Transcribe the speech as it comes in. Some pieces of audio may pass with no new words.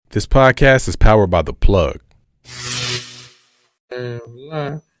This podcast is powered by The Plug.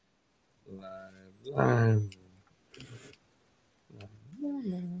 Live.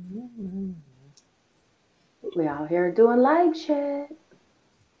 We out here doing live shit.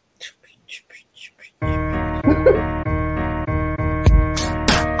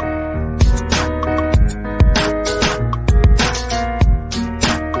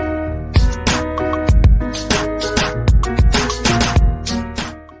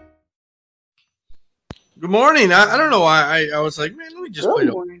 Good morning. I don't know why I was like, man, let me just play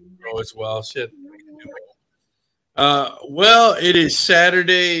the intro as well. Shit. Well, it is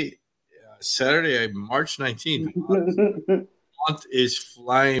Saturday, March 19th. Month is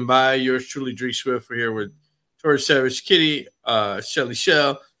flying by. Yours truly, Dree Swift. We're here with Tori Savage, Kitty, Shelly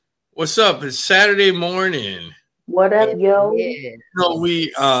Shell. What's up? It's Saturday morning. What up, yo? No,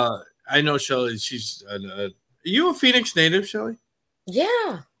 I know Shelly. She's are you a Phoenix native, Shelly?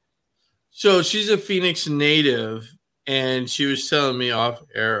 Yeah. So she's a Phoenix native, and she was telling me off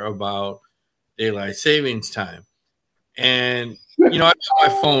air about daylight savings time. And I got my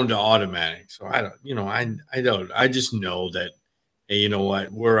phone to automatic, so I don't. I just know that. Hey, you know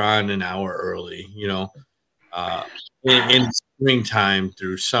what? We're on an hour early. In springtime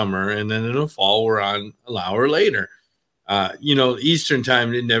through summer, and then in the fall we're on an hour later. Eastern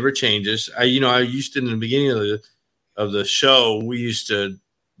time, it never changes. I used to, in the beginning of the show, we used to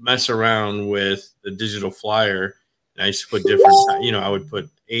mess around with the digital flyer. And I used to put different time. I would put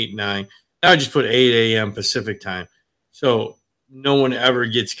 8, 9. Now I just put 8 a.m. Pacific time. So no one ever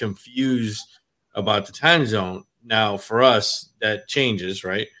gets confused about the time zone. Now for us, that changes,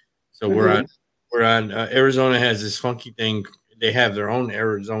 right? So we're on Arizona has this funky thing. They have their own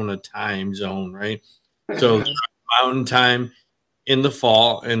Arizona time zone, right? So mountain time in the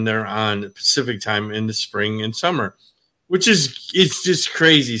fall, and they're on Pacific time in the spring and summer, which it's just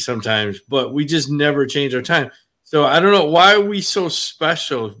crazy sometimes, but we just never change our time. So I don't know, why are we so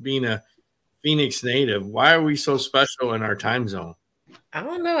special being a Phoenix native? Why are we so special in our time zone? I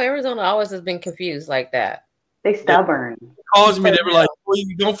don't know. Arizona always has been confused like that. They stubborn. It calls me. They were like, well,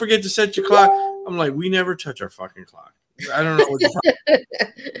 you don't forget to set your clock. I'm like, we never touch our fucking clock. I don't know what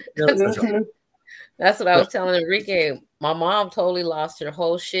you're talking. That's what I was telling Enrique. My mom totally lost her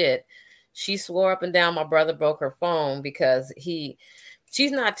whole shit. She swore up and down my brother broke her phone because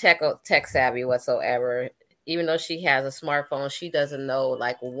she's not tech savvy whatsoever. Even though she has a smartphone, she doesn't know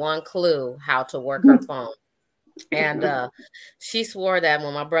like one clue how to work her phone. And she swore that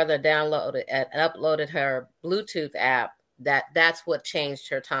when my brother downloaded and uploaded her Bluetooth app, that's what changed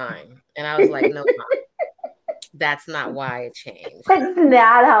her time. And I was like, no, Mom, that's not why it changed. That's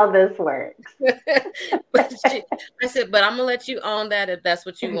not how this works. I said, but I'm gonna let you own that if that's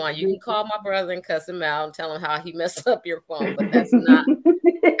what you want. You can call my brother and cuss him out and tell him how he messed up your phone, but that's not how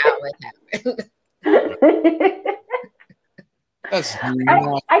it happened. I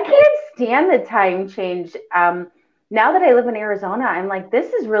can't stand the time change. Now that I live in Arizona, I'm like,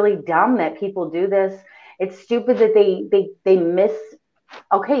 this is really dumb that people do this. It's stupid that they miss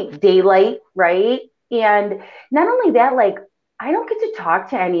daylight, right? And not only that, like, I don't get to talk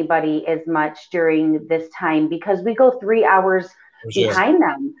to anybody as much during this time because we go 3 hours behind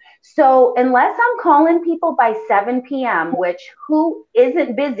them. So unless I'm calling people by 7 p.m., which who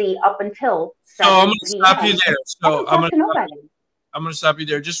isn't busy up until 7 I'm going to stop you there. I'm going to stop you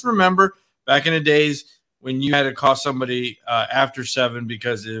there. Just remember, back in the days when you had to call somebody after 7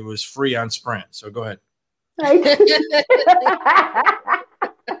 because it was free on Sprint. So go ahead.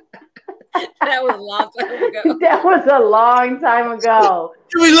 That was a long time ago. That was a long time ago.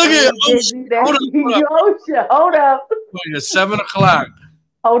 Can we look at hold up. It's 7 o'clock.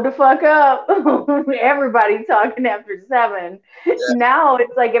 Hold the fuck up. Everybody talking after 7. Yeah. Now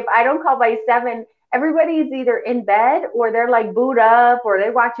it's like if I don't call by 7, everybody's either in bed or they're like booed up or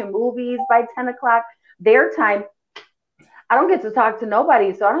they're watching movies by 10 o'clock. Their time. I don't get to talk to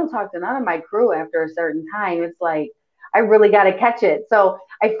nobody, so I don't talk to none of my crew after a certain time. It's like I really got to catch it. So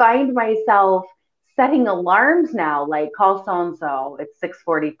I find myself setting alarms now, like call so-and-so. It's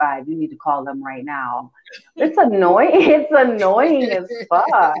 6:45. You need to call them right now. It's annoying. It's annoying as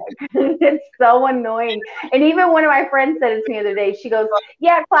fuck. It's so annoying. And even one of my friends said it to me the other day. She goes,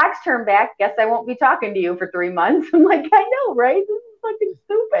 yeah, clock's turned back. Guess I won't be talking to you for 3 months. I'm like, I know, right? This is fucking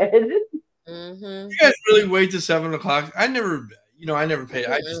stupid. Mm-hmm. You guys really wait till 7 o'clock? I never paid.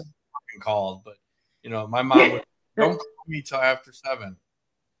 I just fucking called. But, my mom would, don't call me till after 7.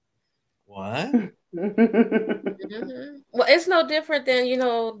 What? Mm-hmm. Well, it's no different than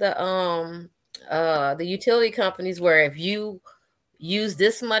the utility companies where if you use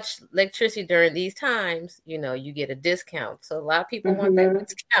this much electricity during these times, you get a discount. So a lot of people want that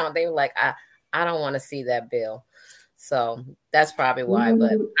discount. They were like, I don't want to see that bill. So that's probably why,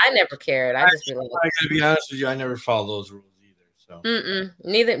 but I never cared. I just realized. I gotta be honest with you, I never follow those rules either. So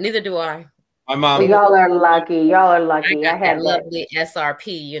neither do I. My mom. Y'all are lucky. I had lovely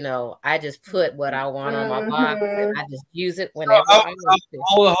SRP. I just put what I want on my box, and I just use it whenever I want to.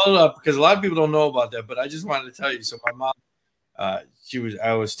 Hold up, because a lot of people don't know about that. But I just wanted to tell you. So my mom, I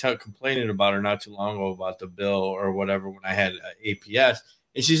was complaining about her not too long ago about the bill or whatever when I had APS.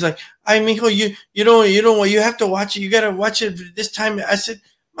 And she's like, "Ay, mijo, you have to watch it. You got to watch it this time." I said,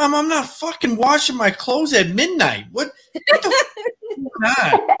 "Mom, I'm not fucking washing my clothes at midnight. What the fuck is going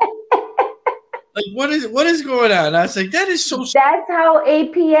on? Like, what is going on?" I was like, "That is so." That's how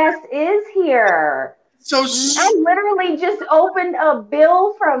APS is here. So I literally just opened a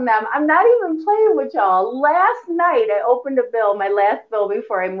bill from them. I'm not even playing with y'all. Last night, I opened a bill, my last bill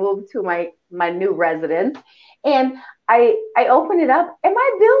before I moved to my new residence, and I opened it up, and my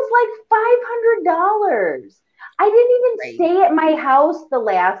bill's like $500. I didn't even stay at my house the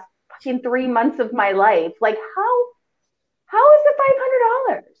last fucking 3 months of my life. Like, how is it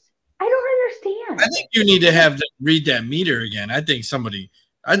 $500? I don't understand. I think you need to have them read that meter again. I think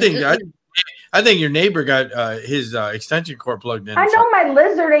your neighbor got his extension cord plugged in. I know my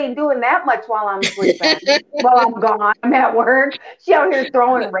lizard ain't doing that much while I'm sleeping. While I'm gone, I'm at work. She out here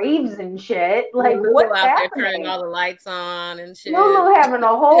throwing raves and shit. Like, what's out happening? there turning all the lights on and shit. Lulu having a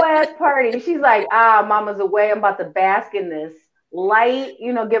whole ass party. She's like, Mama's away. I'm about to bask in this light,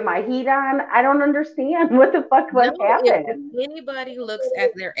 get my heat on. I don't understand what the fuck happened. If anybody looks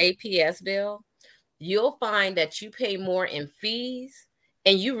at their APS bill, you'll find that you pay more in fees.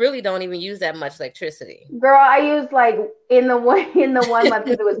 And you really don't even use that much electricity. Girl, I used like in the one month,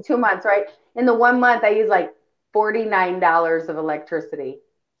 because it was 2 months, right? In the 1 month, I used like $49 of electricity.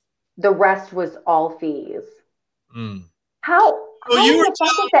 The rest was all fees. How is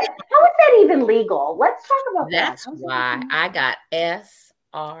that even legal? Let's talk about that. That's why I got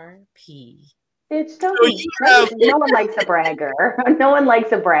SRP. Bitch, no one likes a bragger. No one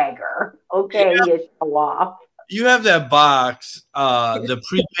likes a bragger. Okay, you show off. You have that box, the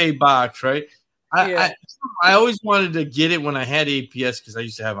prepaid box, right? I always wanted to get it when I had APS because I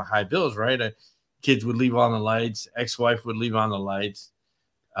used to have high bills, right? Kids would leave on the lights. Ex-wife would leave on the lights.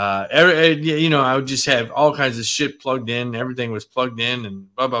 I would just have all kinds of shit plugged in. Everything was plugged in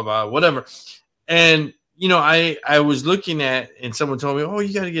and blah, blah, blah, whatever. And, I was looking at, and someone told me, "Oh,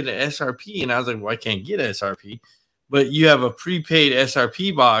 you got to get an SRP." And I was like, "Well, I can't get SRP." But you have a prepaid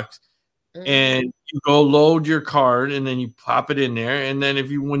SRP box. And you go load your card and then you pop it in there. And then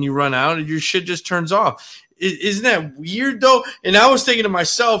when you run out, your shit just turns off. Isn't that weird though? And I was thinking to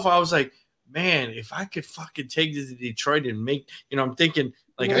myself, I was like, man, if I could fucking take this to Detroit and make, I'm thinking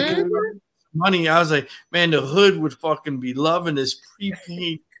like I could earn money. I was like, man, the hood would fucking be loving this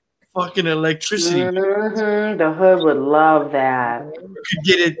prepaid fucking electricity. The hood would love that.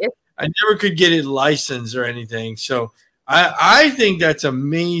 I never could get it licensed or anything. So I think that's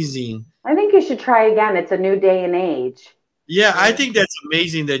amazing. I think you should try again. It's a new day and age. Yeah, I think that's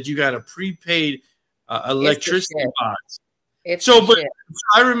amazing that you got a prepaid electricity box.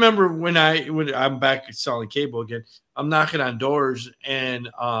 I remember when I'm back selling cable again, I'm knocking on doors and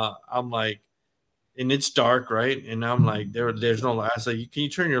I'm like, and it's dark, right? And I'm like, there's no light. I was like, "Can you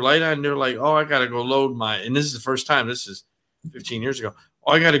turn your light on?" And they're like, "Oh, I got to go load my," and this is the first time. This is 15 years ago.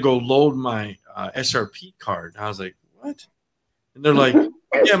 "Oh, I got to go load my SRP card." And I was like, "What?" And they're like,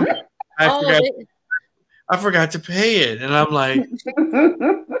 "Yeah, I forgot to pay it." And I'm like,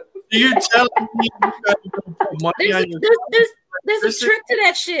 "You're telling me you got to put money on your there's a trick to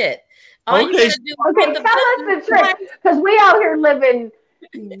that shit." Tell us the trick, because we out here living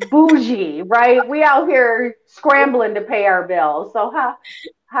bougie, right? We out here scrambling to pay our bills. So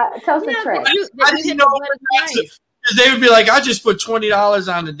tell us the trick. I didn't know they would be like, "I just put $20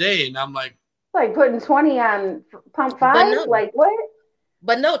 on a day," and I'm like putting 20 on pump 5. Like what?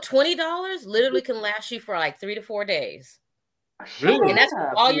 But no, $20 literally can last you for like 3 to 4 days. Really? And that's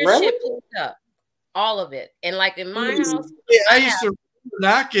all your shit pulled up. All of it. And like in my house. Yeah, I used to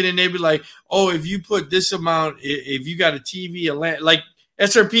knock it and they'd be like, "Oh, if you put this amount, if you got a TV, a lamp," like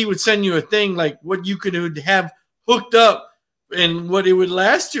SRP would send you a thing like what you could have hooked up and what it would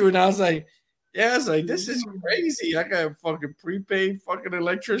last you. And I was like, yeah, I was like, this is crazy. I got fucking prepaid fucking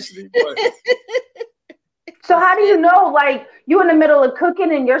electricity. But so how do you know, like, you in the middle of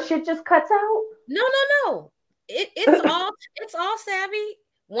cooking and your shit just cuts out? No. It's all savvy.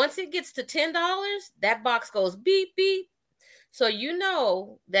 Once it gets to $10, that box goes beep, beep. So you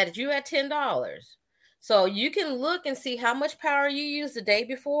know that you're at $10. So you can look and see how much power you used the day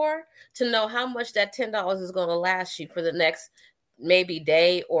before to know how much that $10 is going to last you for the next maybe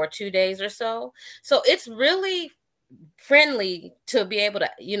day or 2 days or so. So it's really friendly to be able to,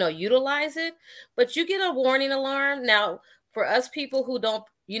 utilize it, but you get a warning alarm. Now, for us people who don't,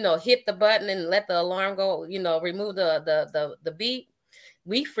 hit the button and let the alarm go, remove the beep,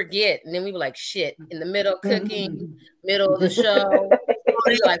 we forget. And then we were like, shit, in the middle of cooking, middle of the show.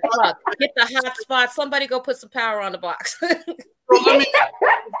 We're like, fuck, hit the hot spot. Somebody go put some power on the box.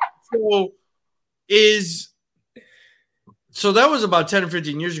 So that was about 10 or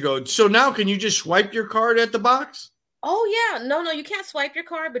 15 years ago. So now can you just swipe your card at the box? Oh, yeah. No, you can't swipe your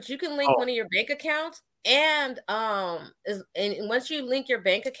card, but you can link one of your bank accounts. And once you link your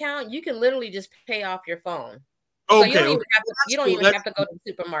bank account, you can literally just pay off your phone. So you don't even have to go to the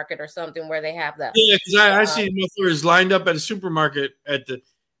supermarket or something where they have that. Yeah, because I see motherfuckers lined up at a supermarket at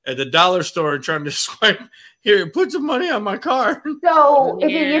the dollar store trying to swipe. Here, put some money on my card. So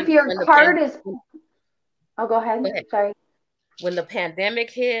if your card is, go ahead. Sorry. When the pandemic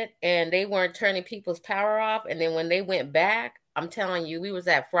hit and they weren't turning people's power off, and then when they went back, I'm telling you, we was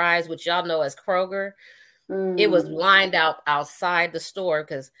at Fry's, which y'all know as Kroger. It was lined out outside the store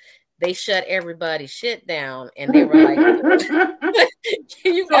because they shut everybody's shit down, and they were like,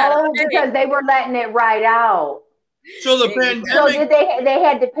 "You got because they were letting it ride out." So the pandemic. So did they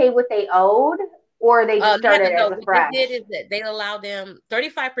had to pay what they owed, or they just started as a fresh? What they did is that they allowed them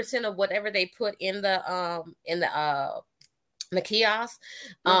 35% of whatever they put in the kiosk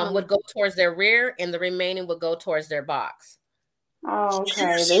would go towards their rear, and the remaining would go towards their box. Oh,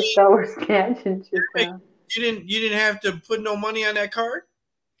 okay. They still were snatching you. You didn't have to put no money on that card?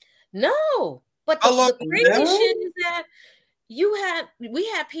 No. But the crazy shit is that we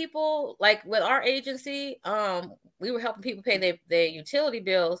had people like with our agency, we were helping people pay their utility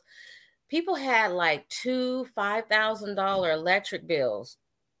bills. People had like $5,000 electric bills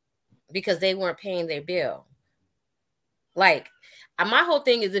because they weren't paying their bill. Like, my whole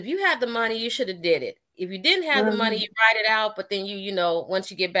thing is, if you had the money, you should have did it. If you didn't have the money, you write it out. But then you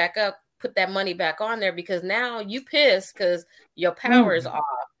once you get back up, put that money back on there, because now you pissed because your power is off,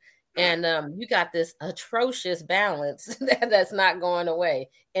 and you got this atrocious balance that's not going away,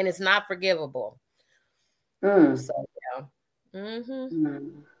 and it's not forgivable. So yeah.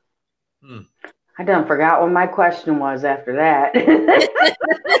 I done forgot what my question was after that.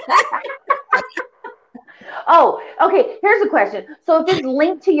 Oh, okay. Here's a question. So if it's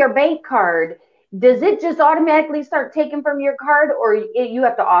linked to your bank card, does it just automatically start taking from your card, or you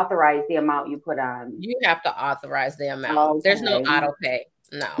have to authorize the amount you put on? You have to authorize the amount. Okay. There's no auto pay.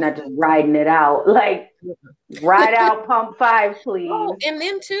 No. Not just riding it out. Like, ride out pump 5, please. Oh, and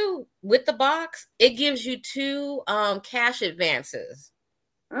then too, with the box, it gives you 2 cash advances.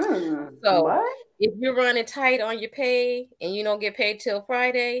 So what? If you're running tight on your pay and you don't get paid till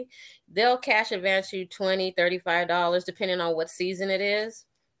Friday, they'll cash advance you $20, $35, depending on what season it is.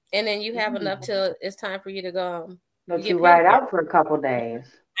 And then you have enough till it's time for you to go. But you ride out for a couple days.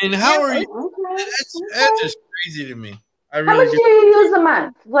 And how are you? That's just crazy to me. How much do you use a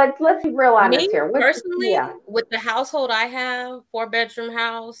month? Let's be real honest here. Personally, with the household I have, 4-bedroom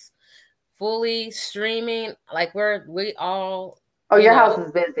house, fully streaming, like we all. Oh, your house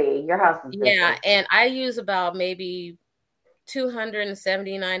is busy. Your house is busy. Yeah, and I use about maybe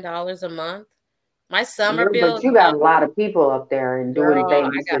 $279 a month. My summer bill. But you got a lot of people up there and doing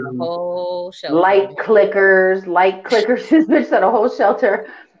things. I got a whole shelter. Light clickers. This bitch said a whole shelter.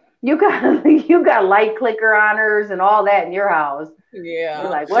 You got light clicker honors and all that in your house. Yeah.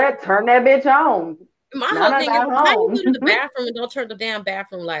 You're like, what? Turn that bitch on. My whole thing is, how you go to the bathroom and don't turn the damn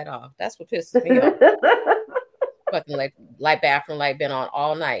bathroom light off? That's what pisses me off. Fucking light bathroom light been on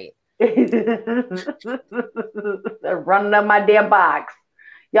all night. They're running up my damn box.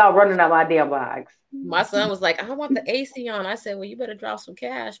 Y'all running up my damn box. My son was like, I want the AC on. I said, well, you better drop some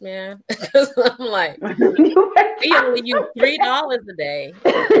cash, man. I'm like, we only use $3 a day.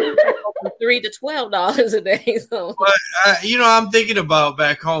 From $3 to $12 a day. So, but, I'm thinking about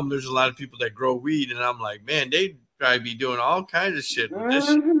back home. There's a lot of people that grow weed, and I'm like, man, they probably be doing all kinds of shit with this.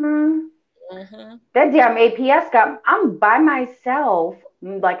 That damn APS I'm by myself.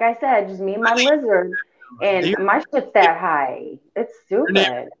 Like I said, just me and my lizard. And my shit's that high. It's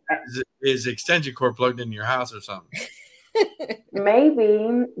stupid. Is extension cord plugged into your house or something?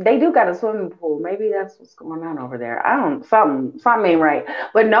 Maybe. They do got a swimming pool. Maybe that's what's going on over there. Something ain't right.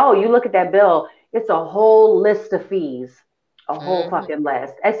 But no, you look at that bill, it's a whole list of fees. A whole fucking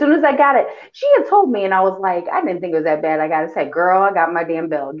list. As soon as I got it, she had told me, and I was like, I didn't think it was that bad. I got to say, girl, I got my damn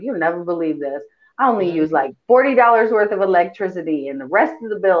bill. You'll never believe this. I only use like $40 worth of electricity, and the rest of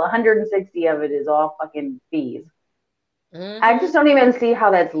the bill, 160 of it is all fucking fees. I just don't even see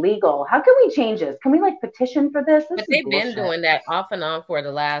how that's legal. How can we change this? Can we like petition for this? But they've been doing that off and on for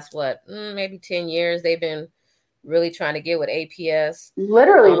the last maybe 10 years. They've been really trying to get with APS.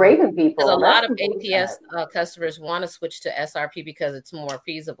 Literally raping people. Because a lot of APS customers want to switch to SRP because it's more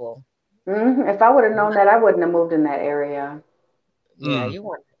feasible. If I would have known that, I wouldn't have moved in that area. Yeah, you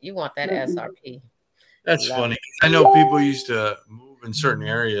want that SRP. That's funny. I know people used to move in certain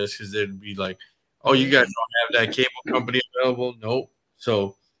areas because they'd be like, "Oh, you guys don't have that cable company available?" Nope.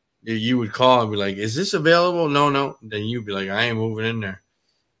 So you would call and be like, "Is this available?" No. Then you'd be like, "I ain't moving in there."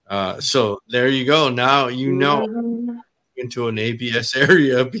 So there you go. Now you know into an APS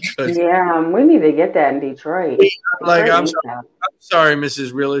area because we need to get that in Detroit. Like I'm sorry,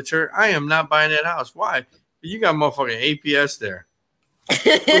 Mrs. Realtor, I am not buying that house. Why? You got motherfucking APS there.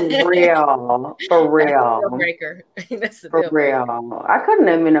 For real. Breaker. For real. I couldn't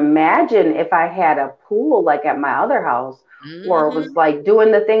even imagine if I had a pool like at my other house or was like doing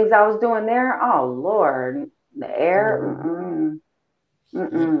the things I was doing there. Oh Lord, the air.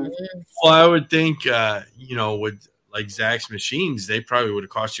 Well, I would think, with like Zach's machines, they probably would have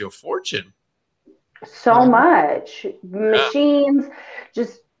cost you a fortune. So much. Machines,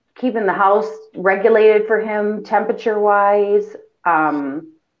 just keeping the house regulated for him temperature wise. That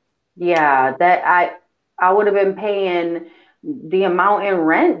I would have been paying the amount in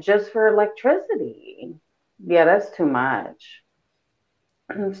rent just for electricity. Yeah, that's too much.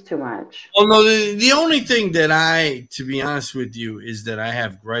 It's too much. Well, no, the only thing that to be honest with you, is that I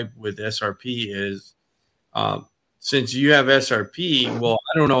have gripe with SRP is, since you have SRP, well,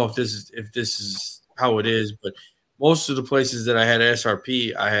 I don't know if this is how it is, but most of the places that I had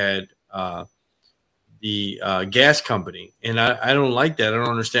SRP, I had the gas company, and I don't like that. I don't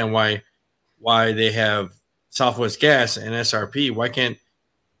understand why they have Southwest Gas and SRP. Why can't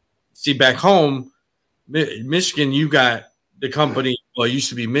see back home, Michigan? You got the company. Well, it used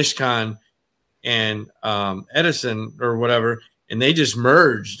to be Mishcon and Edison or whatever, and they just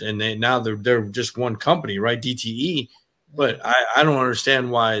merged, and they're just one company, right? DTE. But I don't understand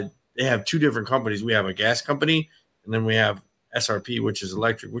why they have two different companies. We have a gas company, and then we have SRP, which is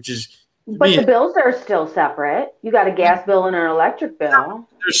electric, which is. But the bills are still separate. You got a gas bill and an electric bill.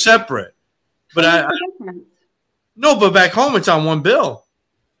 They're separate. But no, but back home it's on one bill.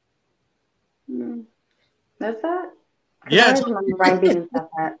 Is that? Yeah. You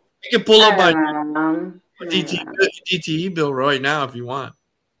can pull up my DTE bill right now if you want.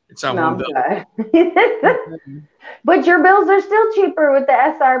 It's on one bill. But your bills are still cheaper with the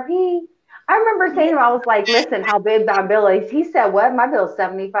SRP. I remember saying to him, I was like, listen, how big my bill is. He said, what? My bill's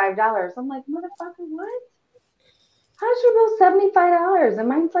 $75. I'm like, motherfucker, what? How's your bill $75? And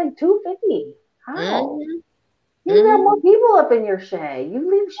mine's like $250. How? You got more people up in your shed. You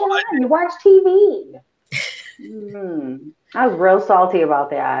leave shit on. You watch TV. I was real salty about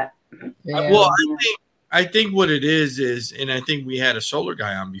that. Yeah. Well, I think what it is, and I think we had a solar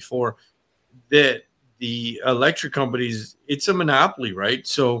guy on before, that the electric companies, it's a monopoly, right?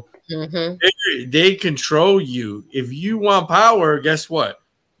 So they control you. If you want power, guess what?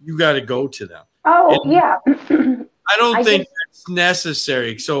 You got to go to them. Oh, and yeah. I don't think that's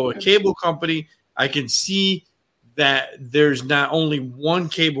necessary. So a cable company, I can see that there's not only one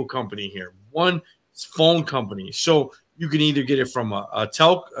cable company here, one phone company. So you can either get it from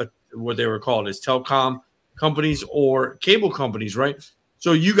what they were called as telecom companies or cable companies, right?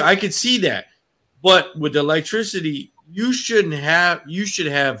 So I could see that. But with electricity, you should have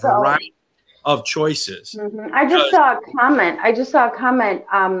variety of choices. I just saw a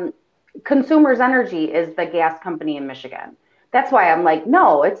comment. Consumers Energy is the gas company in Michigan. That's why I'm like,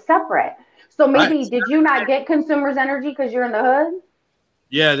 no, it's separate. So maybe did you not get Consumers Energy because you're in the hood?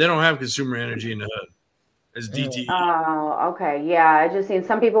 Yeah, they don't have Consumer Energy in the hood. It's DTE. Oh, okay. Yeah, I just seen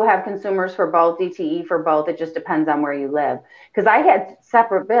some people have consumers for both, DTE for both. It just depends on where you live. Because I had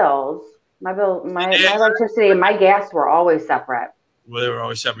separate bills. My electricity and my gas were always separate. Well, they were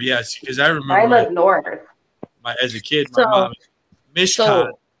always separate. Yes, because I remember I lived north. As a kid, my mom,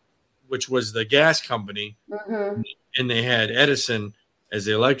 Mishcon, which was the gas company, and they had Edison as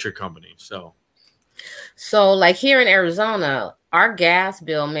the electric company. So like here in Arizona, our gas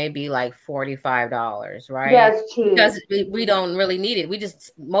bill may be like $45, right? Yeah, it's cheap. Because we don't really need it. We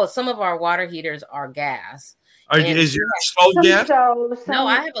just some of our water heaters are gas. Is your stove gas? No,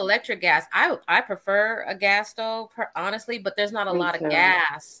 I have electric gas. I prefer a gas stove, honestly, but there's not a lot of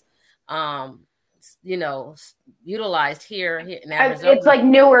gas utilized here in Arizona. It's like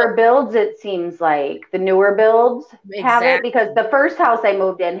newer builds. It seems like the newer builds have it, because the first house I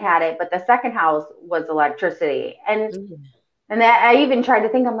moved in had it, but the second house was electricity. And that I even tried to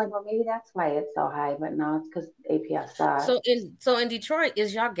think, I'm like, well, maybe that's why it's so high, but no, it's because APS sucks. So in Detroit,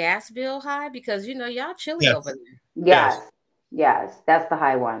 is y'all gas bill high? Because y'all chilly over there. Yes, that's the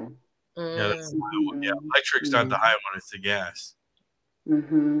high one. Yeah, that's the high one. Yeah, electric's not the high one; it's the gas.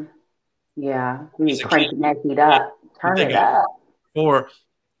 Mm-hmm. Yeah, we cranking that heat up, turn it up. Or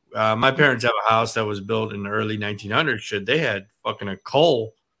my parents have a house that was built in the early 1900s. Shit, they had fucking a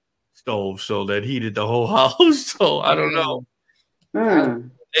coal stove, so that heated the whole house. So I don't know.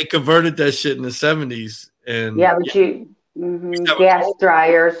 They converted that shit in the 70s, and gas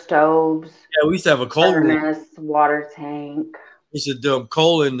dryer, stoves. Yeah, we used to have a coal furnace, water tank. We used to dump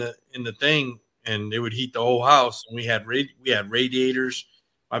coal in the thing, and it would heat the whole house. And we had radiators.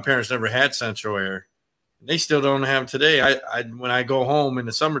 My parents never had central air. They still don't have today. I when I go home in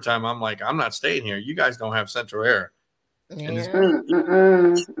the summertime, I'm like, I'm not staying here. You guys don't have central air. Yeah. Just fan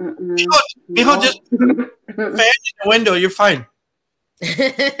in the window. You're fine.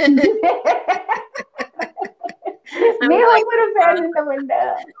 Mila put a fan in the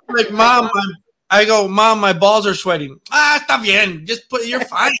window. Like, Mom, Mom, my balls are sweating. Está bien. Just you're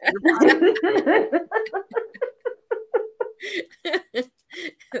fine.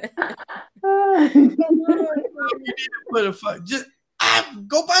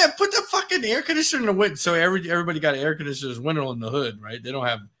 Go buy it. Put the fucking air conditioner in the window. So everybody got an air conditioner's window in the hood, right? They don't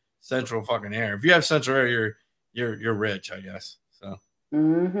have central fucking air. If you have central air, you're rich, I guess. So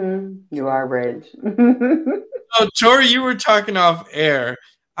you are rich. So Tori, you were talking off air.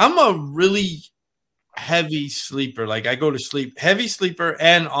 I'm a really heavy sleeper. Like, I go to sleep heavy sleeper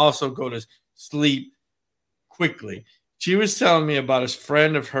and also go to sleep quickly. She was telling me about a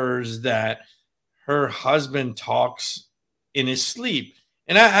friend of hers that her husband talks in his sleep.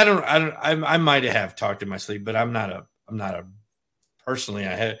 And I might have talked in my sleep, but I'm not a personally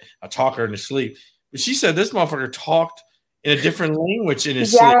a talker in his sleep. But she said this motherfucker talked in a different language in his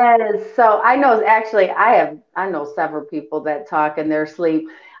sleep. Yes. So I know, actually, I know several people that talk in their sleep.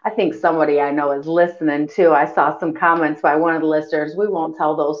 I think somebody I know is listening too. I saw some comments by one of the listeners. We won't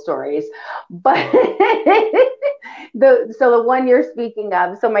tell those stories, but the one you're speaking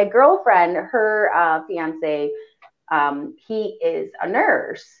of. So my girlfriend, her fiance, he is a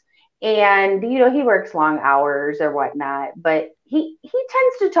nurse, and he works long hours or whatnot. But he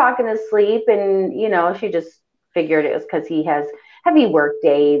tends to talk in his sleep, and she just figured it was because he has heavy work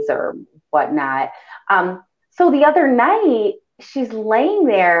days or whatnot. So the other night, she's laying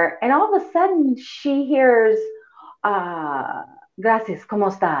there, and all of a sudden she hears, gracias,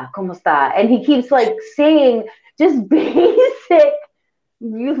 ¿cómo está? And he keeps like saying just basic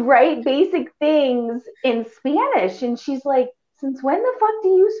things in Spanish. And she's like, since when the fuck do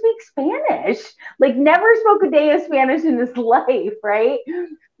you speak Spanish? Like, never spoke a day of Spanish in his life, right?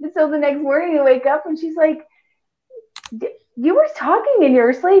 And so the next morning you wake up and she's like, you were talking in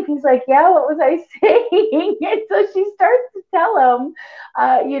your sleep. He's like, yeah, what was I saying? And so she starts to tell him,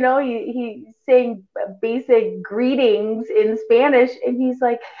 he's saying basic greetings in Spanish. And he's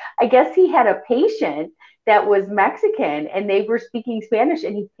like, I guess he had a patient that was Mexican and they were speaking Spanish,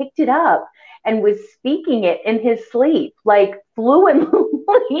 and he picked it up and was speaking it in his sleep, like fluently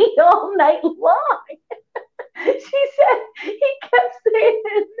all night long. She said he kept saying,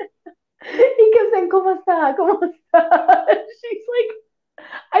 ¿Cómo está? ¿Cómo está? She's like,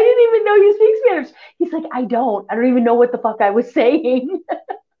 I didn't even know you speak Spanish. He's like, I don't even know what the fuck I was saying.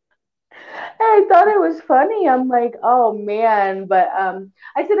 And I thought it was funny. I'm like, oh man. But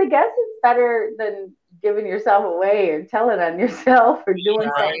I said, I guess it's better than giving yourself away or telling on yourself or doing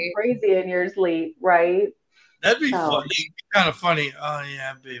something crazy in your sleep, right? That'd be funny. Kind of funny. Oh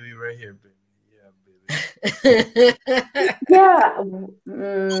yeah, baby, right here, baby. Yeah.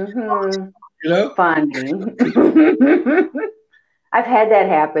 Mm-hmm. Funny. I've had that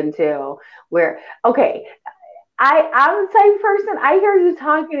happen too. Where, okay, I'm the type of person, I hear you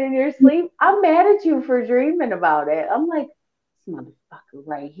talking in your sleep, I'm mad at you for dreaming about it. I'm like, this motherfucker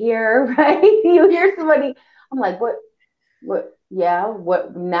right here, right? You hear somebody, I'm like, what? Yeah,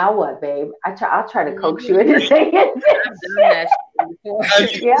 what? Now what, babe? I'll try to coax you into saying it.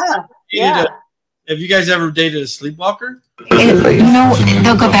 Yeah. Have you guys ever dated a sleepwalker?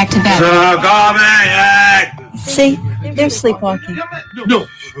 They'll go back to bed. See, they're sleepwalking. No.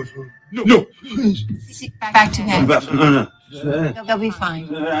 Back to bed. They'll be fine.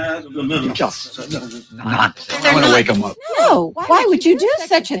 Just nonsense. I want to wake them up. No, why would you do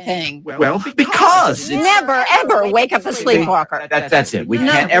such a thing? Well, because it's, Never, ever wake up a sleepwalker. that's it. We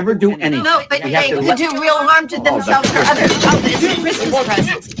can't ever do anything. No, but we have they to could do real harm to themselves or others. Oh, it's a Christmas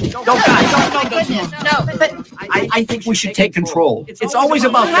present. No, God, no, Goodness, no, but I think we should take control. It's always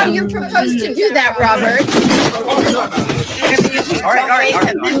about how them. you propose to do that, Robert? All right.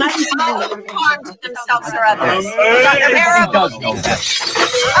 Harm to themselves or others. Everybody does know that.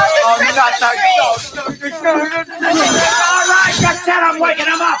 All right, that's it. I'm waking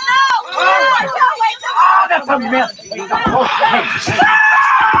him up. Oh, that's a myth.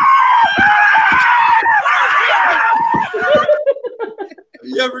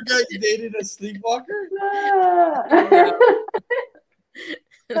 You ever got dated a sleepwalker?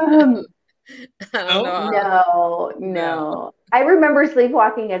 No. I remember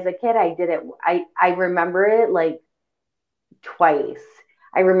sleepwalking as a kid. I did it. I remember it like twice.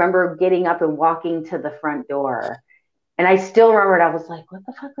 I remember getting up and walking to the front door. And I still remember it. I was like, what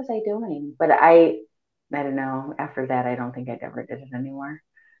the fuck was I doing? But I don't know. After that, I don't think I ever did it anymore.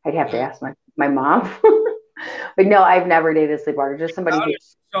 I'd have to ask my mom. But no, I've never dated a sleepwalker. Just somebody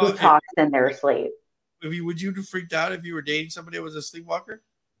who talks in their sleep. Would you have freaked out if you were dating somebody that was a sleepwalker?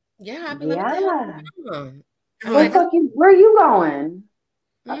 Yeah, I'd be like, Where are you going?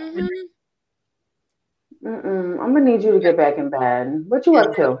 Mm-hmm. I'm gonna need you to get back in bed. What you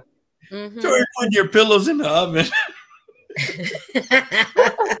up to? Mm-hmm. So you're putting your pillows in the oven.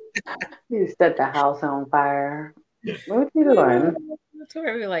 You set the house on fire. What you doing?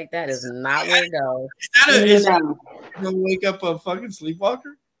 Tori like that is not where it goes. Is that gonna wake up a fucking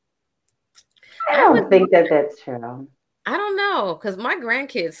sleepwalker? I don't think that's true. I don't know, because my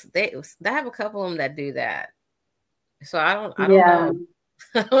grandkids, they have a couple of them that do that. So I don't know.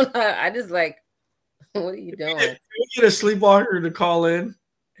 I don't know. I just like, what are you doing? Can we get a sleepwalker to call in?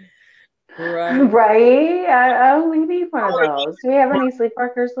 Right? We need one of those. Do we have any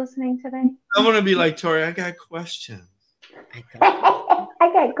sleepwalkers listening today? I'm gonna be like, Tori, I got questions. I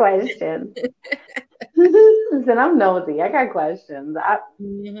got questions. Listen, I'm nosy. I got questions.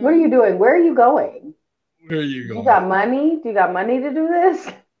 What are you doing? Where are you going? Where are you going? You got money? Do you got money to do this?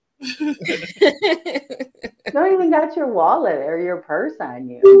 Don't even got your wallet or your purse on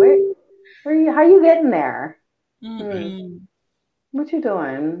you. Where are you? How you getting there? Mm-hmm. What you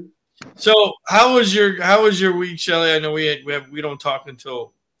doing? So how was your week, Shelly? I know we don't talk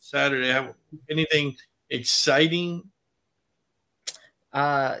until Saturday. Anything exciting?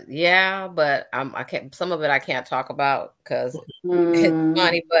 Yeah, but I can't. Some of it I can't talk about because it's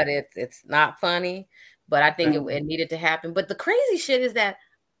funny, but it's not funny. But I think it needed to happen. But the crazy shit is that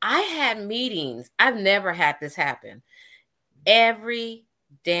I had meetings. I've never had this happen every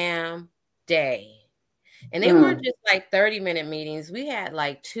damn day. And they weren't just like 30-minute meetings. We had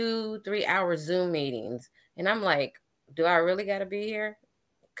like 2-3 hour Zoom meetings. And I'm like, do I really got to be here?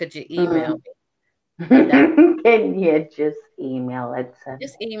 Could you email me? Can you just email it?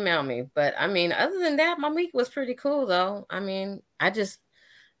 Just email me. But I mean, other than that, my week was pretty cool though. I mean, I just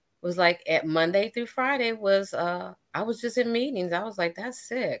was like at Monday through Friday was I was just in meetings. I was like, that's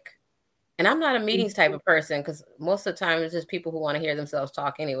sick. And I'm not a meetings type of person because most of the time it's just people who want to hear themselves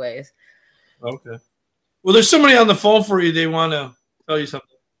talk anyways. Okay. Well, there's somebody on the phone for you. They want to tell you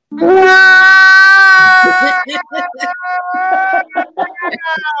something.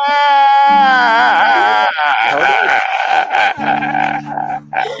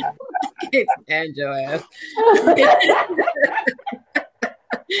 And your ass.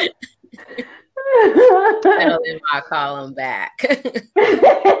 Tell him I'll call him back.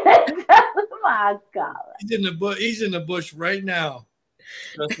 My God. He's in the bush right now.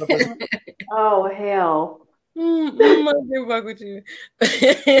 Oh hell. Fuck with you.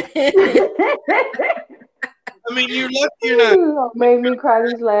 I mean, you're lucky you're not. Made me cry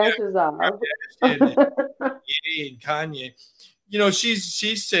these lashes off. And Kanye, you know,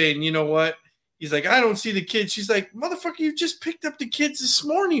 she's saying, you know what? He's like, I don't see the kids. She's like, motherfucker, you just picked up the kids this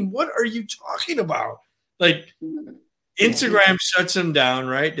morning. What are you talking about? Like, Instagram shuts him down,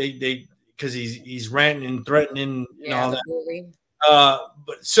 right? They because he's ranting and threatening and all that.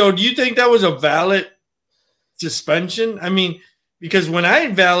 But so do you think that was a valid suspension? I mean, because when I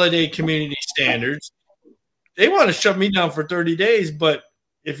invalidate community standards, they want to shut me down for 30 days. But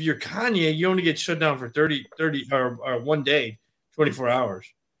if you're Kanye, you only get shut down for 30 or 1 day, 24 hours.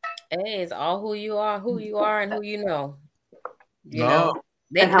 Hey, it's all who you are, and who you know. You know,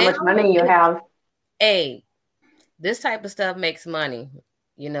 and how much money you have. Hey, this type of stuff makes money.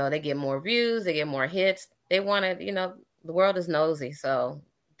 You know, they get more views, they get more hits. They want to, you know, the world is nosy, so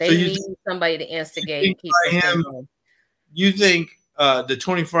they need somebody to instigate and keep him. you think the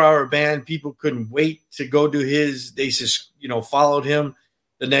 24-hour ban, people couldn't wait to go to his? They just followed him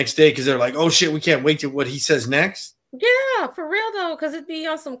the next day because they're like, oh shit, we can't wait to what he says next. Yeah, for real though, because it'd be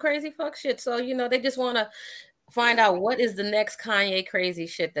on some crazy fuck shit. So they just want to find out what is the next Kanye crazy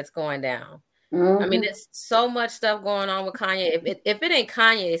shit that's going down. I mean, there's so much stuff going on with Kanye. If it ain't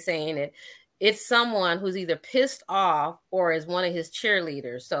Kanye saying it, it's someone who's either pissed off or is one of his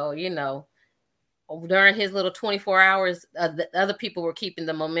cheerleaders. So, during his little 24 hours, the other people were keeping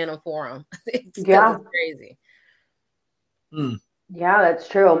the momentum for him. It's crazy. Yeah, that's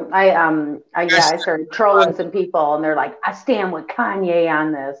true. I started trolling some people, and they're like, "I stand with Kanye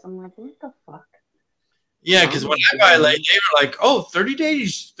on this." I'm like, "What the fuck?" Yeah, because when I violated, they were like, "Oh, 30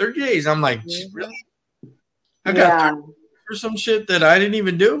 days, 30 days." I'm like, "Really? I got 30 for some shit that I didn't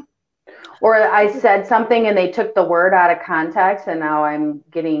even do." Or I said something and they took the word out of context, and now I'm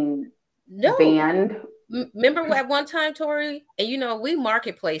getting banned. Remember at one time, Tori, and we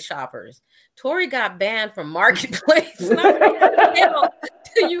marketplace shoppers. Tori got banned from Marketplace. For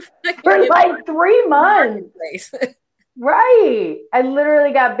like 3 months. Right. I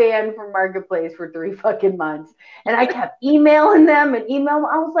literally got banned from Marketplace for 3 fucking months. And I kept emailing them. I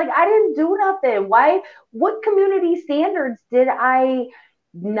was like, I didn't do nothing. Why? What community standards did I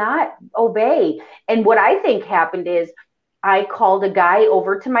not obey? And what I think happened is I called a guy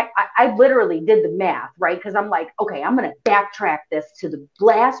over to I literally did the math, right? Because I'm like, okay, I'm going to backtrack this to the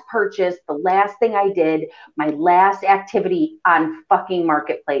last purchase, the last thing I did, my last activity on fucking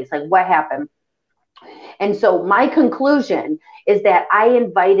Marketplace. Like, what happened? And so my conclusion is that I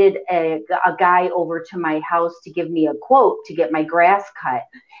invited a guy over to my house to give me a quote to get my grass cut.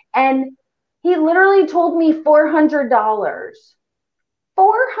 And he literally told me $400.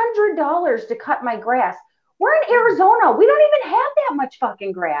 $400 to cut my grass. We're in Arizona. We don't even have that much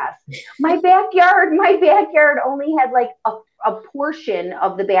fucking grass. My backyard only had like a portion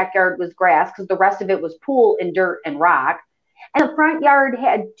of the backyard was grass because the rest of it was pool and dirt and rock. And the front yard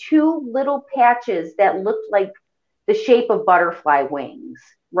had 2 little patches that looked like the shape of butterfly wings,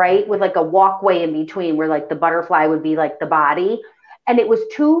 right? With like a walkway in between where like the butterfly would be like the body. And it was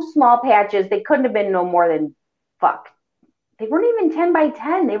 2 small patches. They couldn't have been no more than They weren't even 10 by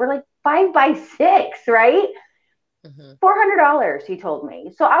 10. They were like 5 by 6, right? $400, he told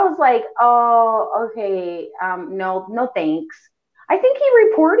me. So I was like, oh, okay. No, thanks. I think he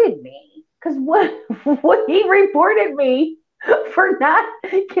reported me because what he reported me for not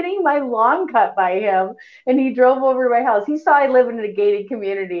getting my lawn cut by him. And he drove over to my house. He saw I live in a gated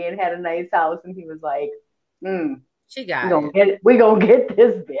community and had a nice house. And he was like, she got it. We gonna get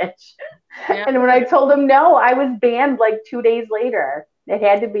this bitch. Yeah. And when I told him no, I was banned like 2 days later. It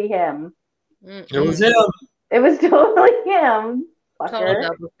had to be him. It was him. It was totally him. Total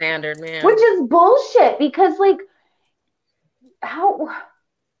double standard, man. Which is bullshit because like how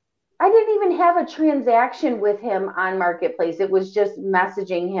I didn't even have a transaction with him on Marketplace. It was just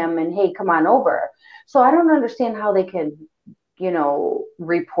messaging him and, hey, come on over. So I don't understand how they can,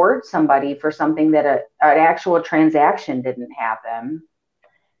 report somebody for something that an actual transaction didn't happen.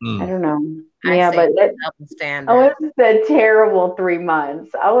 I don't know. But it was a terrible 3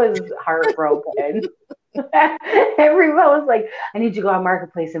 months. I was heartbroken. Everyone was like, I need you to go on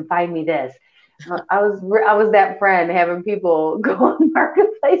Marketplace and find me this. I was that friend having people go on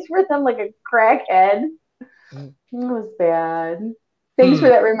Marketplace for them like a crackhead. It was bad. Thanks for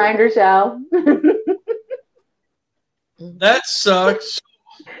that reminder, Shal. That sucks.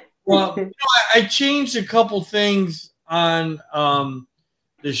 Well, I changed a couple things on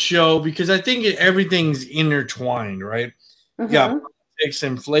the show because I think everything's intertwined, right? Yeah, politics,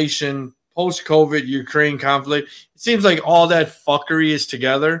 inflation, post-COVID, Ukraine conflict. It seems like all that fuckery is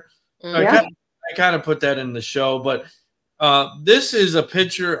together. I kind of put that in the show, but this is a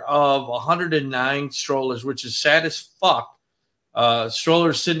picture of 109 strollers, which is sad as fuck.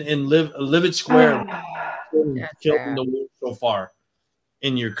 Strollers sitting in Livet Square, killed in the war so far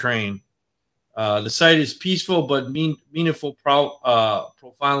in Ukraine. The site is peaceful but meaningful.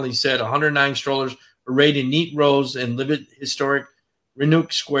 Profoundly said, 109 strollers arrayed in neat rows in Livet historic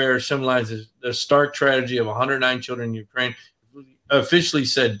Renuk Square symbolizes the stark tragedy of 109 children in Ukraine. Officially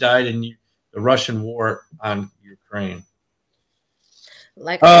said died in the Russian war on Ukraine.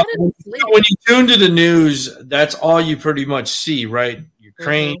 Like when you tune to the news, that's all you pretty much see, right?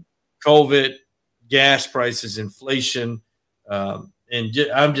 Ukraine, COVID, gas prices, inflation, and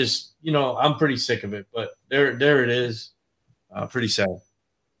I'm just, I'm pretty sick of it. But there it is, pretty sad.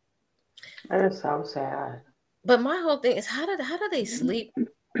 That is so sad. But my whole thing is, how do they sleep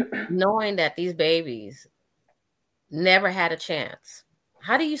knowing that these babies never had a chance?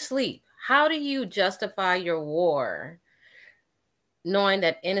 How do you sleep? How do you justify your war knowing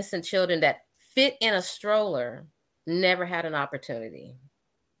that innocent children that fit in a stroller never had an opportunity.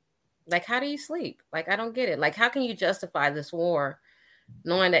 Like, how do you sleep? Like, I don't get it. Like, how can you justify this war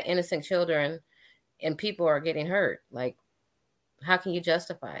knowing that innocent children and people are getting hurt? Like, how can you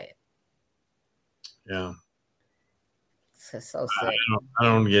justify it? Yeah. It's so sick. I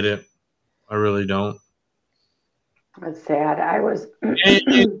don't get it. I really don't. That's sad. Oh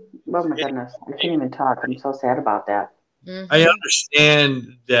my goodness. I can't even talk. I'm so sad about that. Mm-hmm. I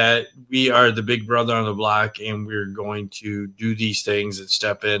understand that we are the big brother on the block and we're going to do these things and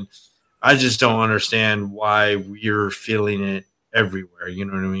step in. I just don't understand why we're feeling it everywhere. You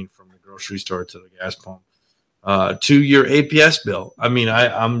know what I mean? From the grocery store to the gas pump to your APS bill. I mean,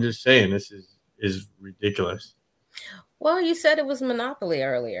 I'm just saying this is ridiculous. Well, you said it was monopoly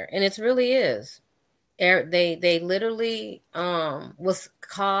earlier, and it really is. They literally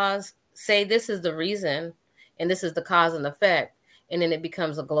say this is the reason and this is the cause and effect, and then it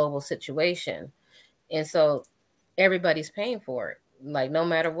becomes a global situation. And so everybody's paying for it, like no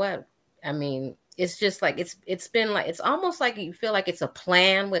matter what. I mean, it's just like it's been like, it's almost like you feel like it's a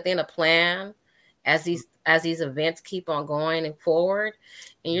plan within a plan as these events keep on going and forward.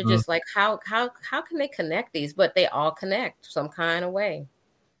 And you're just like, how can they connect these? But they all connect some kind of way.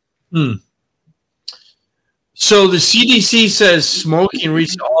 So the CDC says smoking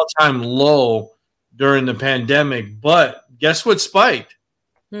reached an all-time low during the pandemic, but guess what spiked?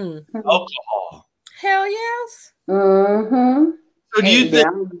 Alcohol. Hell yes. Mm-hmm. So do you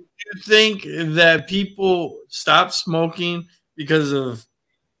think that people stopped smoking because of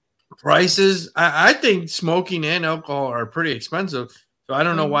prices? I think smoking and alcohol are pretty expensive, so I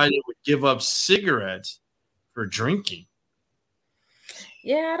don't know why they would give up cigarettes for drinking.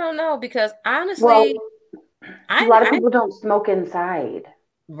 Yeah, I don't know, because honestly, a lot of people don't smoke inside.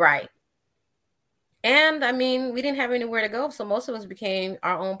 Right. And I mean, we didn't have anywhere to go, so most of us became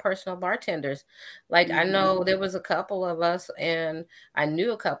our own personal bartenders. Like, I know there was a couple of us, and I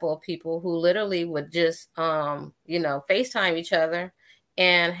knew a couple of people who literally would just, FaceTime each other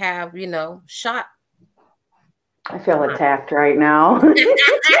and have, shot. I feel attacked right now.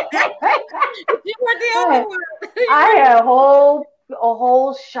 I had a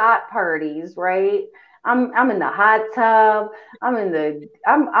whole shot parties, right? I'm in the hot tub.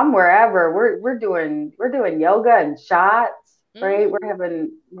 I'm wherever. We're doing yoga and shots, right? We're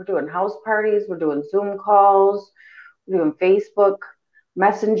doing house parties. We're doing Zoom calls. We're doing Facebook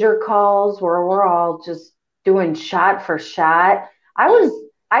Messenger calls where we're all just doing shot for shot.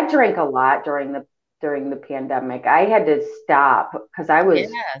 I drank a lot during the pandemic. I had to stop because I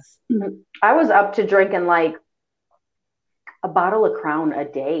was up to drinking like a bottle of Crown a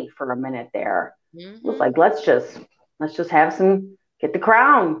day for a minute there. It was like, let's just get the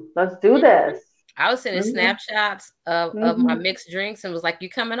Crown. Let's do this. I was sending snapshots of my mixed drinks and was like, you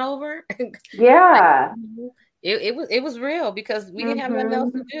coming over? Yeah. It was real because we didn't have nothing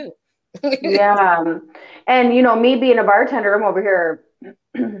else to do. Yeah. And me being a bartender, I'm over here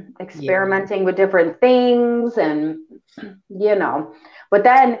experimenting with different things and but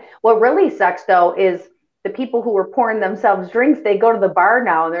then what really sucks though is the people who were pouring themselves drinks, they go to the bar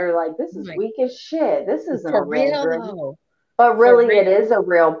now and they're like, this is weak as shit. This isn't a real drink. Though. But really it is a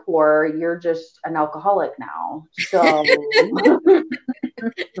real pour. You're just an alcoholic now. So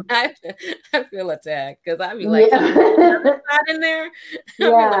I feel attacked because I'd be like, not in there.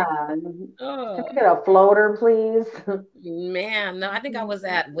 Yeah. Can I get a floater, please? Man, no, I think I was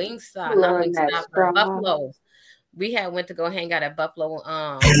at Wingstop, not Wingstop, but Buffalo's. We went to go hang out at Buffalo.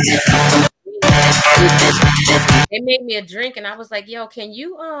 They made me a drink and I was like, yo, can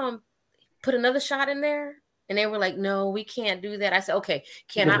you put another shot in there? And they were like, no, we can't do that. I said, okay,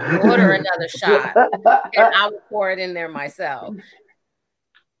 can I order another shot? And I will pour it in there myself.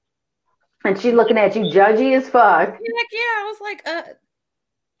 And she's looking at you judgy as fuck. Like, yeah, I was like,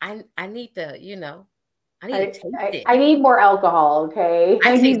 I need to, I need to taste it. I need more alcohol, okay?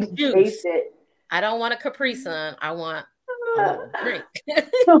 I need to taste it. I don't want a Capri Sun. I want a drink.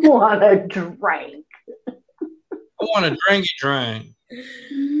 I want a drink. I want a drinky drink.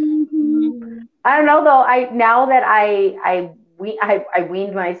 I don't know though. Now that I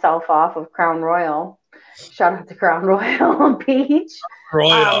weaned myself off of Crown Royal. Shout out to Crown Royal Peach.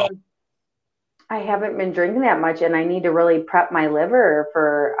 Royal. I haven't been drinking that much, and I need to really prep my liver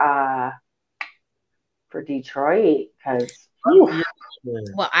for Detroit because.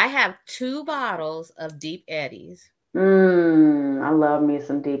 Well, I have 2 bottles of Deep Eddies. I love me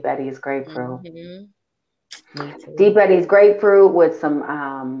some Deep Eddies grapefruit. Me too. Deep Eddy's grapefruit with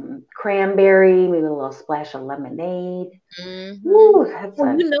some cranberry, maybe a little splash of lemonade. Mm-hmm. Ooh, that's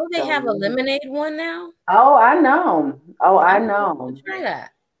Well, a you know they have a delicious- lemonade one now. Oh, I know. Oh, I know. I'm gonna try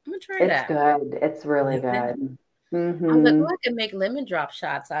that. I'm gonna try It's that. good. It's really Is it? good. I was like, Hmm oh, I can make lemon drop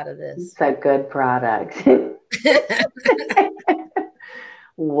shots out of this. It's a good product.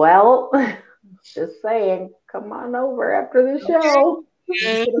 Well, just saying, come on over after the show.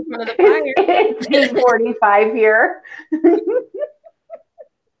 Sit in front of the fire. It's 8:45 here.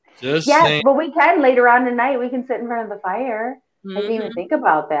 Just Yes, saying. but we can later on tonight. We can sit in front of the fire. I didn't even Mhm. think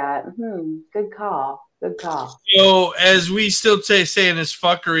about that. Good call. Good call. So as we still say in this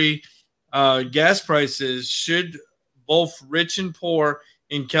fuckery, gas prices, should both rich and poor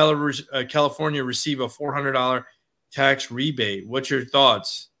in California receive a $400 tax rebate? What's your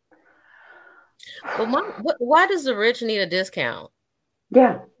thoughts? But why does the rich need a discount?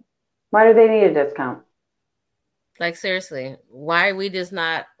 Yeah. Why do they need a discount? Like, seriously, why are we just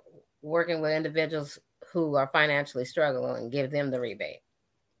not working with individuals who are financially struggling and give them the rebate?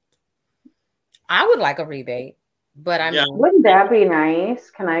 I would like a rebate, but I mean, Wouldn't that be nice?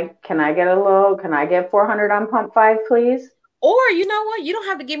 Can I get 400 on pump 5, please? or you know what? You don't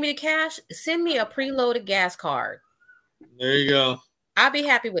have to give me the cash. Send me a preloaded gas card. There you go. I'll be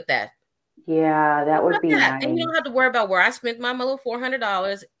happy with that. Yeah, that would be nice. And you don't have to worry about where I spent my little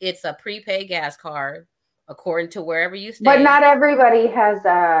 $400. It's a prepaid gas card according to wherever you stay. But not everybody has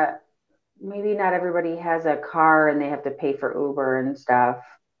maybe not everybody has a car and they have to pay for Uber and stuff.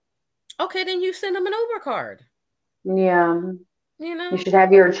 Okay, then you send them an Uber card. Yeah. You know, You should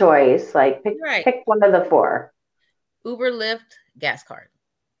have your choice. Like pick one of the 4. Uber, Lyft, gas card.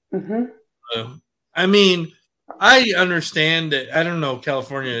 Mm-hmm. I mean, I understand that. I don't know.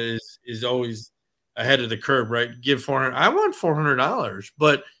 California is always ahead of the curve, right? Give 400. I want $400,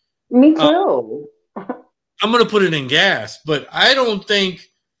 but me too. I'm going to put it in gas. But I don't think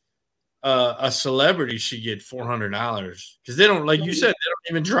a celebrity should get $400 because they don't, like you said, they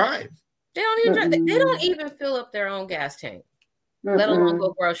don't even drive. They don't even drive. They don't even fill up their own gas tank, let alone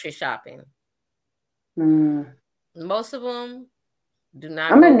go grocery shopping. Most of them do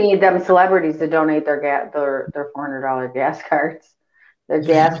not. I'm gonna need them celebrities to donate their $400 gas cards, their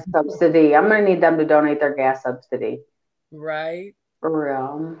gas subsidy. I'm gonna need them to donate their gas subsidy. Right. For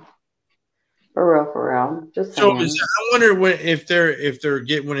real. Just so saying. I wonder if they're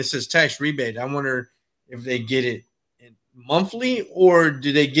getting, when it says tax rebate, I wonder if they get it monthly or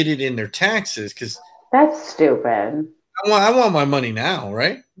do they get it in their taxes? Because that's stupid. I want my money now,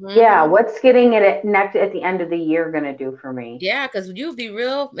 right? Yeah, what's getting it at the end of the year gonna do for me? Yeah, because you'd be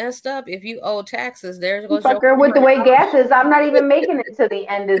real messed up if you owe taxes. There goes Fucker, with the way gas is, I'm not even making it to the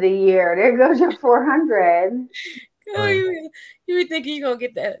end of the year. There goes your 400. Oh, you would think you're gonna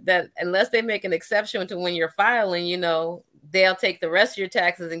get that unless they make an exception to when you're filing, you know, they'll take the rest of your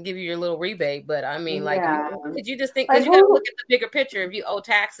taxes and give you your little rebate. But I mean, like, could you just think, because you got to look at the bigger picture. If you owe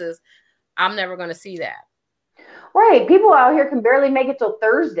taxes, I'm never going to see that. Right. People out here can barely make it till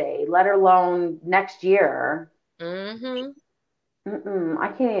Thursday, let alone next year. I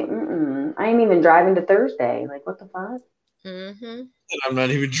can't. I ain't even driving to Thursday. Like, what the fuck? I'm not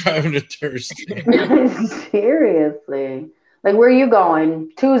even driving to Thursday. Seriously. Like, where are you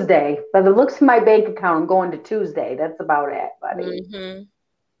going? Tuesday. By the looks of my bank account, I'm going to Tuesday. That's about it, buddy.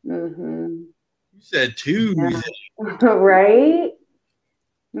 You said Tuesday. Yeah. Right?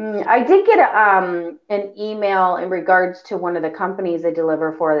 I did get an email in regards to one of the companies I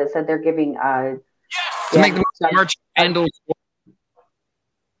deliver for that said they're giving to make the March handle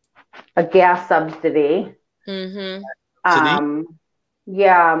a gas subsidy.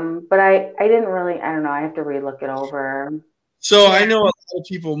 Yeah, but I didn't really, I don't know. I have to relook it over. So I know a lot of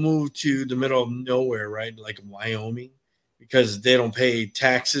people move to the middle of nowhere, right? Like Wyoming, because they don't pay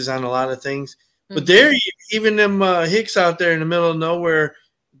taxes on a lot of things. But there, even them hicks out there in the middle of nowhere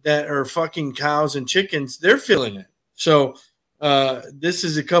that are fucking cows and chickens, they're feeling it. So this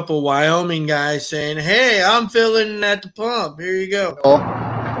is a couple Wyoming guys saying, "Hey, I'm filling at the pump. Here you go."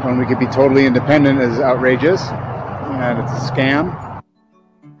 When we could be totally independent is outrageous, and it's a scam.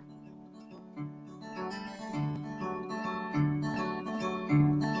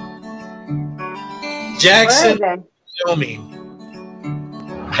 Jackson, Wyoming.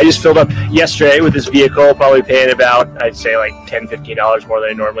 I just filled up yesterday with this vehicle, probably paying about, I'd say like $10, $15 more than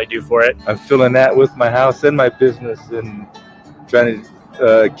I normally do for it. I'm filling that with my house and my business and trying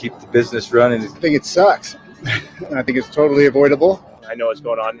to keep the business running. I think it sucks. I think it's totally avoidable. I know what's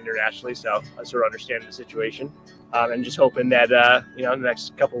going on internationally, so I sort of understand the situation. And just hoping that, in the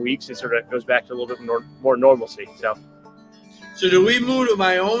next couple of weeks, it sort of goes back to a little bit more normalcy. So. So do we move to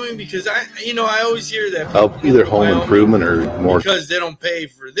Wyoming? Because I always hear that Help either home Wyoming improvement or more. because they don't pay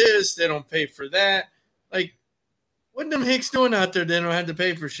for this, they don't pay for that. Like, what them hicks doing out there? They don't have to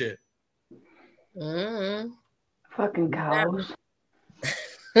pay for shit. Fucking cows.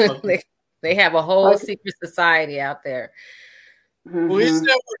 They have a whole secret society out there. Well, isn't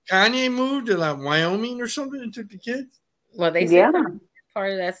that where Kanye moved to, like Wyoming or something, and took the kids? Well, they say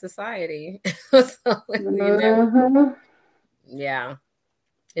part of that society. Yeah,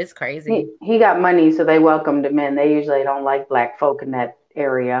 it's crazy. He got money, so they welcomed him in. They usually don't like black folk in that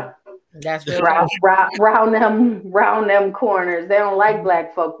area. That's round them corners. They don't like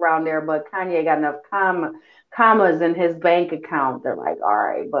black folk around there, but Kanye got enough commas in his bank account. They're like, all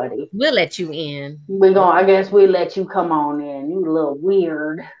right, buddy, we'll let you in. I guess we'll let you come on in. You a little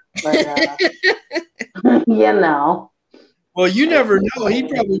weird, but Well, you never know. He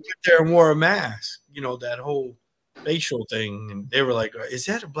probably went there and wore a mask. That whole facial thing, and they were like, "Is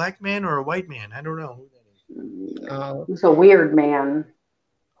that a black man or a white man?" I don't know who that is. It's a weird man.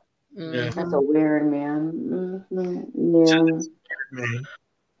 Yeah. That's a weird man.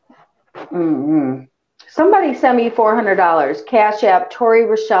 Somebody sent me $400. Cash App Tori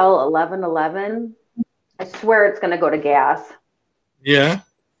Rochelle 1111. I swear it's gonna go to gas. Yeah.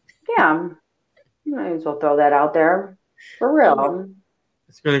 Yeah. Might as well throw that out there. For real.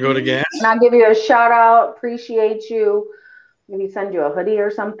 It's gonna go to gas. And I'll give you a shout out. Appreciate you. Maybe send you a hoodie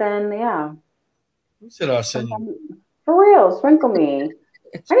or something. Yeah. Who said I'll send you? For real, sprinkle me.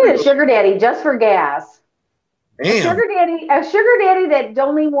 I need a sugar daddy just for gas. Damn. A sugar daddy that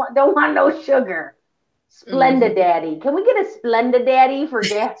don't want no sugar. Splenda daddy. Can we get a Splenda daddy for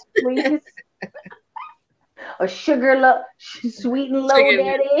gas, please? A sweet and low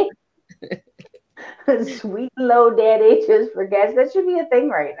daddy. Sweet and low daddy just for gas. That should be a thing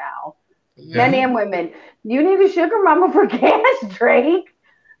right now. Men and women. You need a sugar mama for gas, Drake.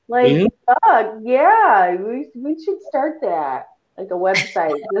 Like, yeah, we should start that. Like a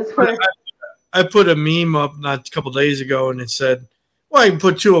website. I put a meme up not a couple days ago, and it said, "Well, I can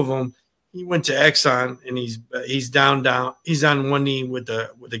put two of them." He went to Exxon, and he's down. He's on one knee with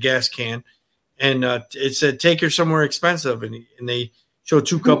a gas can, and it said, "Take her somewhere expensive," and they show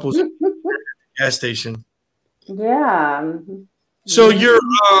two couples at the gas station. Yeah. So your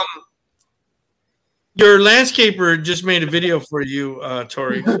landscaper just made a video for you,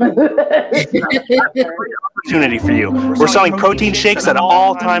 Tori. Opportunity for you. We're selling protein shakes at an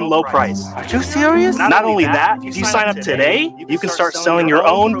all-time low price. Are you serious? Not only that, if you sign up today, you can start selling your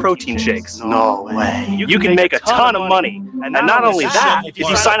own protein shakes. No way. You can make a ton of money. And not only that, if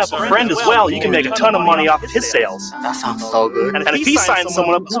you sign up a friend as well, you can make a ton of money off of his sales. That sounds so good. And if he signs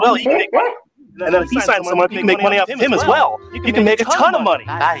someone up as well, you can make money. And then if he signs someone up, you can make money off of him as well. You can make a ton of money.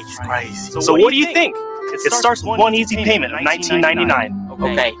 That is crazy. So what do you think? It starts with one easy payment of $19.99.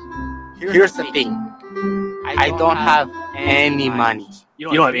 Okay, here's the thing. I don't have any money.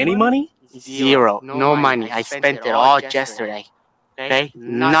 You don't have any money? Zero. No money. I spent it all yesterday. Okay?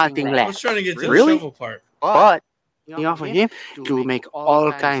 Nothing I was left. trying to get to the Really? shovel part. But you offer him to make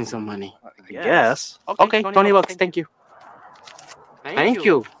all kinds of money. Yes. Okay, $20. Thank you. Thank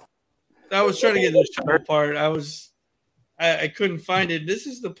you. I was trying to get to the shovel part. I couldn't find it. This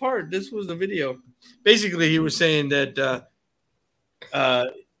is the part. This was the video. Basically, he was saying that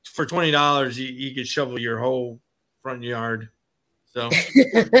for $20, you could shovel your whole front yard. So,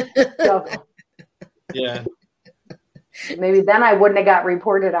 yeah. Maybe then I wouldn't have got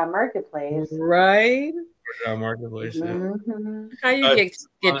reported on Marketplace. Right. On Marketplace. Yeah. Mm-hmm. How you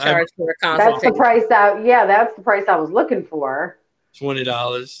get charged for a consultation? That's the price that's the price I was looking for.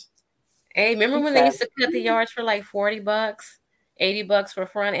 $20. Hey, remember when they used to cut the yards for like $40, $80 for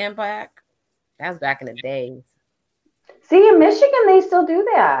front and back? That was back in the days. See, in Michigan, they still do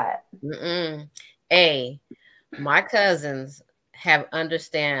that. Hey, my cousins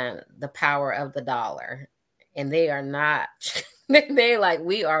understand the power of the dollar, and they are not. They're like,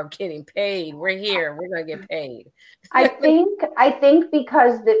 we are getting paid. We're here. We're gonna get paid. I think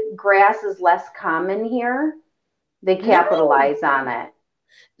because the grass is less common here, they capitalize on it.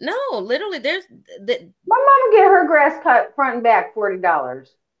 No, literally, my mama get her grass cut front and back $40.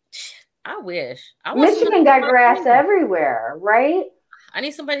 I wish. Michigan got grass everywhere, right? I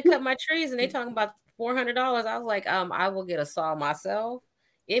need somebody to cut my trees, and they talking about $400. I was like, I will get a saw myself.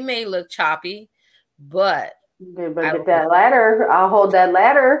 It may look choppy, but get that ladder. I'll hold that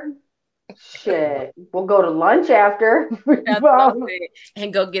ladder. Shit, we'll go to lunch after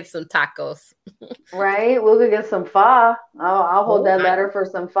and go get some tacos. Right, we'll go get some pho. I'll hold that ladder for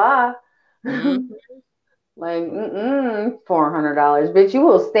some pho. Like, $400, bitch. You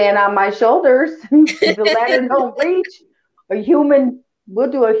will stand on my shoulders. The ladder don't reach.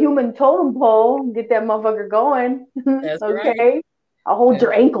 We'll do a human totem pole and get that motherfucker going. That's okay. right. I'll hold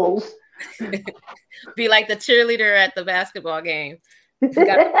your ankles. Be like the cheerleader at the basketball game. Just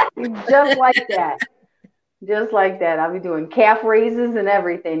like that. Just like that. I'll be doing calf raises and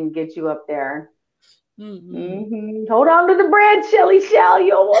everything to get you up there. Hold on to the bread, Shelly Shell.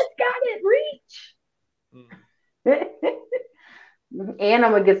 You almost got it. Reach. And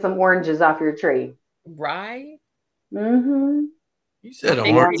I'm going to get some oranges off your tree. Right? Mm-hmm. You said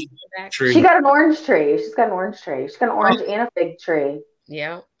orange tree. She got an orange tree. She's got an orange tree. She's got an orange and a fig tree.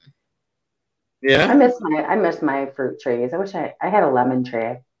 Yeah. Yeah. I miss my fruit trees. I wish I had a lemon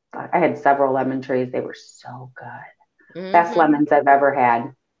tree. I had several lemon trees. They were so good. Best lemons I've ever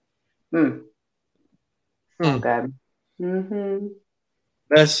had. So good.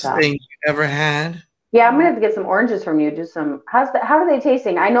 Best thing you ever had? Yeah, I'm gonna have to get some oranges from you. Do some. How are they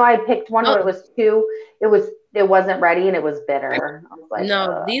tasting? I know I picked one where it was two. It wasn't ready and it was bitter. I was like,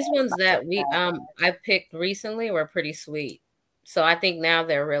 no, these ones that I picked recently were pretty sweet. So I think now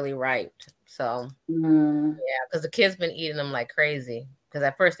they're really ripe. So yeah, because the kids been eating them like crazy. Because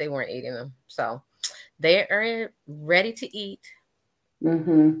at first they weren't eating them. So they are ready to eat.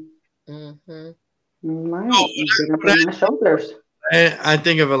 Right. Get up on my shoulders. I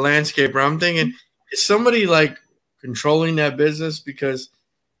think of a landscaper. I'm thinking, is somebody like controlling that business? Because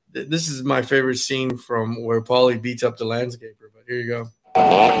this is my favorite scene from where Paulie beats up the landscaper. But here you go.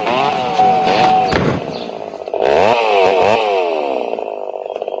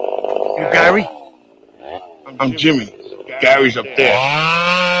 You Gary? I'm Jimmy. Gary's up there.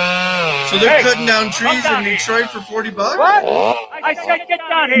 So they're cutting down trees in Detroit for $40? What? I said get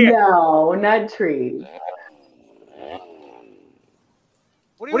down here. No, not trees.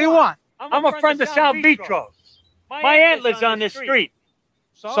 What do you want? I'm a friend of Sal Vitro. My aunt lives on this street.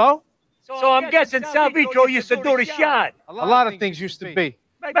 So I'm guessing Sal Vitro used to do the shot. A lot of things used to be.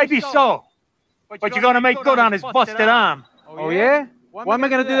 Maybe so. But you're going to make good on his busted arm. Oh, yeah? Why am I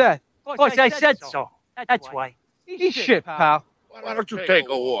going to do that? Because I said so. That's why. Eat shit, pal. Why don't you take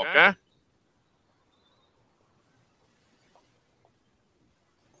a walk, huh?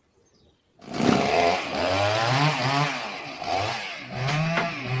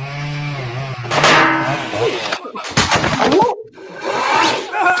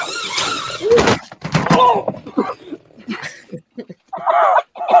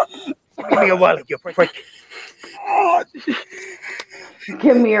 Give me your wallet, you prick.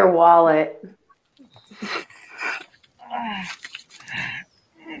 Give me your wallet.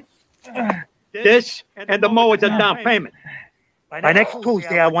 This and the mower's a down payment. By next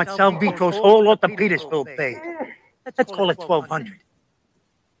Tuesday, I want Sal Vitro's whole lot of Petersville paid. Let's call it $1,200.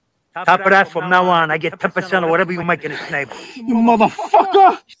 Top of that, from now on, I get 10% of whatever you make in this neighborhood. You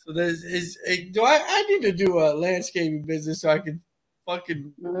motherfucker! So do I need to do a landscaping business so I can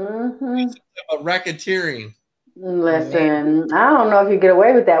fucking racketeering? Listen, I don't know if you get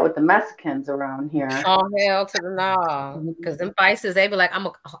away with that with the Mexicans around here. Oh, hell to the no. Because them vices, they be like,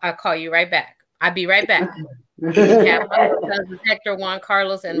 I'll call you right back. I'll be right back. Have my cousins Hector, Juan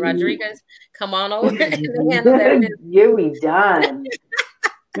Carlos, and Rodriguez come on over and handle that business. You be done.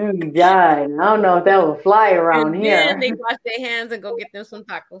 You be done. I don't know if that will fly around and here. Then they wash their hands and go get them some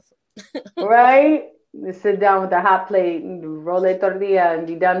tacos. Right? They sit down with a hot plate and roll a tortilla and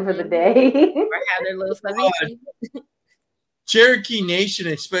be done for the day. Or have their little ceviche. Cherokee Nation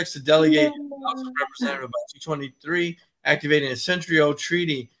expects to delegate House of Representatives by 223, activating a century-old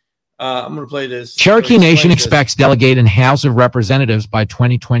treaty. I'm going to play this. Cherokee Nation expects delegate in House of Representatives by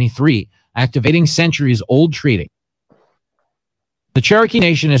 2023, activating centuries-old treaty. The Cherokee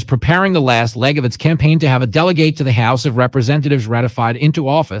Nation is preparing the last leg of its campaign to have a delegate to the House of Representatives ratified into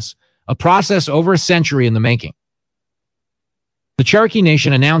office, a process over a century in the making. The Cherokee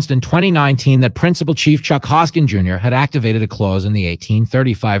Nation announced in 2019 that Principal Chief Chuck Hoskin Jr. had activated a clause in the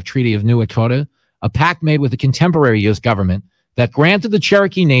 1835 Treaty of New Echota, a pact made with the contemporary U.S. government that granted the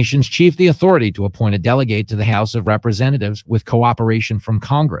Cherokee Nation's chief the authority to appoint a delegate to the House of Representatives with cooperation from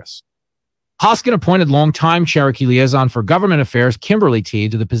Congress. Hoskin appointed longtime Cherokee liaison for government affairs Kimberly T.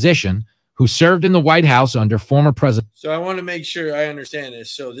 to the position, who served in the White House under former President. So I want to make sure I understand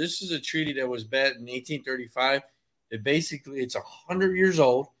this. So this is a treaty that was met in 1835. That basically it's 100 years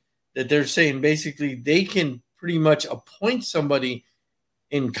old. That they're saying basically they can pretty much appoint somebody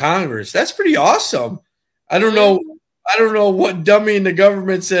in Congress. That's pretty awesome. I don't know what dummy in the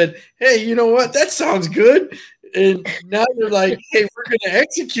government said, hey, you know what? That sounds good. And now they're like, hey, we're going to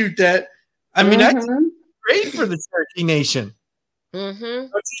execute that. I mean, that's great for the Cherokee Nation. Don't you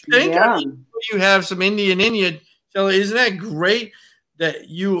think? Yeah. I mean, you have some India. Shelley, isn't that great that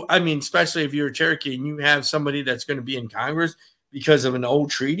you, I mean, especially if you're a Cherokee and you have somebody that's going to be in Congress because of an old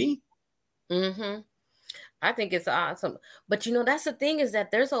treaty. Mm-hmm. I think it's awesome. But, you know, that's the thing is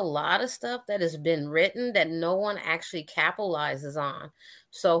that there's a lot of stuff that has been written that no one actually capitalizes on.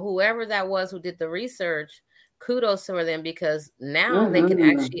 So whoever that was who did the research, kudos for them, because now they can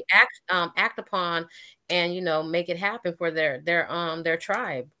actually act upon and, you know, make it happen for their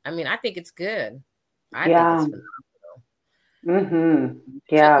tribe. I mean, I think it's good. I think it's phenomenal.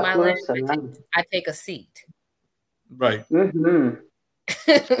 Yeah. I take a seat. Right. For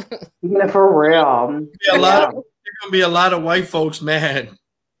real. There's going to be a lot of white folks mad.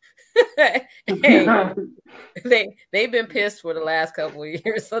 Hey, they've been pissed for the last couple of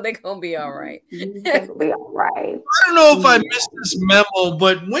years, so they're going to be all right. They'll be all right. I don't know if I missed this memo,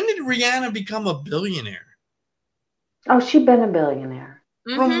 but when did Rihanna become a billionaire? Oh, she's been a billionaire.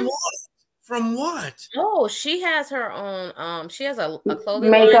 From what? From what? Oh, she has her own. She has a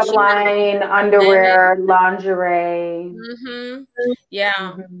clothing makeup line, underwear, lingerie.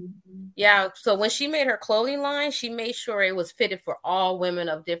 Yeah, yeah. So when she made her clothing line, she made sure it was fitted for all women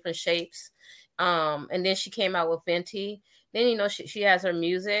of different shapes. And then she came out with Fenty. Then, you know, she has her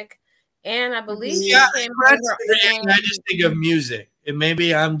music, and I believe she came out with her own. I just think of music, and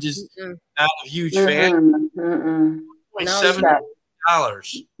maybe I'm just not a huge fan. $7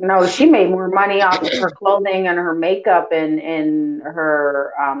 No, she made more money off of her clothing and her makeup and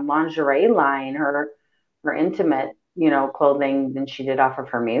her lingerie line, her intimate, you know, clothing than she did off of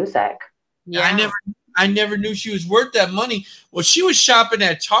her music. Yeah, I never knew she was worth that money. Well, she was shopping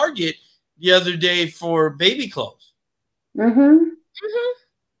at Target the other day for baby clothes. I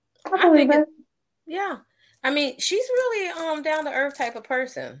believe it. Yeah, I mean, she's really down to earth type of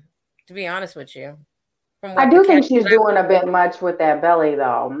person, to be honest with you. I do think she's doing a bit much with that belly,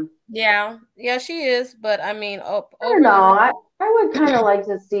 though. Yeah, she is. But I mean, I don't know. I would kind of like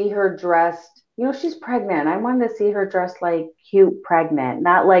to see her dressed. You know, she's pregnant. I wanted to see her dressed like cute pregnant,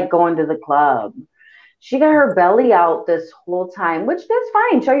 not like going to the club. She got her belly out this whole time, which that's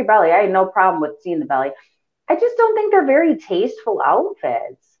fine. Show your belly. I had no problem with seeing the belly. I just don't think they're very tasteful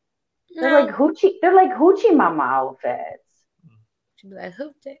outfits. No. They're like hoochie mama outfits. She'd be like,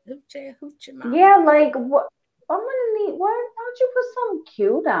 hoochie mama. Yeah, like what? I'm gonna need. What? Why don't you put something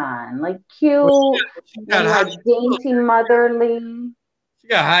cute on? Like cute, like dainty, motherly. She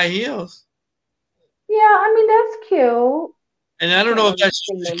got high heels. Yeah, I mean that's cute. And I don't know if that's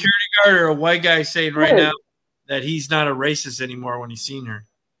a security guard or a white guy saying right now that he's not a racist anymore when he's seen her.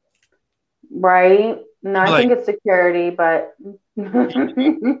 Right? No, I think it's security, but he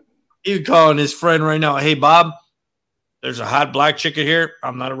was calling his friend right now. Hey, Bob, there's a hot black chicken here.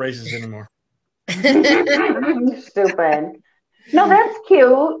 I'm not a racist anymore. Stupid. No, that's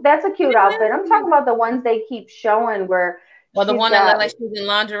cute. That's a cute outfit. I'm talking about the ones they keep showing where. Well, the one that looked like she was in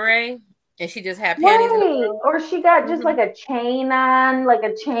lingerie. And she just had panties. Right. Or she got just like a chain on,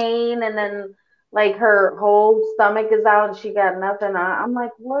 and then like her whole stomach is out and she got nothing on. I'm like,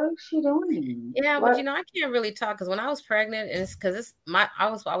 what is she doing? Yeah, but you know, I can't really talk because when I was pregnant, and it's because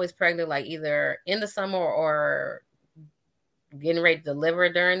I was always pregnant like either in the summer or getting ready to deliver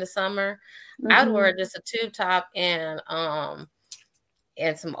during the summer. I'd wear just a tube top and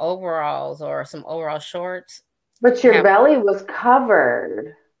some overalls or some overall shorts. But your belly was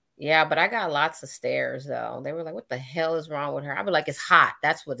covered. Yeah, but I got lots of stares though. They were like, "What the hell is wrong with her?" I'd be like, "It's hot.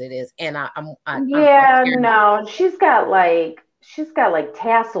 That's what it is." And no, she's got like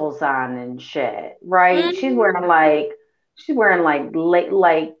tassels on and shit, right? She's wearing like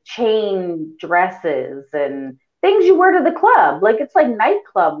chain dresses and things you wear to the club, like it's like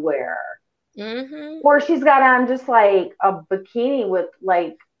nightclub wear. Or she's got on just like a bikini with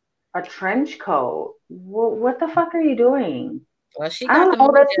like a trench coat. What the fuck are you doing? Well, she got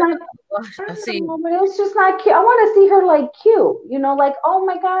but it's just not cute. I want to see her like cute, you know, like, oh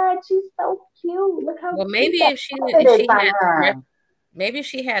my God, she's so cute. Look how maybe if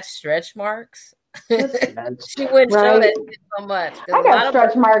she had stretch marks, she wouldn't show that so much. I got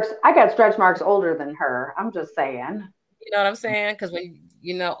stretch marks older than her. I'm just saying. You know what I'm saying? Because when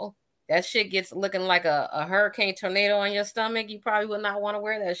you know that shit gets looking like a hurricane tornado on your stomach, you probably would not want to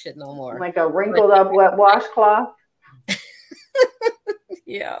wear that shit no more. Like a wrinkled up wet washcloth.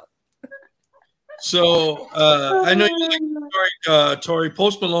 Yeah. So I know you like the story, Tori.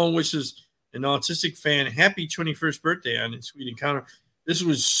 Post Malone wishes an autistic fan happy 21st birthday on his Sweet Encounter. This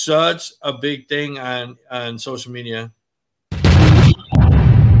was such a big thing on social media.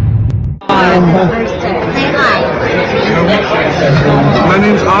 My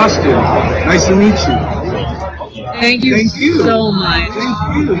name's Austin. Nice to meet you. Thank you so much.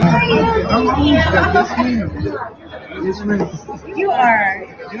 You are.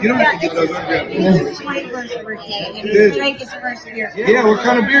 You don't have to get those. This is my first birthday, and it's Frank's first year. Yeah, what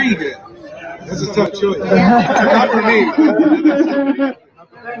kind of beer you get? That's a tough choice. Not for me.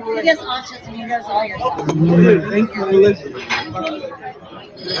 He does autism and he does all your stuff. Thank you for listening.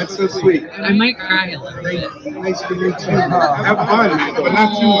 That's so sweet. I might cry a little bit. Nice to meet you. Have fun, but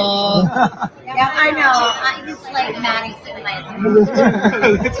not too much. Yeah, I know. I just like Maddie sitting by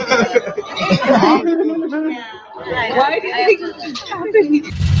Why do you think this is happening?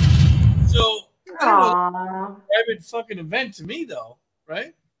 So, Aww. private fucking event to me, though,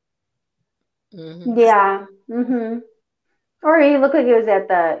 right? Yeah. Mm-hmm. Or he looked like he was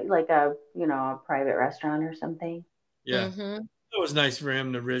at a private restaurant or something. Yeah. It was nice for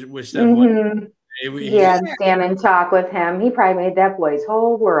him to wish that boy. Stand and talk with him. He probably made that boy's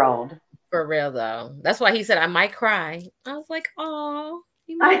whole world. For real, though. That's why he said, I might cry. I was like, oh.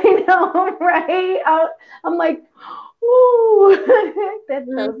 I know, right? I'm like, ooh. That's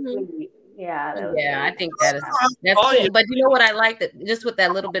so sweet. Yeah. Yeah, I think that's cool. But you know what I like that just with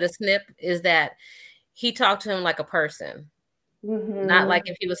that little bit of snip is that he talked to him like a person. Mm-hmm. Not like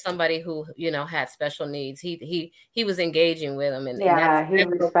if he was somebody who, had special needs. He was engaging with him, and he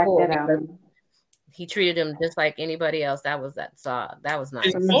respected him. He treated him just like anybody else. That was nice.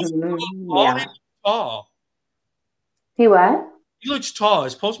 Tall. He what? He looks tall.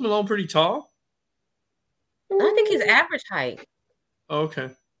 Is Post Malone pretty tall? I think he's average height. Okay.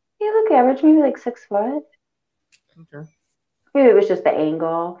 He looked average, maybe like 6 foot. Okay. Maybe it was just the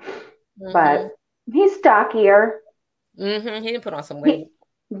angle, but he's stockier. He didn't put on some weight.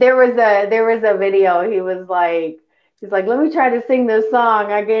 There was a video. He's like, let me try to sing this song.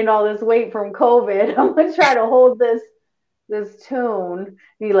 I gained all this weight from COVID. I'm gonna try to hold this tune.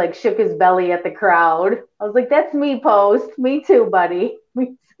 He like shook his belly at the crowd. I was like, that's me, Post. Me too, buddy.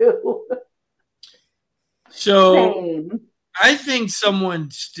 Me too. So Same. I think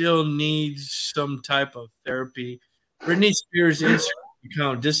someone still needs some type of therapy. Britney Spears' Instagram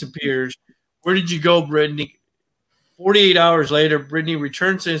account disappears. Where did you go, Britney? 48 hours later, Britney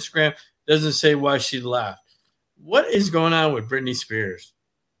returns to Instagram, doesn't say why she left. What is going on with Britney Spears?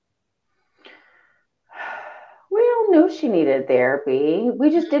 We all knew she needed therapy. We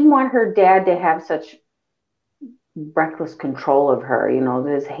just didn't want her dad to have such reckless control of her,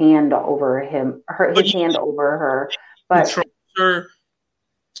 his hand over him, his hand over her. But controls her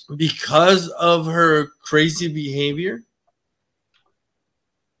because of her crazy behavior?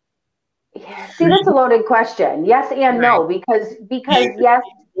 Yeah, see, that's a loaded question. Yes and no, because yes,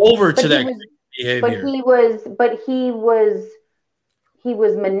 over to that behavior. But he was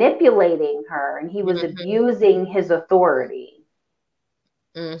manipulating her, and he was abusing his authority.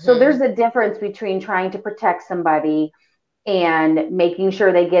 So there's a difference between trying to protect somebody and making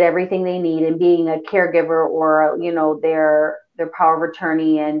sure they get everything they need, and being a caregiver or their power of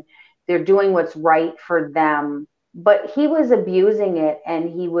attorney, and they're doing what's right for them. But he was abusing it, and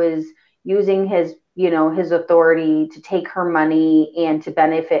he was using his authority to take her money and to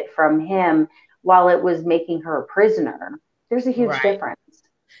benefit from him while it was making her a prisoner. There's a huge difference.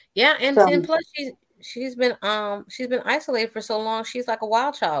 Yeah, and plus she's been isolated for so long. She's like a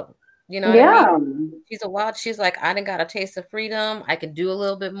wild child. You know what I mean? She's like, I done got a taste of freedom. I can do a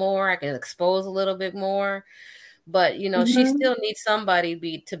little bit more. I can expose a little bit more. But she still needs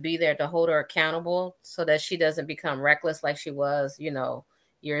somebody to be there to hold her accountable so that she doesn't become reckless like she was,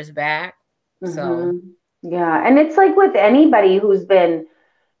 years back. So yeah, and it's like with anybody who's been,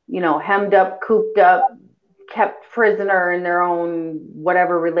 hemmed up, cooped up, kept prisoner in their own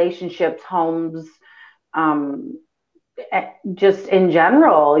whatever relationships, homes, just in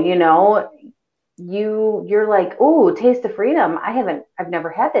general, you're like, oh, taste of freedom. I've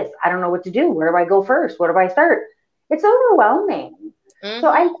never had this. I don't know what to do. Where do I go first? Where do I start? It's overwhelming. So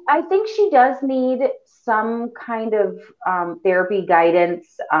I think she does need some kind of therapy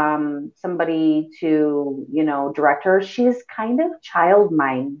guidance, somebody to, direct her. She's kind of child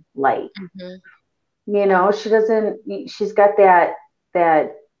mind like, she's got that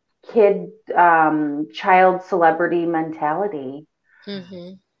kid, child celebrity mentality.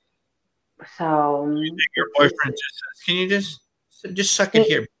 So your boyfriend just says, can you just suck it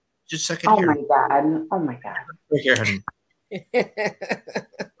here? Just suck it here. Oh my God. Right here, honey.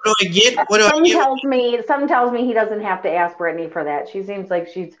 What do I get? Something tells me he doesn't have to ask Britney for that. She seems like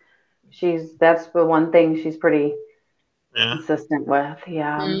she's that's the one thing she's pretty consistent with.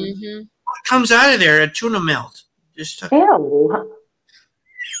 Yeah. What comes out of there? A tuna melt. Just Ew.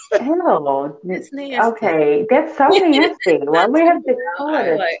 Ew. It's nasty. Okay, that's so nasty. Why do we have to call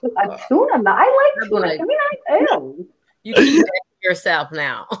it a tuna melt? I like tuna. Can we not? Ew. You keep that to yourself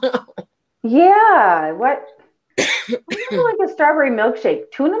now. Yeah. What? I like a strawberry milkshake.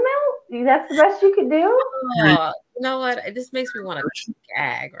 Tuna melt? That's the best you could do? You know what? It just makes me want to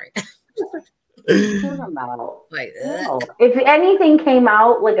gag right now. Tuna melt. Like, if anything came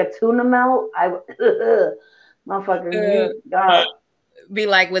out like a tuna melt, I would, motherfucker, be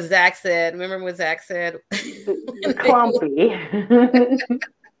like what Zach said. Remember what Zach said? Clumpy.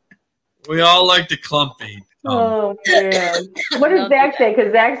 We all like the clumpy. Oh man, what does Zach say?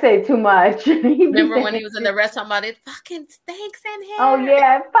 Because Zach said too much. Remember when he was in the restaurant about it? Fucking stinks in here. Oh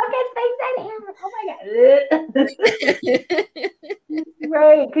yeah, fucking stinks in here. Oh my god.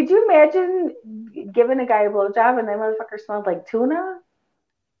 Right? Could you imagine giving a guy a blowjob and that motherfucker smelled like tuna?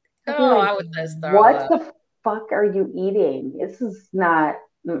 I would just throw what up. the fuck are you eating? This is not.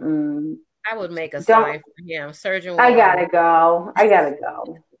 I would make a sign for him, Surgeon. I gotta go.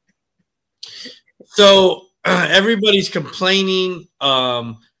 So everybody's complaining.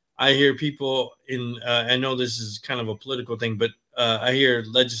 I hear people I know this is kind of a political thing, but I hear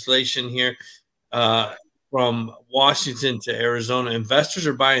legislation here from Washington to Arizona. Investors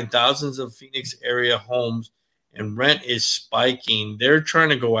are buying thousands of Phoenix area homes and rent is spiking. They're trying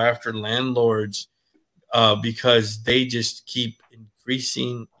to go after landlords because they just keep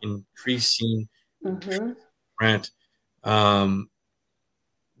increasing rent.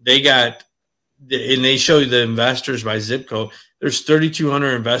 They show you the investors by zip code. There's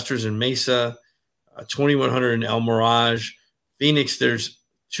 3,200 investors in Mesa, 2,100 in El Mirage. Phoenix, there's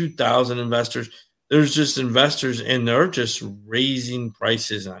 2,000 investors. There's just investors, and they're just raising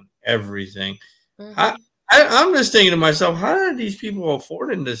prices on everything. I'm just thinking to myself, how are these people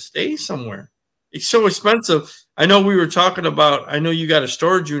affording to stay somewhere? It's so expensive. I know we were talking about, I know you got a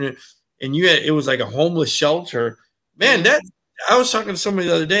storage unit, and it was like a homeless shelter. Man, I was talking to somebody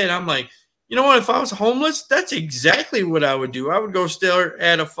the other day, and I'm like, you know what? If I was homeless, that's exactly what I would do. I would go stay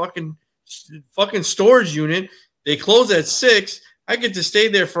at a fucking storage unit. They close at 6. I get to stay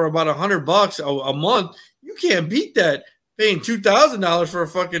there for about $100 a month. You can't beat that. Paying $2,000 for a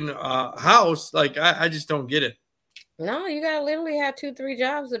fucking house. Like, I just don't get it. No, you gotta literally have 2-3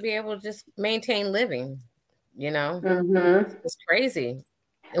 jobs to be able to just maintain living. You know, It's crazy.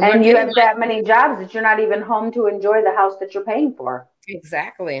 And you have that many jobs that you're not even home to enjoy the house that you're paying for.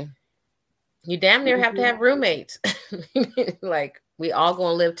 Exactly. You damn near have to have roommates. Like, we all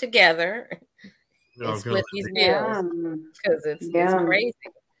gonna live together and split these bills because it's crazy.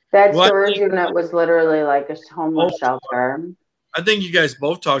 That storage unit was literally like a homeless shelter. I think you guys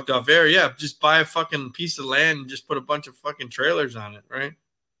both talked off air. Yeah, just buy a fucking piece of land and just put a bunch of fucking trailers on it, right?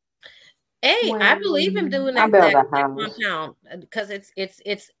 Hey, I believe in doing that compound because it's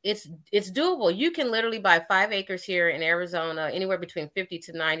doable. You can literally buy 5 acres here in Arizona, anywhere between $50,000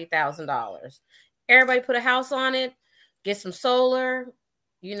 to $90,000. Everybody put a house on it, get some solar.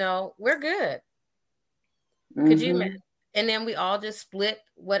 You know, we're good. Could you imagine? And then we all just split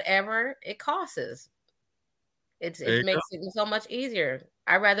whatever it costs us. It makes it so much easier.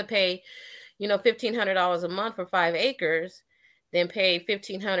 I'd rather pay, $1,500 a month for 5 acres than pay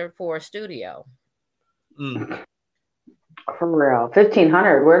 $1,500 for a studio. For real,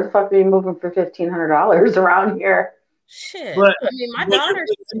 $1,500. Where the fuck are you moving for $1,500 around here? Shit. But, I mean, my daughter.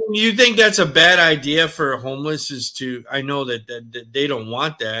 You think that's a bad idea for homeless? Is to? I know that they don't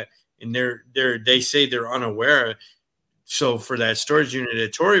want that, and they say they're unaware. So for that storage unit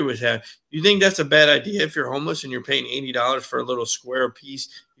that Tori would have, you think that's a bad idea if you're homeless and you're paying $80 for a little square piece?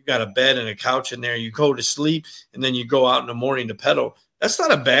 You got a bed and a couch in there. You go to sleep, and then you go out in the morning to pedal. That's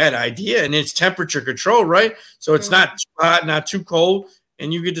not a bad idea, and it's temperature control, right? So it's not too hot, not too cold,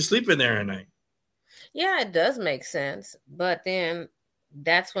 and you get to sleep in there at night. Yeah, it does make sense, but then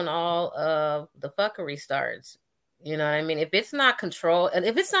that's when all of the fuckery starts. You know what I mean? If it's not controlled, and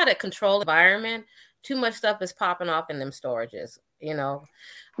if it's not a controlled environment, too much stuff is popping off in them storages.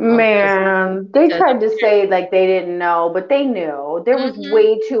 Man, they tried to say like they didn't know, but they knew. There was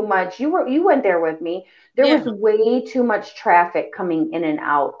way too much. You went there with me. There was way too much traffic coming in and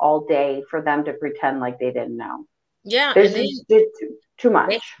out all day for them to pretend like they didn't know. Yeah, there's too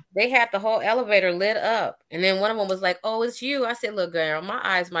much. They had the whole elevator lit up, and then one of them was like, "Oh, it's you." I said, "Look, girl, my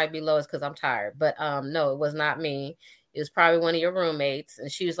eyes might be low because I'm tired, but no, it was not me. It was probably one of your roommates."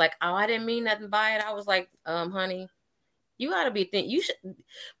 And she was like, "Oh, I didn't mean nothing by it." I was like, honey, you got to be thinking. You should.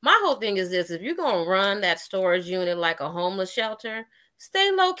 My whole thing is this: if you're gonna run that storage unit like a homeless shelter,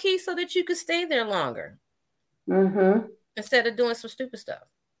 stay low key so that you can stay there longer, instead of doing some stupid stuff.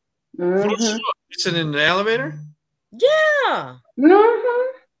 Sitting in the elevator. Yeah.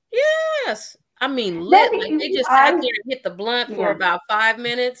 Yes. I mean, lit. Like they just sat there and hit the blunt for Yeah. about 5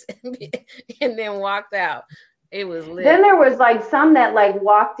 minutes and then walked out. It was lit. Then there was like some that like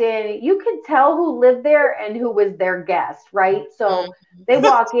walked in. You could tell who lived there and who was their guest, right? So they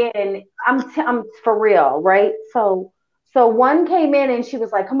walk in. I'm for real, right? So one came in and she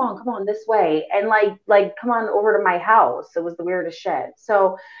was like, "Come on, this way," and like come on over to my house. It was the weirdest shit.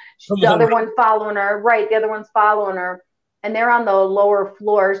 So the other one's following her, right? The other one's following her, and they're on the lower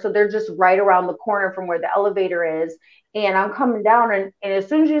floor, so they're just right around the corner from where the elevator is. And I'm coming down, and as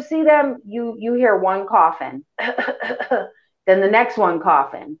soon as you see them, you hear one coughing, then the next one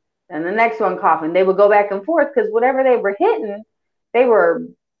coughing, and the next one coughing. They would go back and forth because whatever they were hitting, they were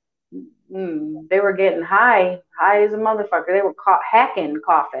getting high as a motherfucker. They were hacking,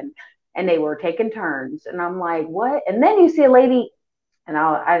 coughing, and they were taking turns. And I'm like, what? And then you see a lady, and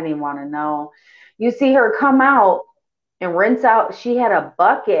I didn't even want to know. You see her come out and rinse out. She had a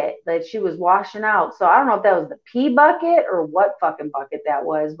bucket that she was washing out. So I don't know if that was the pee bucket or what fucking bucket that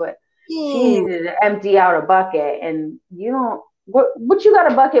was, but she needed to empty out a bucket. And you don't, what you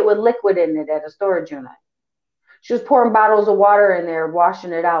got a bucket with liquid in it at a storage unit? She was pouring bottles of water in there,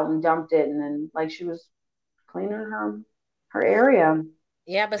 washing it out, and dumped it. And then like she was cleaning her area.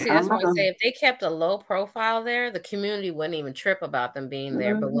 Yeah, but see, that's why I say if they kept a low profile there, the community wouldn't even trip about them being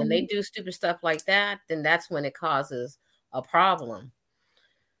there. But when they do stupid stuff like that, then that's when it causes a problem.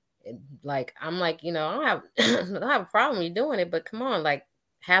 Like I'm like, I don't have a problem you doing it, but come on, like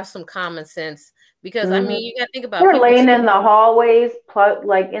have some common sense, because I mean you gotta think about they're laying in the hallways,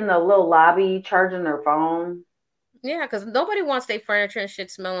 like in the little lobby, charging their phone. Yeah, because nobody wants their furniture and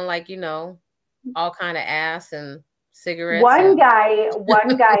shit smelling like all kind of ass and cigarettes. One guy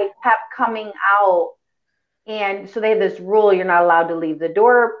kept coming out, and so they have this rule: you're not allowed to leave the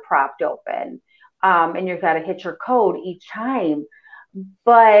door propped open. And you've got to hit your code each time.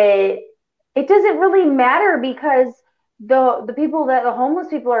 But it doesn't really matter because the homeless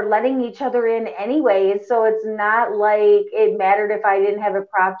people are letting each other in anyway. So it's not like it mattered if I didn't have it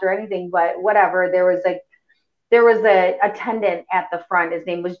propped or anything, but whatever. There was a attendant at the front. His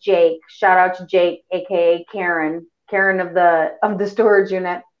name was Jake. Shout out to Jake, AKA Karen of the storage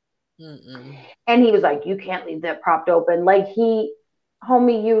unit. And he was like, you can't leave that propped open. Like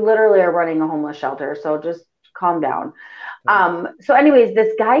homie, you literally are running a homeless shelter, so just calm down. So anyways,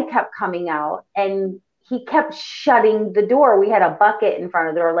 this guy kept coming out and he kept shutting the door. We had a bucket in front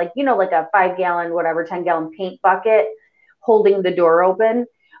of the door, like a 5-gallon, whatever, 10-gallon paint bucket holding the door open.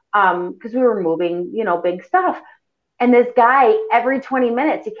 Because we were moving, big stuff. And this guy, every 20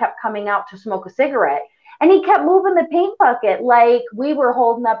 minutes, he kept coming out to smoke a cigarette. And he kept moving the paint bucket like we were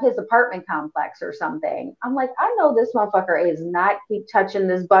holding up his apartment complex or something. I'm like, I know this motherfucker is not keep touching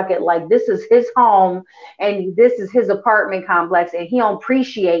this bucket like this is his home and this is his apartment complex, and he don't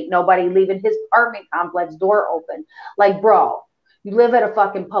appreciate nobody leaving his apartment complex door open. Like, bro, you live at a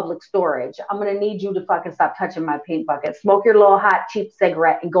fucking public storage. I'm going to need you to fucking stop touching my paint bucket. Smoke your little hot, cheap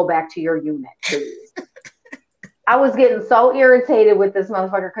cigarette and go back to your unit, please. I was getting so irritated with this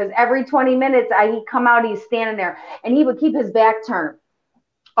motherfucker because every 20 minutes he'd come out, he's standing there, and he would keep his back turned,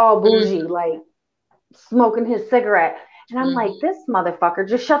 all bougie, like smoking his cigarette. And I'm like, this motherfucker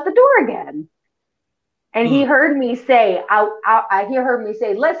just shut the door again. And he heard me say, he heard me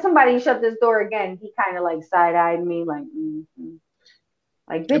say, let somebody shut this door again. He kind of like side-eyed me, like,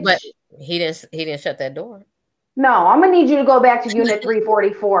 like, bitch. But he didn't shut that door. No, I'm gonna need you to go back to unit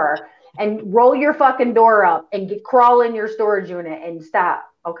 344 and roll your fucking door up and crawl in your storage unit and stop,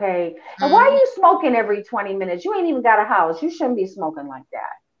 okay? And why are you smoking every 20 minutes? You ain't even got a house. You shouldn't be smoking like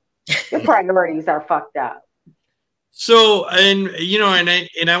that. Your priorities are fucked up. So, and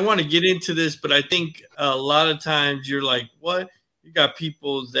I want to get into this, but I think a lot of times you're like, what? You got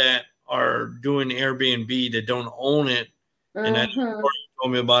people that are doing Airbnb that don't own it. And that's you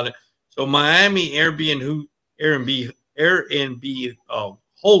told me about it. So Miami Airbnb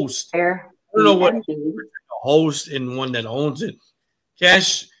host. I don't know what host and one that owns it.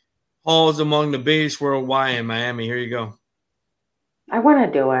 Cash Hall is among the biggest worldwide in Miami. Here you go. I want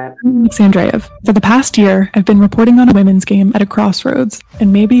to do it. Alexandreev. For the past year, I've been reporting on a women's game at a crossroads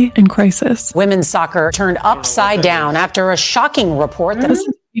and maybe in crisis. Women's soccer turned upside down after a shocking report that US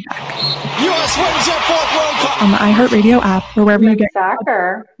wins their fourth World Cup on the iHeartRadio app or wherever you get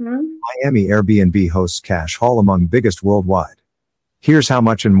soccer. Miami Airbnb hosts Cash Hall among biggest worldwide. Here's how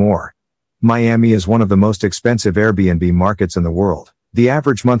much and more. Miami is one of the most expensive Airbnb markets in the world. The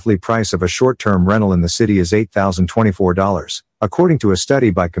average monthly price of a short-term rental in the city is $8,024, according to a study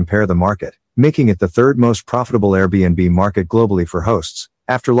by Compare the Market, making it the third most profitable Airbnb market globally for hosts,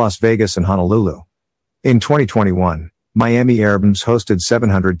 after Las Vegas and Honolulu. In 2021, Miami Airbnbs hosted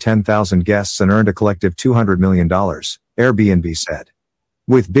 710,000 guests and earned a collective $200 million, Airbnb said.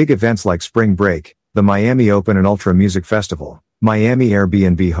 With big events like Spring Break, the Miami Open and Ultra Music Festival, Miami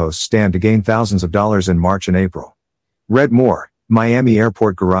Airbnb hosts stand to gain thousands of dollars in March and April. Read more, Miami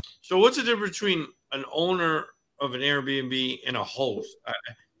Airport Garage. So what's the difference between an owner of an Airbnb and a host?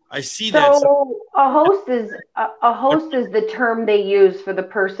 I see that. So a host is the term they use for the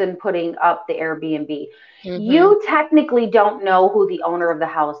person putting up the Airbnb. Mm-hmm. You technically don't know who the owner of the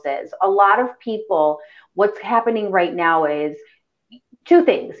house is. A lot of people, what's happening right now is two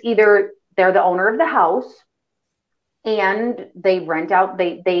things. Either they're the owner of the house and they rent out,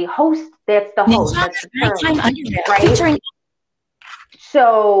 they host, that's the host. That's the term, right?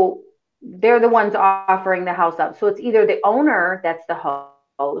 So they're the ones offering the house up. So it's either the owner that's the host,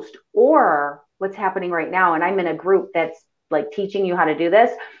 or what's happening right now, and I'm in a group that's like teaching you how to do this,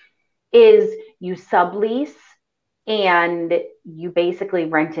 is you sublease and you basically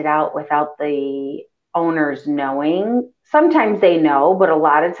rent it out without the owners knowing. Sometimes they know, but a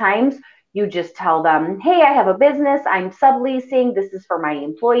lot of times you just tell them, hey, I have a business, I'm subleasing, this is for my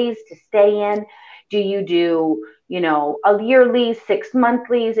employees to stay in. Do you do, a year lease, 6 month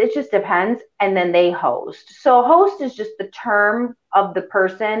lease? It just depends. And then they host. So host is just the term of the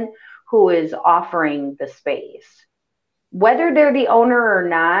person who is offering the space. Whether they're the owner or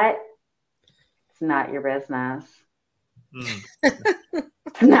not, it's not your business.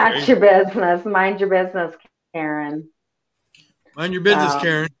 It's not your business. Mind your business, Karen. Mind your business,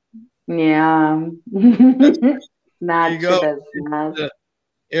 Karen. Yeah. Not your business.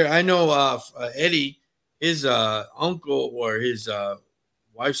 I know Eddie, his uncle or his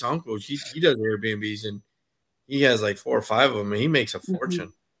wife's uncle, he does Airbnbs, and he has like 4 or 5 of them, and he makes a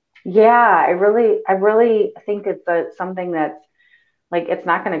fortune. Yeah, I really think it's something that's like, it's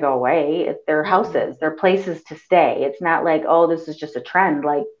not going to go away. It's their houses, their places to stay. It's not like, oh, this is just a trend.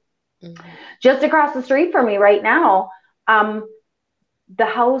 Like just across the street from me right now, the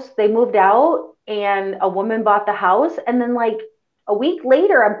house, they moved out and a woman bought the house, and then like a week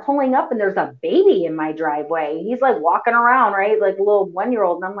later, I'm pulling up and there's a baby in my driveway. He's like walking around, right? Like a little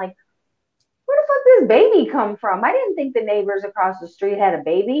 1-year-old. And I'm like, where the fuck did this baby come from? I didn't think the neighbors across the street had a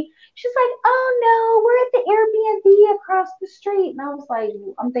baby. She's like, oh no, we're at the Airbnb across the street. And I was like,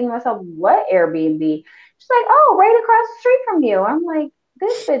 I'm thinking to myself, what Airbnb? She's like, oh, right across the street from you. I'm like,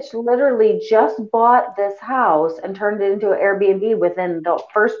 this bitch literally just bought this house and turned it into an Airbnb within the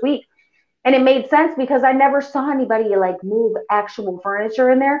first week. And it made sense because I never saw anybody like move actual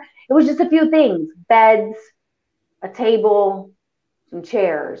furniture in there. It was just a few things: beds, a table, some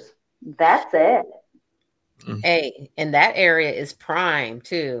chairs. That's it. Hey, and that area is prime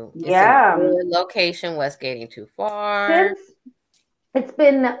too. Yeah. It's a good location. Westgate ain't too far. It's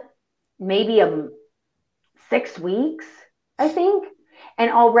been maybe 6 weeks, I think.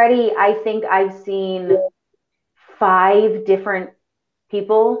 And already I think I've seen 5 different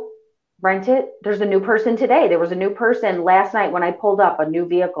people rent it. There's a new person today. There was a new person last night when I pulled up, a new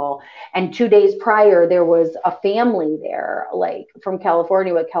vehicle. And 2 days prior, there was a family there, like from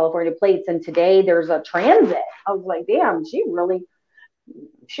California with California plates. And today there's a transit. I was like, damn, she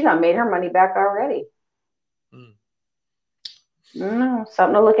done made her money back already.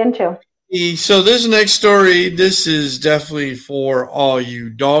 Something to look into. So this next story, this is definitely for all you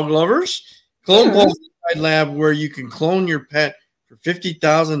dog lovers. Clone Pulse Lab, where you can clone your pet for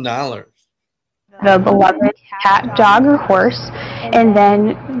 $50,000. The beloved cat, dog, or horse, and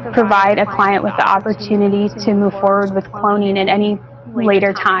then provide a client with the opportunity to move forward with cloning at any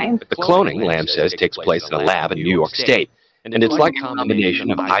later time. The cloning, Lamb says, takes place in a lab in New York State. And it's like a combination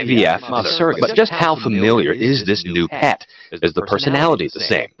of IVF and surrogate. But just how familiar is this new pet? Is the personality the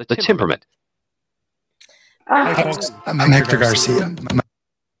same? The temperament? Hi, folks. I'm Hector Garcia.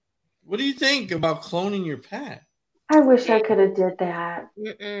 What do you think about cloning your pet? I wish I could have did that.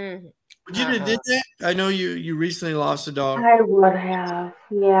 Would you have did that? I know you recently lost a dog. I would have.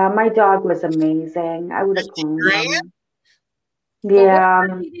 Yeah, my dog was amazing. I would have cloned him.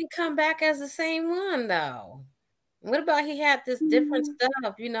 Yeah. He didn't come back as the same one, though. What about he had this different stuff,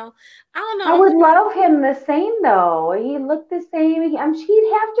 I don't know. I would love him the same, though. He looked the same. He'd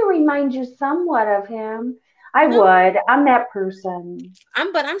have to remind you somewhat of him. I would. I'm that person.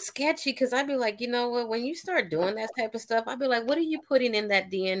 But I'm sketchy because I'd be like, you know what? When you start doing that type of stuff, I'd be like, what are you putting in that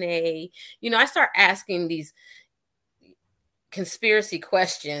DNA? I start asking these conspiracy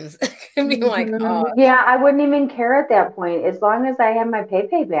questions. And be like, oh. Yeah, I wouldn't even care at that point as long as I had my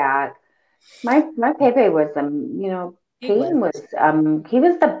Pepe back. My Pepe was Peyton was he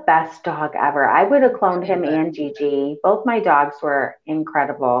was the best dog ever. I would have cloned him and Gigi. Both my dogs were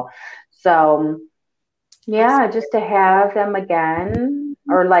incredible. So Yeah, just to have them again,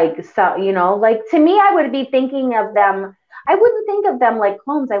 or like, so, like to me, I would be thinking of them. I wouldn't think of them like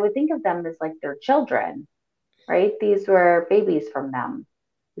clones. I would think of them as like their children, right? These were babies from them.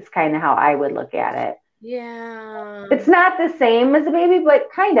 It's kind of how I would look at it. Yeah. It's not the same as a baby, but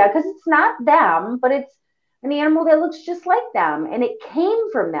kind of, because it's not them, but it's an animal that looks just like them, and it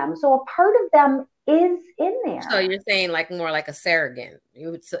came from them. So a part of them is in there. So you're saying like more like a surrogate.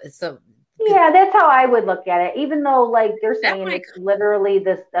 Yeah, that's how I would look at it. Even though like they're saying it's literally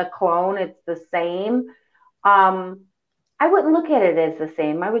a clone, it's the same. I wouldn't look at it as the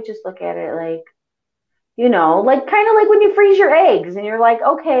same. I would just look at it like, like kind of like when you freeze your eggs and you're like,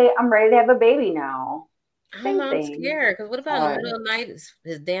 okay, I'm ready to have a baby now. I'm scared because what about in the middle of the night?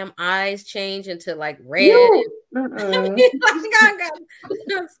 His damn eyes change into like red. I'm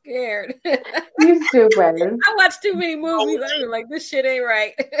scared. You stupid. I watch too many movies. I'm like, this shit ain't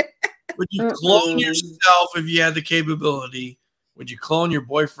right. Would you clone yourself if you had the capability? Would you clone your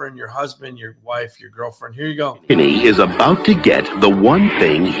boyfriend, your husband, your wife, your girlfriend? Here you go. Jimmy is about to get the one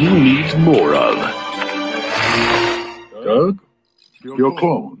thing he needs more of. Doug, your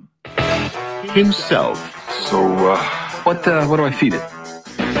clone. Himself. So, what do I feed it?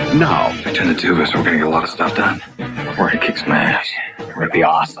 Now, I turn the tubers, we're gonna get a lot of stuff done. We're gonna kick some ass. We're gonna be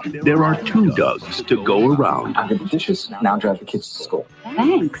awesome. There are 2 Dougs to go around. I'll get the dishes, now drive the kids to school.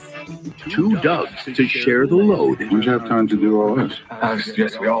 Thanks. 2 Dougs to share the load. When'd you have time to do all this? I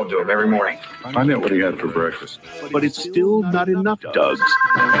suggest we all do it every morning. Find out what he had for breakfast. But it's still not enough Dougs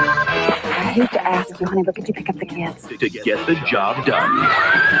I hate to ask you, honey, but could you pick up the kids? to get the job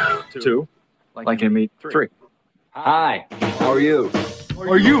done. 2, like to meet 3. Hi, how are you?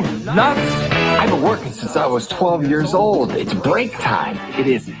 Are you nuts? I've been working since I was 12 years old. It's break time. It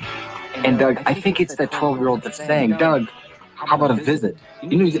is. And Doug, I think it's that 12-year-old that's saying, Doug, how about a visit?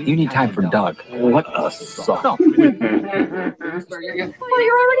 You need time for Doug. What a suck. Well, you're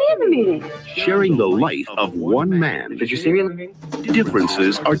already in the meeting. Sharing the life of one man. Did you see me?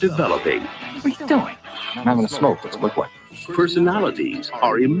 Differences are developing. What are you doing? I'm having a smoke. Let's look what. Personalities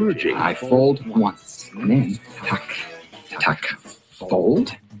are emerging. I fold once, and then tuck,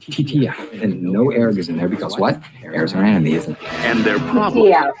 fold, TTF. And no air goes in there because what? Air's our enemy, isn't it? And their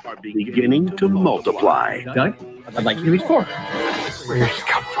problems are beginning to multiply. Doug, I'd like you to read 4. Where does it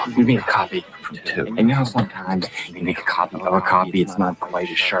come from? You mean a copy from 2. And you know sometimes you make a copy of a copy, it's not quite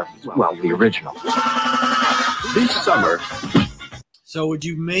as sharp as, well, the original. This summer. So would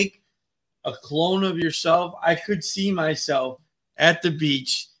you make a clone of yourself? I could see myself at the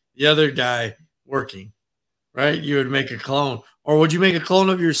beach, the other guy working, right? You would make a clone. Or would you make a clone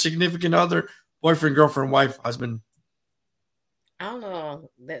of your significant other, boyfriend, girlfriend, wife, husband? I don't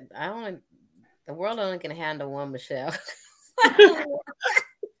know. The world only can handle one Michelle.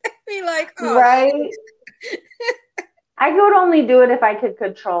 Be like, oh. Right? I would only do it if I could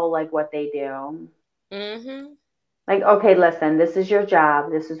control like what they do. Mm-hmm. Like, okay, listen, this is your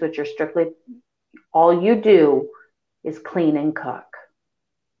job. This is what you're strictly, all you do is clean and cook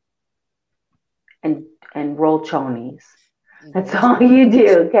and roll chonies. That's all you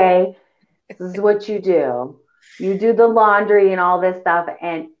do, okay? This is what you do. You do the laundry and all this stuff,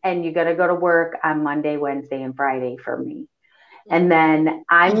 and you got to go to work on Monday, Wednesday, and Friday for me. And then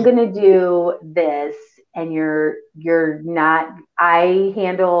I'm going to do this, and you're not, I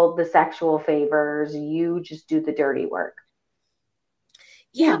handle the sexual favors. You just do the dirty work.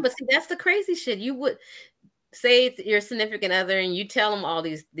 Yeah, but see, that's the crazy shit. You would say it's your significant other and you tell them all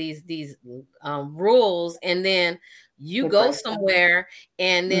these rules, and then you go somewhere,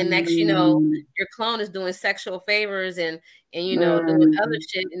 and then next you know your clone is doing sexual favors and doing other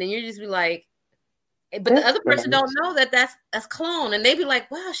shit, and then you just be like, but the other person don't know that's clone, and they be like,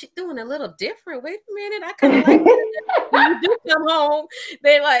 wow, she's doing a little different. Wait a minute, I kind of like that. When you do come home,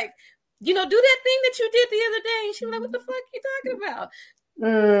 they like, do that thing that you did the other day, and she's like, what the fuck are you talking about?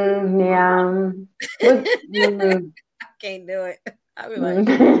 Yeah. I can't do it.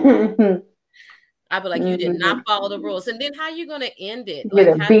 I'd be like, you did not follow the rules. And then how are you going to end it? You're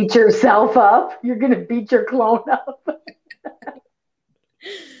going to beat yourself up. You're going to beat your clone up.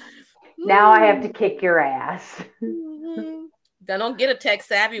 Now I have to kick your ass. Don't get a tech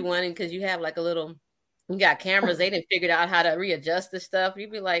savvy one because you have like a little, you got cameras. They didn't figure out how to readjust the stuff.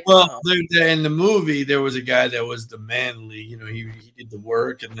 You'd be like, well, in the movie, there was a guy that was the manly, he did the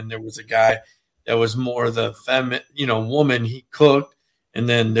work. And then there was a guy that was more the feminine, woman. He cooked. And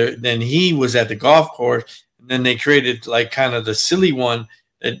then he was at the golf course. And then they created like kind of the silly one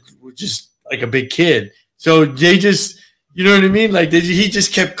that was just like a big kid. So they just, you know what I mean? Like he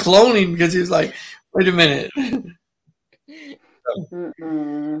just kept cloning because he was like, wait a minute.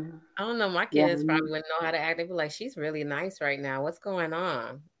 I don't know. My Yeah. kids probably wouldn't know how to act. They'd be like, "She's really nice right now. What's going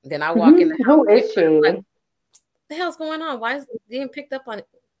on?" Then I walk in the house. Who is she? Like, what the hell's going on? Why is it being picked up on it?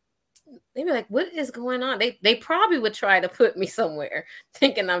 They'd be like, "What is going on?" They probably would try to put me somewhere,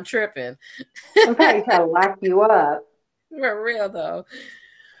 thinking I'm tripping. I'm probably trying to lock you up. For real though.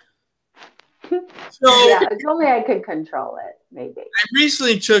 So Yeah, if only I could control it, maybe. I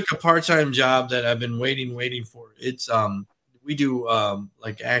recently took a part-time job that I've been waiting for. It's we do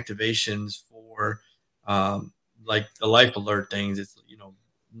like activations for like the Life Alert things. It's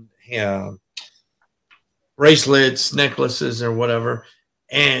bracelets, necklaces, or whatever.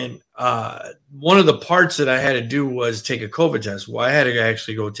 And one of the parts that I had to do was take a COVID test. Well, I had to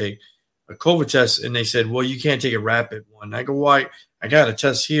actually go take a COVID test, and they said, "Well, you can't take a rapid one." I go, "Why? I got a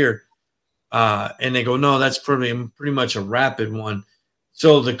test here." And they go, "No, that's pretty much a rapid one."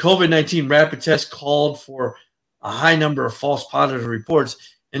 So the COVID-19 rapid test called for a high number of false positive reports.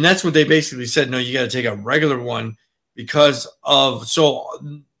 And that's what they basically said. No, you got to take a regular one because of, so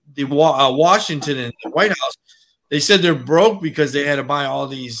the Washington and the White House, they said they're broke because they had to buy all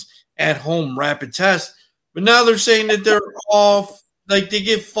these at-home rapid tests. But now they're saying that they're all, like, they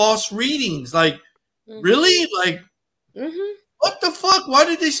get false readings. Like, really? Like, what the fuck? Why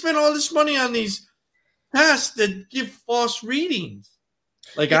did they spend all this money on these tests that give false readings?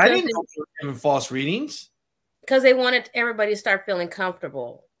 Like, Because I didn't know they were giving false readings. Because they wanted everybody to start feeling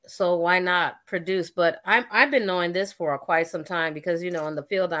comfortable. So why not produce? But I've been knowing this for quite some time because, in the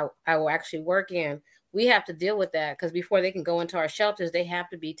field I will actually work in, we have to deal with that because before they can go into our shelters, they have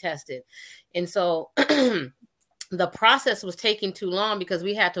to be tested. And so the process was taking too long because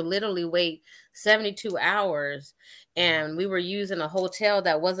we had to literally wait 72 hours. And we were using a hotel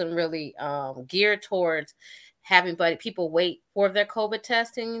that wasn't really geared towards having people wait for their COVID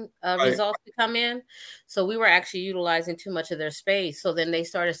testing results to come in. So we were actually utilizing too much of their space. So then they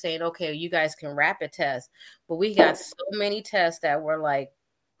started saying, okay, you guys can rapid test. But we got so many tests that were like,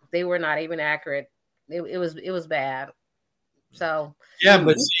 they were not even accurate. It was bad. So yeah,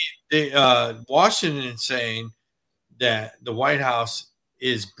 but see, Washington is saying that the White House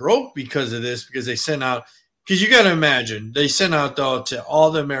is broke because of this, because they sent out, because you got to imagine, they sent out though to all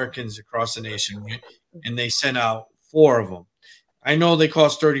the Americans across the nation, right? And they sent out 4 of them. I know they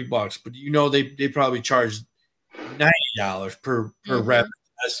cost $30, but they probably charge $90 per rapid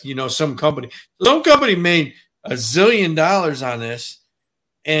test. Some company made $1 zillion on this,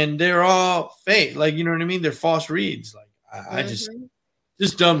 and they're all fake. Like, you know what I mean? They're false reads. Like, I just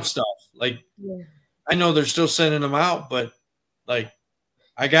dumb stuff. Like, I know they're still sending them out, but like,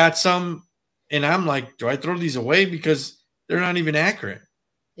 I got some, and I'm like, do I throw these away because they're not even accurate?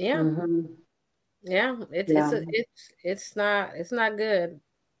 Yeah. Yeah, it's not good.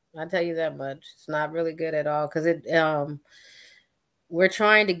 I'll tell you that much. It's not really good at all because we're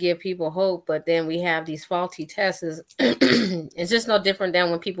trying to give people hope, but then we have these faulty tests. It's just no different than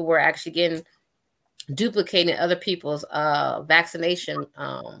when people were actually duplicating other people's vaccination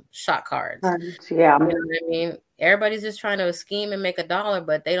shot cards. Yeah, you know what I mean. Everybody's just trying to scheme and make a dollar,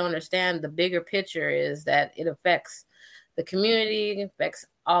 but they don't understand the bigger picture is that it affects the community, it affects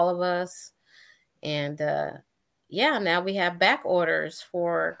all of us. And now we have back orders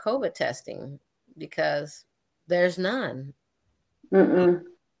for COVID testing because there's none.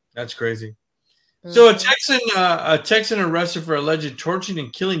 That's crazy. So a Texan arrested for alleged torturing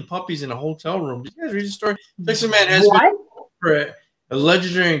and killing puppies in a hotel room. Did you guys read the story? Texas man has been for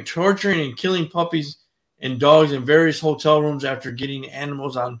allegedly torturing and killing puppies and dogs in various hotel rooms after getting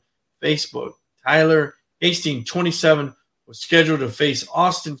animals on Facebook. Tyler Hastings, 27, was scheduled to face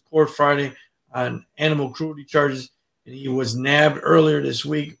Austin court Friday on animal cruelty charges, and he was nabbed earlier this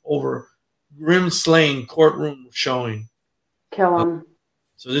week over grim slaying courtroom showing. Kill him.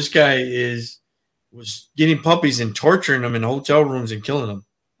 So this guy was getting puppies and torturing them in hotel rooms and killing them.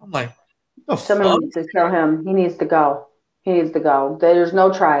 I'm like, somebody needs to kill him. He needs to go. There's no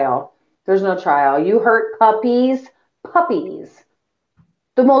trial. You hurt puppies.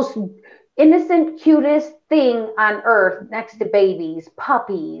 The most innocent, cutest thing on earth next to babies.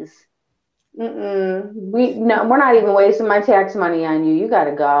 Puppies. We're not even wasting my tax money on you. You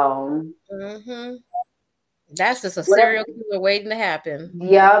gotta go. That's just a serial killer waiting to happen.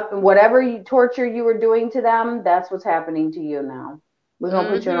 Yep. Whatever torture you were doing to them, that's what's happening to you now. We're gonna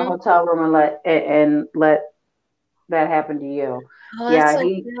put you in a hotel room and let that happen to you. Oh, that's so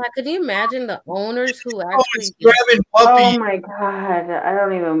bad. Could you imagine the owners who actually grabbing puppies? Oh my God.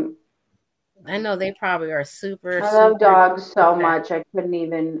 I know they probably are super. I love dogs so much. I couldn't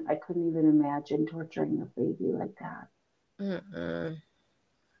even imagine torturing a baby like that.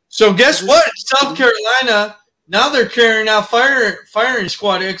 So guess what? South Carolina Now they're carrying out firing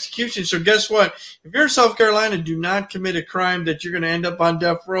squad execution. So guess what? If you're in South Carolina, do not commit a crime that you're going to end up on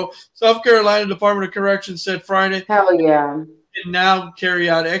death row. South Carolina Department of Corrections said Friday. Hell yeah. Can now carry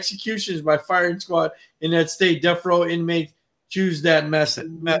out executions by firing squad in that state. Death row inmates choose that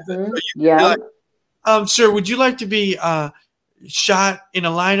method. So yeah. Sir, would you like to be shot in a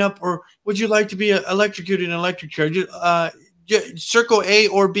lineup, or would you like to be electrocuted in an electric chair? Circle A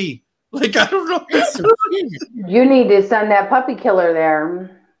or B. Like, I don't know. You need to send that puppy killer there.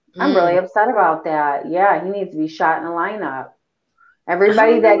 I'm really upset about that. Yeah, he needs to be shot in a lineup.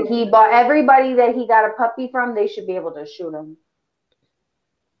 Everybody that he got a puppy from, they should be able to shoot him.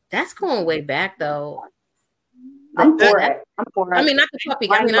 That's going way back, though. I'm for it. I mean, not the puppy.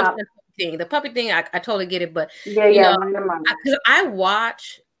 I mean, I'm the puppy thing. I totally get it, but yeah. Because I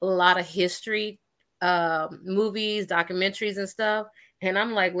watch a lot of history movies, documentaries, and stuff, and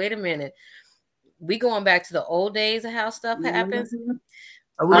I'm like, wait a minute, we going back to the old days of how stuff happens.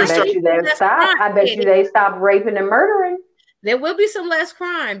 I bet you they stop. I bet you they stop raping and murdering. There will be some less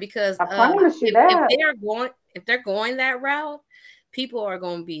crime because I promise you that if they're going that route, people are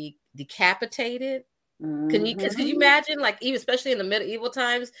going to be decapitated. Can you imagine, like, even especially in the medieval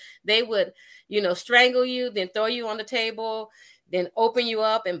times, they would, strangle you, then throw you on the table, then open you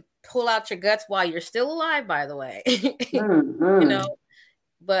up and pull out your guts while you're still alive, by the way.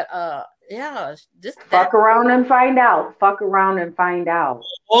 But just fuck around and find out. Fuck around and find out.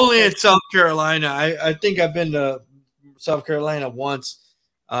 Only in South Carolina. I think I've been to South Carolina once.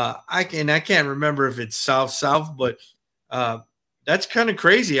 I can't remember if it's south, but that's kind of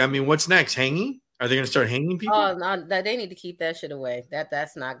crazy. I mean, what's next? Hanging? Are they going to start hanging people? Oh no, they need to keep that shit away.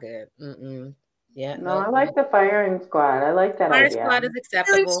 That's not good. Yeah. No, I like the firing squad. I like that Fire idea. squad is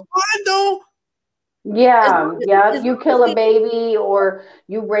acceptable. Squad, though. Yeah. You kill a baby or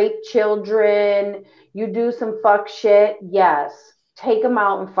you rape children, you do some fuck shit. Yes, take them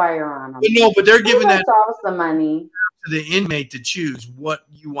out and fire on them. But they're giving that all the money to the inmate to choose what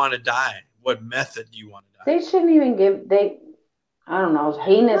you want to die, what method you want to die. They shouldn't even give. I don't know,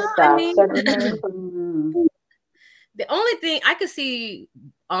 heinous stuff. The only thing I could see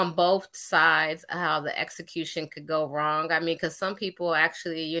on both sides how the execution could go wrong. I mean, because some people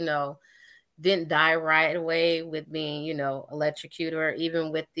actually, didn't die right away with being, electrocuted, or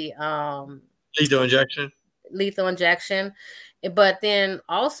even with the lethal injection. But then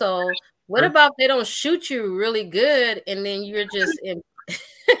also, what about they don't shoot you really good and then you're just in,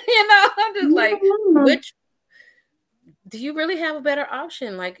 I'm just like, which do you really have a better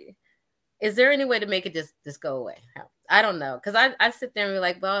option? Like, is there any way to make it just go away? I don't know. Because I sit there and be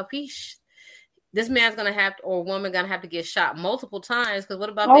like, well, if this man's going to have to, or woman going to have to get shot multiple times. Because what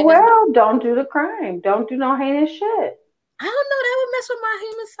about... don't do the crime. Don't do no heinous shit. I don't know. That would mess with my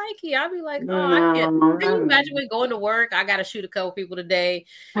human psyche. I'd be like, I can't. Can you imagine me going to work? I got to shoot a couple people today.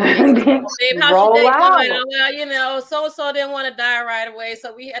 Babe, how's your day going? Well, so-and-so didn't want to die right away.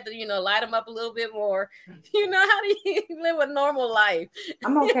 So we had to, light them up a little bit more. How do you live a normal life?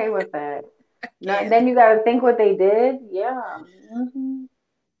 I'm okay with that. No, then you got to think what they did. Yeah.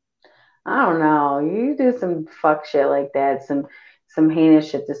 I don't know. You do some fuck shit like that, some heinous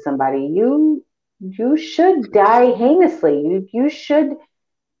shit to somebody. You should die heinously. You should.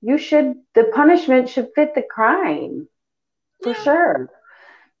 The punishment should fit the crime, for sure.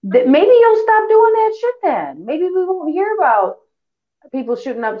 Maybe you'll stop doing that shit then. Maybe we won't hear about people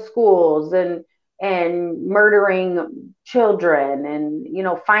shooting up schools and murdering children and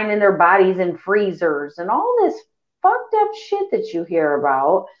finding their bodies in freezers and all this fucked up shit that you hear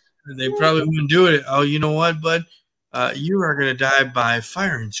about. They probably wouldn't do it. Oh, you know what, bud? You are going to die by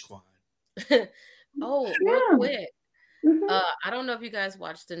firing squad. Real quick. I don't know if you guys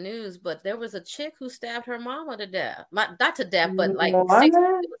watched the news, but there was a chick who stabbed her mama to death. Not to death, but like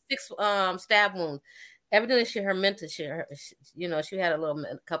six stab wounds. Evidently, she had a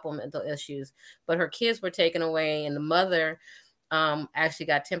couple mental issues, but her kids were taken away, and the mother actually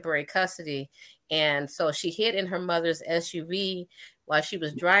got temporary custody. And so she hid in her mother's SUV while she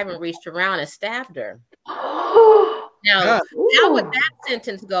was driving, reached around and stabbed her. Now, how would that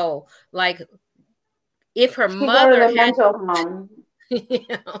sentence go? Like, if her mother had mental home,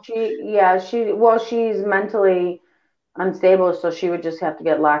 she's mentally unstable, so she would just have to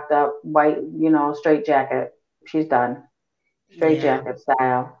get locked up, white, straight jacket. She's done. Straight jacket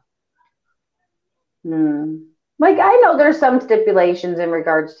style. Like, I know there's some stipulations in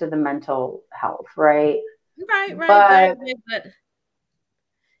regards to the mental health, right? Right. But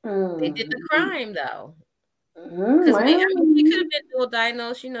they did the crime, though. Because she could have been dual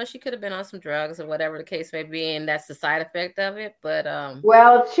diagnosed. She could have been on some drugs or whatever the case may be, and that's the side effect of it. But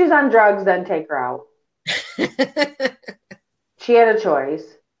well, if she's on drugs, then take her out. She had a choice.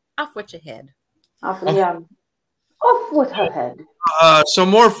 Off with your head. Off with her head. Some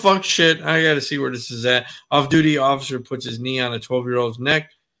more fuck shit. I got to see where this is at. Off-duty officer puts his knee on a 12-year-old's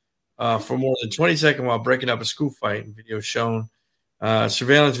neck for more than 20 seconds while breaking up a school fight. Video shown.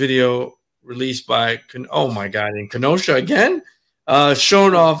 Surveillance video released by, in Kenosha again.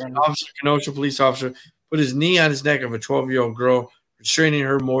 Shown off Officer Kenosha police officer put his knee on his neck of a 12-year-old girl, restraining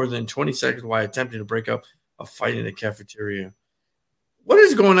her more than 20 seconds while attempting to break up a fight in the cafeteria. What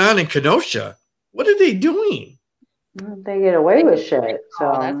is going on in Kenosha? What are they doing? They get away with shit.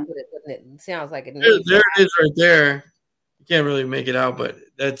 So that's what it sounds like. It there it is right there. You can't really make it out, but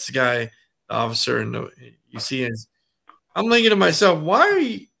that's the guy, the officer, and you see his. I'm thinking to myself,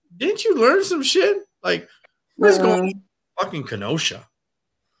 didn't you learn some shit? Like, what's going on in fucking Kenosha?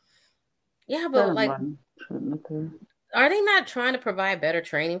 Yeah, but like, are they not trying to provide better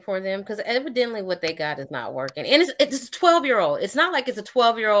training for them? Because evidently what they got is not working. And it's a 12-year-old. It's not like it's a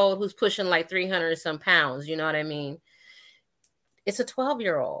 12-year-old who's pushing like 300 and some pounds. You know what I mean? It's a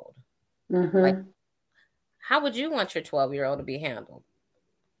 12-year-old. Mm-hmm. Like, how would you want your 12-year-old to be handled?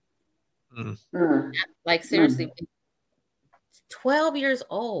 Like, seriously, 12 years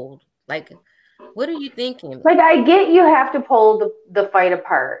old. Like, what are you thinking? Like, I get you have to pull the fight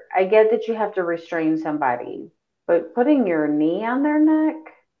apart. I get that you have to restrain somebody. But putting your knee on their neck?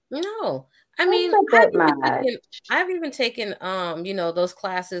 No. I mean, I've even taken those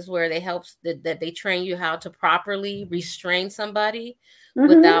classes where they that they train you how to properly restrain somebody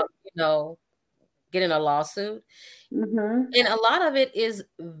without, getting a lawsuit. Mm-hmm. And a lot of it is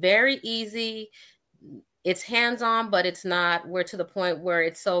very easy. It's hands-on, but it's not to the point where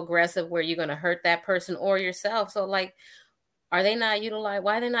it's so aggressive where you're going to hurt that person or yourself. So like, why are they not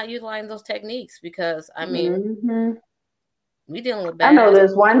utilizing those techniques? Because I mean, we dealing with bad. I know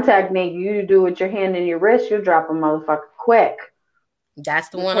there's one technique you do with your hand and your wrist, you drop a motherfucker quick. That's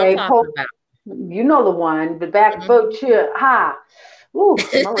the one I'm talking about. You know the one, the back foot ha. Ooh,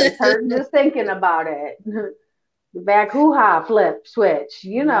 my wrist hurt just thinking about it. The back hoo-ha flip switch.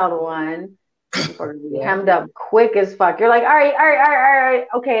 You know the one. Hemmed up quick as fuck. You're like, all right.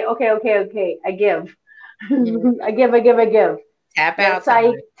 Okay. I give. I give. Tap out.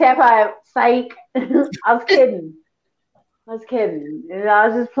 Tap out. Psych. I was kidding. And I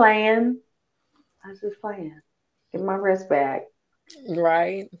was just playing. Get my wrist back.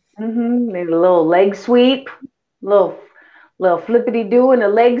 Right. Maybe a little leg sweep. Little flippity do and a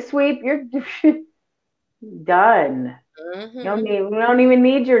leg sweep. You're done. You don't even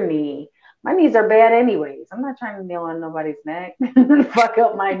need your knee. My knees are bad anyways. I'm not trying to kneel on nobody's neck. Fuck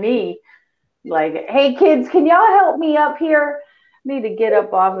up my knee. Like, hey kids, can y'all help me up here? I need to get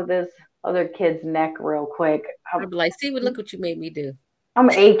up off of this other kid's neck real quick. I'll be like, look what you made me do.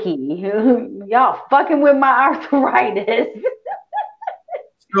 I'm achy. Y'all fucking with my arthritis.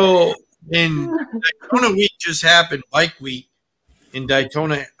 So in Daytona week just happened, bike week in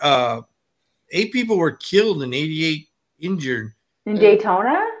Daytona. 8 people were killed and 88 injured. In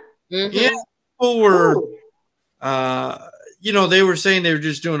Daytona? Yeah, people were they were saying they were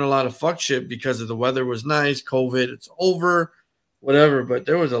just doing a lot of fuck shit because of the weather was nice, COVID, it's over, whatever. But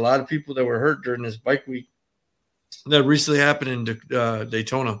there was a lot of people that were hurt during this bike week that recently happened in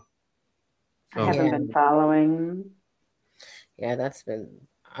Daytona. So. I haven't been following. Yeah,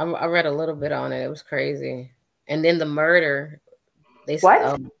 I read a little bit on it. It was crazy. And then the murder.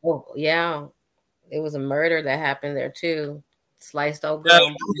 What? Yeah, it was a murder that happened there too. Sliced old girl.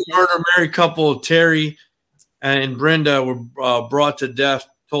 Yeah, the murder married couple, Terry and Brenda, were brought to death,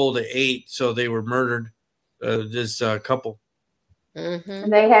 told at 8, so they were murdered. This couple.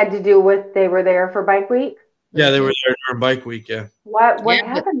 And they had to do with they were there for bike week. Yeah, they were there during bike week. Yeah. What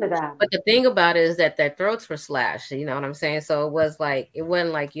happened to them? But the thing about it is that their throats were slashed. You know what I'm saying? So it wasn't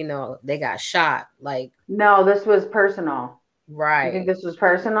like they got shot. Like, no, this was personal. Right. You think this was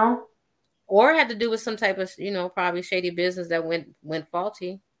personal? Or it had to do with some type of, probably shady business that went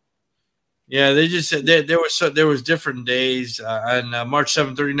faulty. Yeah, they just said there was different days. On March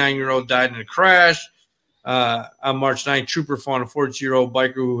 7th, 39-year-old died in a crash. On March 9th, trooper found a 42-year-old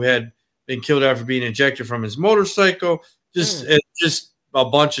biker who had been killed after being ejected from his motorcycle. Just a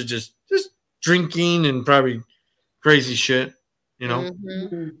bunch of just drinking and probably crazy shit.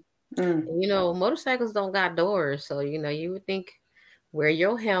 Motorcycles don't got doors, so you would think. Wear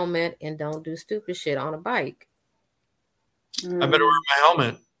your helmet and don't do stupid shit on a bike. I better wear my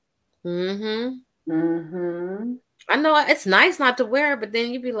helmet. I know it's nice not to wear it, but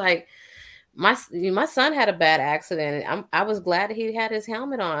then you'd be like, my son had a bad accident. I was glad he had his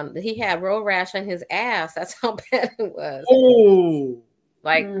helmet on. He had road rash on his ass. That's how bad it was. Oh,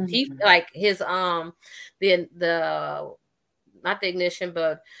 Like he like his the not the ignition,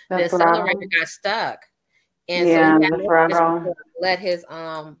 but the accelerator got stuck. And so he had no choice but to let his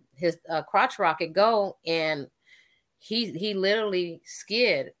crotch rocket go, and he literally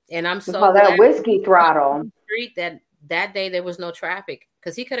skid. And I'm so glad that whiskey throttle street that day there was no traffic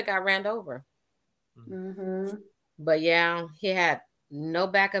because he could have got ran over. Mm-hmm. But yeah, he had no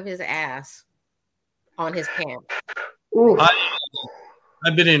back of his ass on his pants.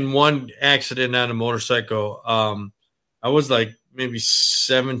 I've been in one accident on a motorcycle. I was like maybe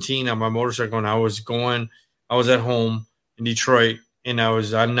 17 on my motorcycle, and I was at home in Detroit, and I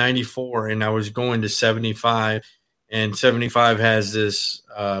was on 94, and I was going to 75, and 75 has this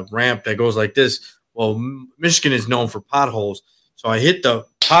ramp that goes like this. Well, Michigan is known for potholes, so I hit the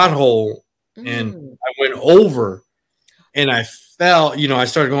pothole, and I went over, and I fell. I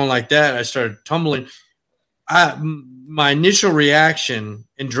started going like that. I started tumbling. My initial reaction,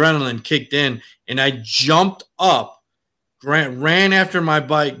 adrenaline kicked in, and I jumped up, ran after my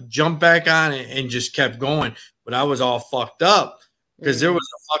bike, jumped back on it, and just kept going. But I was all fucked up because there was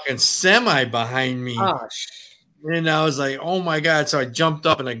a fucking semi behind me. Oh, and I was like, oh my God. So I jumped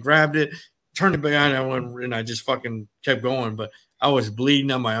up and I grabbed it, turned it behind, and I just fucking kept going. But I was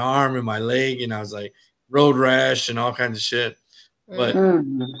bleeding on my arm and my leg, and I was like road rash and all kinds of shit. But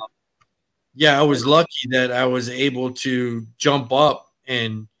yeah, I was lucky that I was able to jump up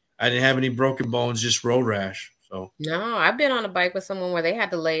and I didn't have any broken bones, just road rash. So no, I've been on a bike with someone where they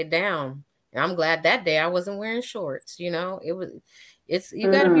had to lay it down. And I'm glad that day I wasn't wearing shorts. You got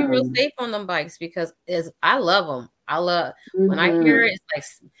to be real safe on them bikes because I love them. When I hear it, it's like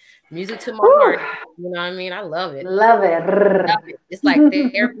music to my heart. You know what I mean? I love it. Love it. It's like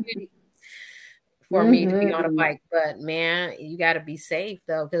therapeutic for me to be on a bike. But man, you got to be safe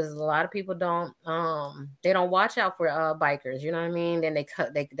though, because a lot of people don't watch out for bikers. You know what I mean? Then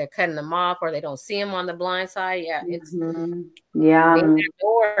they're cutting them off, or they don't see them on the blind side. Yeah, it's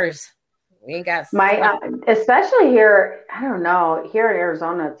doors. We ain't got especially here. I don't know. Here in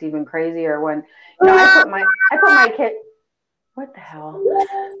Arizona, it's even crazier when I put my kid. What the hell?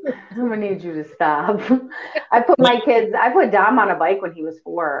 I'm gonna need you to stop. I put Dom on a bike when he was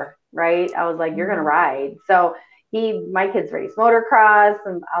 4, right? I was like, you're gonna ride. So my kid's race motocross,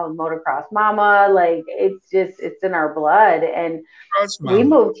 and I was motocross mama. Like it's in our blood. And we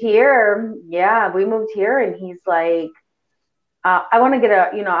moved here. Yeah, we moved here, and he's like, I want to get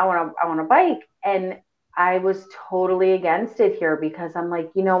I want a bike. And I was totally against it here because I'm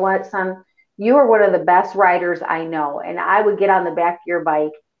like, you know what, son? You are one of the best riders I know, and I would get on the back of your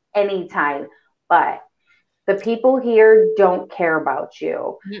bike anytime. But the people here don't care about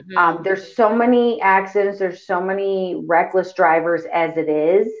you. There's so many accidents. There's so many reckless drivers as it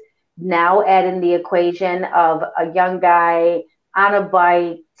is. Now add in the equation of a young guy on a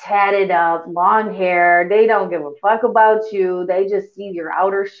bike, tatted up, long hair. They don't give a fuck about you. They just see your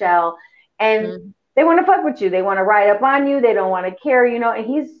outer shell, and they want to fuck with you. They want to ride up on you. They don't want to care, and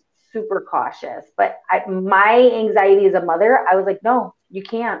he's super cautious. But my anxiety as a mother, I was like, no, you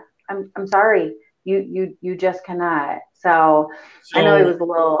can't. I'm sorry. You just cannot. So I know he was a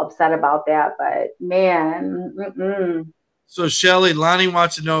little upset about that, but man. So Shelly, Lonnie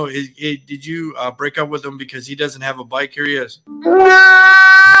wants to know, did you break up with him because he doesn't have a bike? Here he is.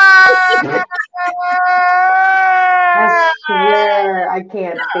 I swear I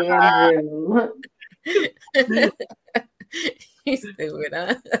can't stand you. He's stupid,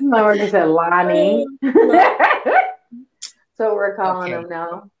 huh? No, we're just said Lonnie. So we're calling him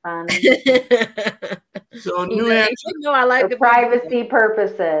now, Lonnie. So New Hampshire, I like for privacy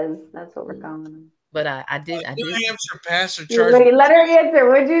purposes. That's what we're calling him. But I did. New Hampshire pastor charged. Let her answer.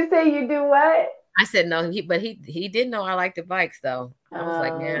 What'd you say? You do what? I said no. He did know I liked the bikes though. I was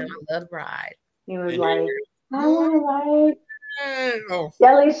like, man, I love to ride. He was like, I want to ride.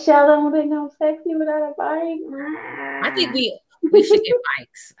 Jelly Shell don't think I'm sexy without a bike. I think we should get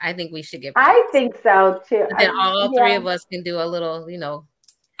bikes. I think we should get bikes. I think so too. And then all three of us can do a little,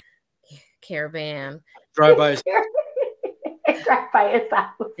 caravan. Drive by. Drive by his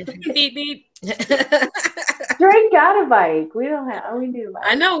house. Beep beep. Drake got a bike. We don't have. We do.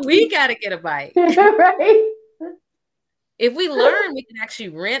 I know we got to get a bike. Right. If we learn, we can actually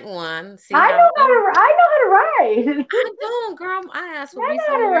rent one. I know how to ride. I don't, girl. I asked for I know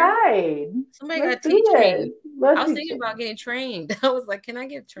how to ride. Somebody got to teach me. I was thinking about getting trained. I was like, can I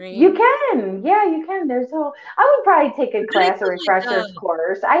get trained? You can. Yeah, you can. I would probably take a class or refresher's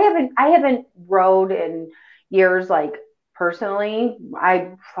course. I haven't rode in years, like personally.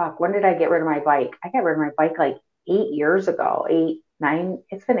 When did I get rid of my bike? I got rid of my bike like 8 years ago. 8, 9.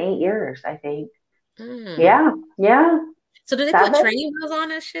 It's been 8 years, I think. Yeah. So do they 7? put training wheels on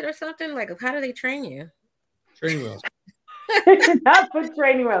that shit or something? Like, how do they train you? Training wheels. Not put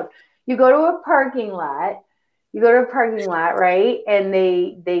training wheels. You go to a parking lot. Right? And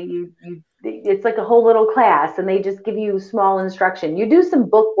it's like a whole little class, and they just give you small instruction. You do some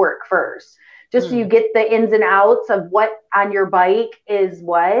book work first, just so you get the ins and outs of what on your bike is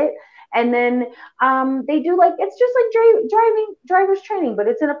what. And then they do it's just like driver's training, but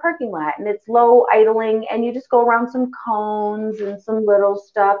it's in a parking lot and it's low idling, and you just go around some cones and some little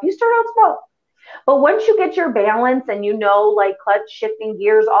stuff. You start out small, but once you get your balance and like clutch, shifting,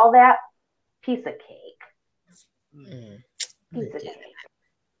 gears, all that, piece of cake. Piece of cake.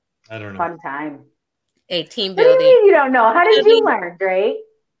 I don't know. Fun time. A team building. What do you mean you don't know? How did you learn, Drake?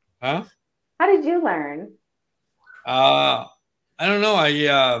 Huh? How did you learn? I don't know.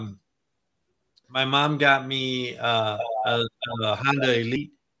 My mom got me a Honda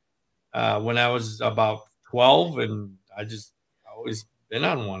Elite when I was about 12, and I just always been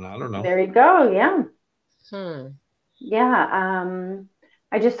on one. I don't know. There you go. Yeah. Yeah.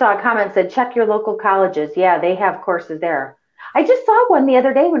 I just saw a comment said, check your local colleges. Yeah, they have courses there. I just saw one the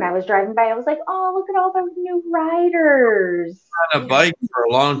other day when I was driving by. I was like, oh, look at all the new riders. On a bike for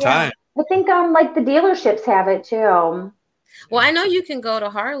a long time. I think the dealerships have it too. Well, I know you can go to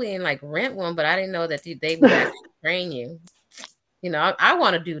Harley and rent one, but I didn't know that they would actually train you. I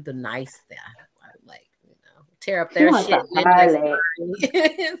want to do the nice stuff, tear up their shit.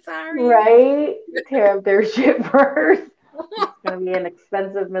 Sorry. Right? Tear up their shit first. It's gonna be an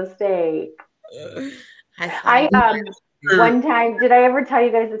expensive mistake. One time, did I ever tell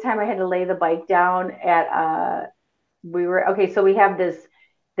you guys the time I had to lay the bike down at so we have this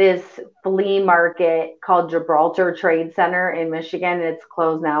flea market called Gibraltar Trade Center in Michigan, and it's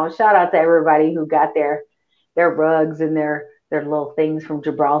closed now. Shout out to everybody who got their rugs and their little things from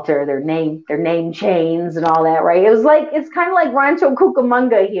Gibraltar, their name chains and all that, right? It's kind of like Rancho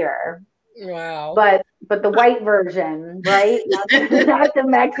Cucamonga here. Wow. But the white version, right? Not the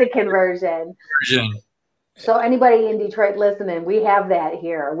Mexican version. So anybody in Detroit listening, we have that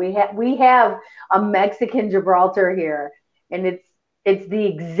here. We have a Mexican Gibraltar here, and it's the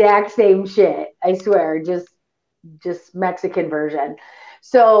exact same shit. I swear, just Mexican version.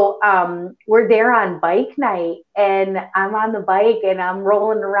 So we're there on bike night, and I'm on the bike and I'm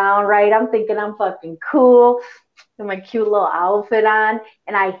rolling around, right? I'm thinking I'm fucking cool with my cute little outfit on,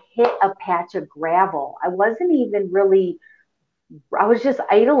 and I hit a patch of gravel. I was just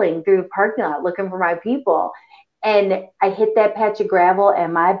idling through the parking lot looking for my people. And I hit that patch of gravel,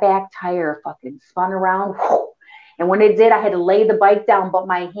 and my back tire fucking spun around. And when it did, I had to lay the bike down, but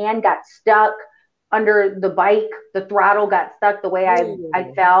my hand got stuck under the bike. The throttle got stuck the way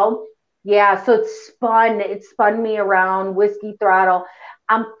I fell. Yeah, so it spun me around, whiskey throttle.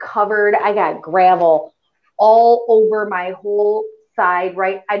 I'm covered. I got gravel all over my whole side,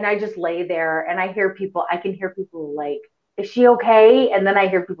 right? And I just lay there, and I can hear people like, is she okay? And then I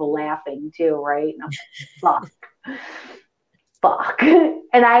hear people laughing too, right? And I'm fuck.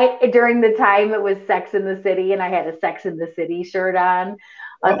 And during the time it was Sex in the City, and I had a Sex in the City shirt on.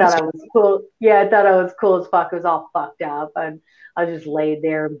 I thought I was cool. Yeah, I thought I was cool as fuck. It was all fucked up, and I just laid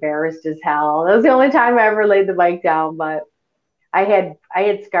there embarrassed as hell. That was the only time I ever laid the bike down, but I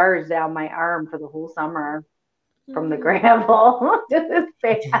had scars down my arm for the whole summer from the gravel. It was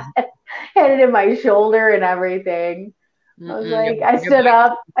bad. Had it in my shoulder and everything. I was like, I stood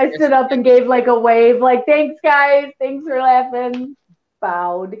up and gave a wave, thanks guys, thanks for laughing.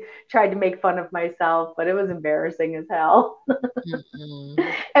 Bowed, tried to make fun of myself, but it was embarrassing as hell. And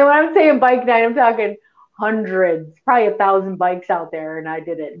when I'm saying bike night, I'm talking hundreds, probably 1,000 bikes out there, and I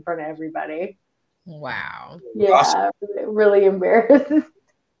did it in front of everybody. Wow. Yeah, awesome. Really embarrassed.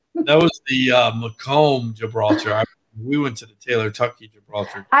 That was the Macomb Gibraltar. We went to the Taylor Tucky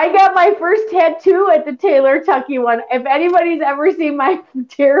Gibraltar. I got my first tattoo at the Taylor Tucky one. If anybody's ever seen my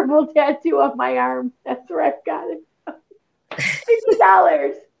terrible tattoo on my arm, that's where I got it.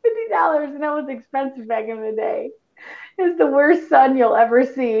 $50, and that was expensive back in the day. It's the worst sun you'll ever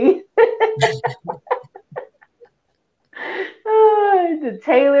see. The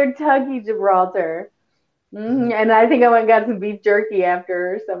Taylor Tucky Gibraltar. And I think I went and got some beef jerky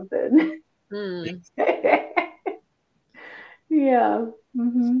after or something. Yeah.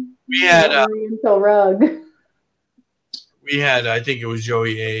 We had rug. We had, I think it was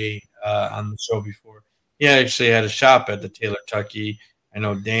Joey A on the show before. He actually had a shop at the Taylor Tucky. I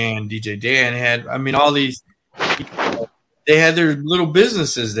know DJ Dan had. I mean, all these people, they had their little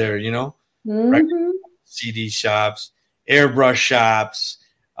businesses there. Record CD shops, airbrush shops,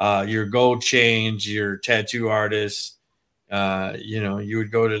 your gold change, your tattoo artist. You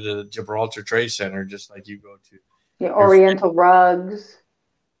would go to the Gibraltar Trade Center just like you go to. Your Oriental rugs,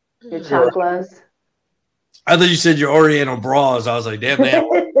 your chanclas. I thought you said your Oriental bras. I was like, damn that.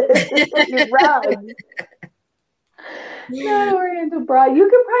 Your rugs. No, Oriental bra. You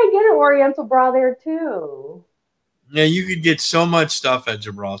could probably get an Oriental bra there too. Yeah, you could get so much stuff at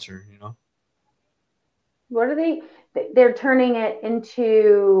Gibraltar, you know. What are they? They're turning it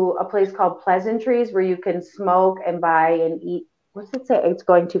into a place called Pleasantries where you can smoke and buy and eat. What's it say? It's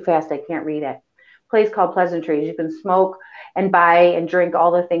going too fast. I can't read it. Place called Pleasantries. You can smoke and buy and drink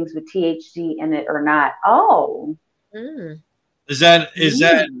all the things with THC in it or not. Oh. Is that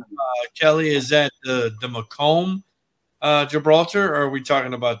Kelly? Is that the Macomb Gibraltar, or are we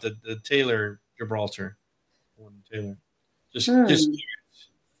talking about the Taylor Gibraltar? Taylor. Just curious.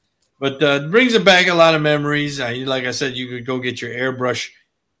 But it brings it back a lot of memories. Like I said, you could go get your airbrush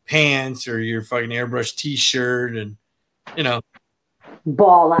pants or your fucking airbrush T-shirt, and you know,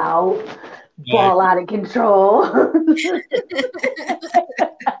 ball out of control.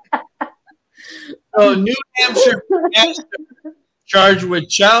 Oh, New Hampshire charged with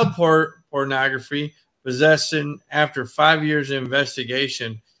child pornography possession after 5 years of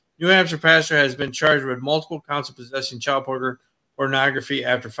investigation. New Hampshire pastor has been charged with multiple counts of possessing child pornography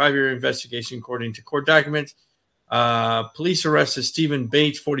after 5-year investigation, according to court documents. Police arrested Stephen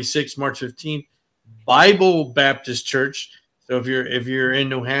Bates, 46, March 15th, Bible Baptist Church. So if you're in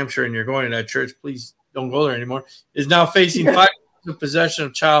New Hampshire and you're going to that church, please don't go there anymore. Is now facing 5 years of possession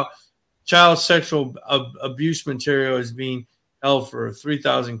of child sexual abuse material, is being held for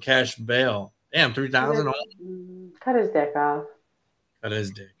 $3,000 cash bail. Damn, $3,000. Cut his dick off. Cut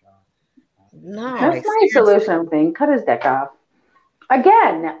his dick off. No, that's my solution thing. Cut his dick off.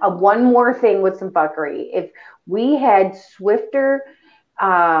 Again, one more thing with some fuckery. If we had swifter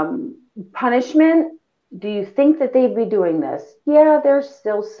punishment, do you think that they'd be doing this? Yeah, there's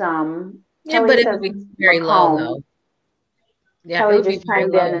still some. Yeah, Kelly, but it would be very low, though. Yeah, Kelly just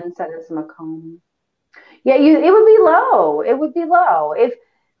chimed in and said it's Macomb. Yeah, it would be low. It would be low.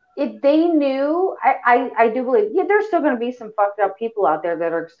 If they knew, I do believe, yeah, there's still going to be some fucked up people out there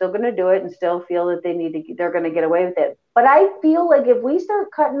that are still going to do it and still feel that they're going to get away with it. But I feel like if we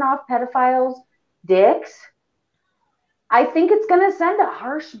start cutting off pedophiles' dicks, I think it's going to send a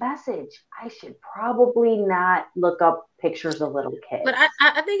harsh message. I should probably not look up pictures of little kids. But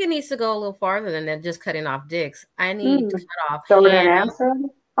I think it needs to go a little farther than that, just cutting off dicks. I need to cut off hands.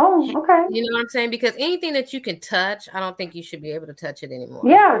 Oh, okay. You know what I'm saying? Because anything that you can touch, I don't think you should be able to touch it anymore.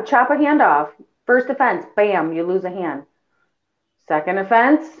 Yeah, chop a hand off. First offense, bam, you lose a hand. Second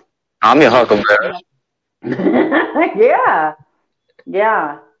offense. I'm your huckleberry.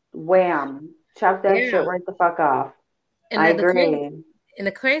 Yeah. Wham. Chop that shit right the fuck off. And I agree. And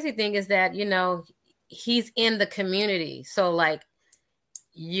the crazy thing is that, you know, he's in the community. So, like,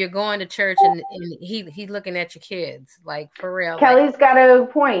 you're going to church and he's looking at your kids, like, for real. Kelly's got a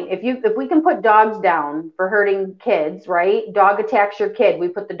point. If we can put dogs down for hurting kids, right? Dog attacks your kid, we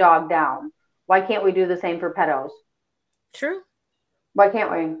put the dog down. Why can't we do the same for pedos? True. Why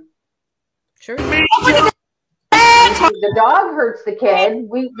can't we? True. The dog hurts the kid.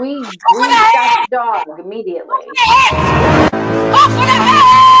 We stop the dog immediately.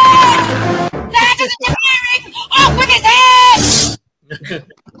 Off with his head!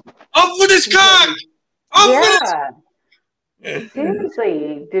 Off with his cock!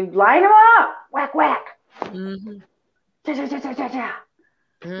 Seriously, dude, line them up. Whack, whack. Mm-hmm.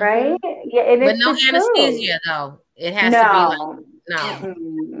 Right? Yeah, and but no anesthesia, though. It has to be like,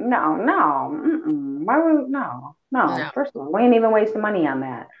 no. Why would no? First of all, we ain't even wasting money on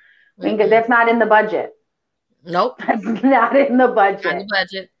that. I mean, that's not in the budget. Nope. That's not in the budget. Not in the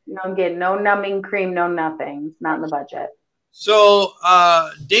budget. You don't get no numbing cream, no nothing. It's not in the budget. So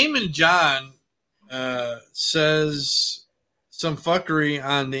Damon John says some fuckery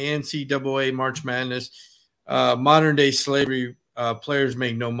on the NCAA March Madness. Modern day slavery players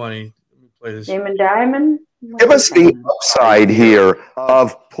make no money. Let me play this. Damon Diamond? Give us the upside here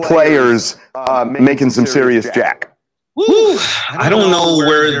of players making some serious jack. Woo. I don't know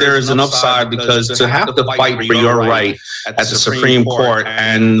where there's an upside, because to have to fight for your right at the Supreme Court,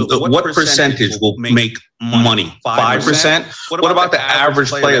 and what percentage will make money? 5%? What about the average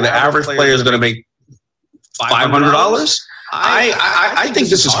player? The average player is going to make $500? I think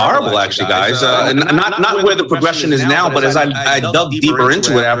this is horrible, actually, guys. Not where the progression is now, but as I dug deeper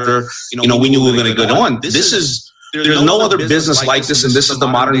into it after we knew we were going to get on, there's no other business like this, and this is the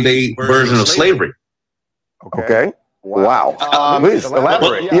modern day version of slavery. Okay. Wow. Please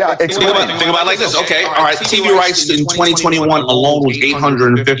elaborate. Yeah, Think about it like this. Okay, all right. TV rights in 2021 alone was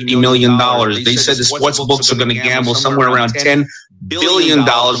 $850 million. They said the sports books are going to gamble somewhere around $10 billion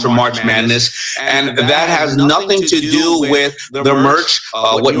for March Madness, and that has nothing to do with the merch,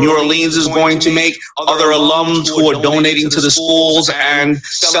 what New Orleans is going to make, other alums who are donating to the schools and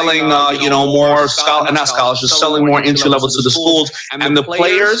selling, more not scholarships, selling more entry level to the schools, and the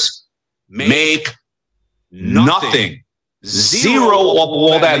players make nothing. Zero off of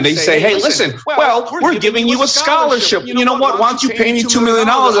all that. And they say, hey, listen, well, we're giving you a scholarship. You know what? Why don't you pay me $2 million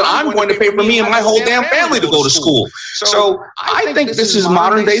and I'm going to pay for me and my whole damn family to go to school? So I think this is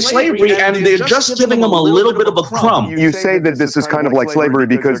modern day slavery, and they're just giving them a little bit of a crumb. You say that this is kind of like slavery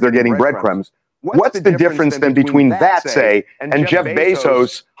because they're getting breadcrumbs. What's the difference then between that, say, and Jeff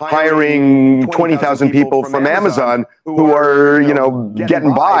Bezos hiring 20,000 people from Amazon who are,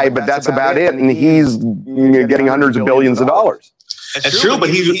 getting by, but that's about it, and he's getting hundreds of billions of dollars? That's true, but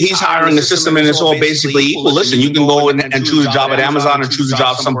he's hiring a system, and it's all basically equal. Listen, you can go and choose a job at Amazon or choose a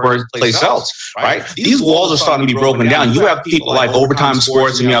job someplace else, right? These walls are starting to be broken down. You have people like Overtime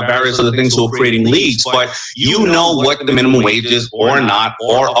Sports, and you have various other things who are creating leagues, but you know what the minimum wage is or not,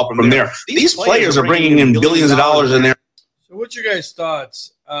 or up from there. These players are bringing in billions of dollars in there. So what's your guys'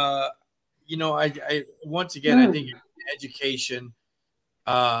 thoughts? I once again, I think education,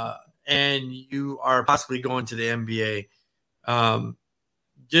 and you are possibly going to the NBA.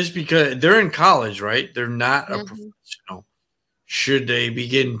 Just because they're in college, right? They're not a professional. Should they be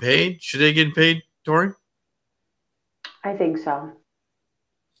getting paid? Should they get paid, Tori? I think so.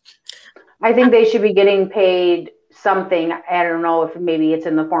 I think they should be getting paid something. I don't know if maybe it's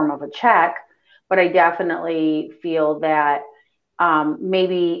in the form of a check, but I definitely feel that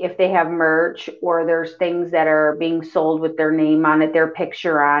maybe if they have merch or there's things that are being sold with their name on it, their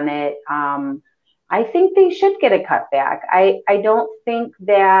picture on it, I think they should get a cutback. I don't think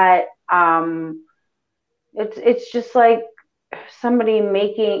that it's just like somebody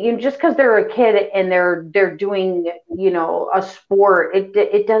making, just because they're a kid and they're doing a sport,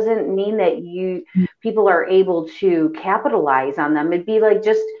 it doesn't mean that people are able to capitalize on them. It'd be like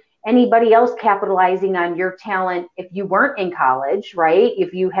just anybody else capitalizing on your talent if you weren't in college, right?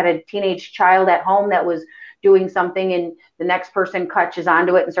 If you had a teenage child at home that was doing something and the next person catches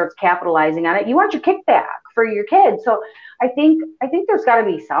onto it and starts capitalizing on it, you want your kickback for your kids. So I think there's got to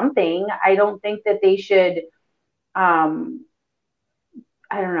be something. I don't think that they should, I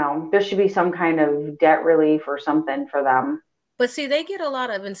don't know, there should be some kind of debt relief or something for them. But see, they get a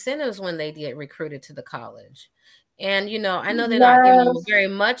lot of incentives when they get recruited to the college. And, I know they're not giving them very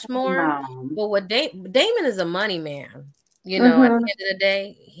much more, but what Damon is a money man. At the end of the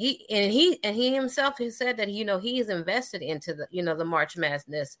day, he himself has said that he is invested into the the March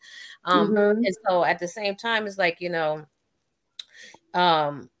Madness, and so at the same time, it's like you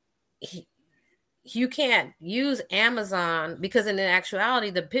can't use Amazon because in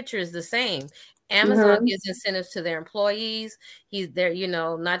actuality the picture is the same. Amazon gives incentives to their employees. They're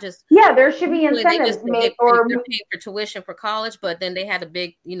not just there should be incentives they're paying for tuition for college, but then they had a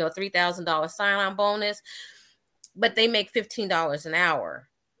big $3,000 sign-on bonus. But they make $15 an hour.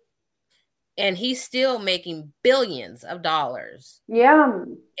 And he's still making billions of dollars. Yeah.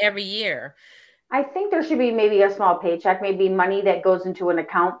 Every year. I think there should be maybe a small paycheck, maybe money that goes into an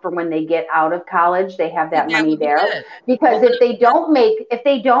account for when they get out of college. They have that money there. Because if they don't make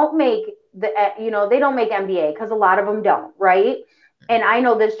they don't make MBA, because a lot of them don't, right? And I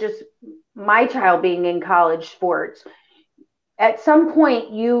know this just my child being in college sports. At some point,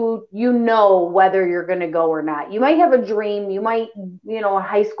 you know whether you're going to go or not. You might have a dream. You might, in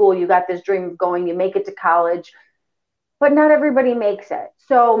high school, you got this dream of going. You make it to college, but not everybody makes it.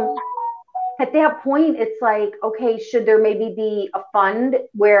 So at that point, it's like, okay, should there maybe be a fund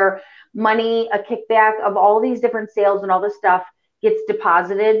where money, a kickback of all these different sales and all this stuff gets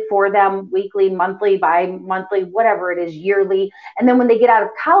deposited for them weekly, monthly, bi-monthly, whatever it is, yearly. And then when they get out of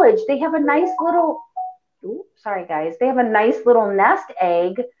college, they have a nice little... sorry guys, they have a nice little nest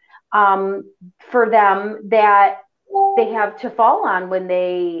egg for them that they have to fall on when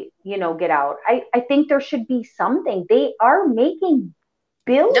they get out. I think there should be something. They are making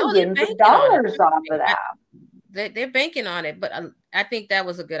billions of dollars off of that. They're banking on it, but I think that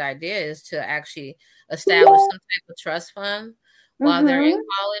was a good idea, is to actually establish some type of trust fund while they're in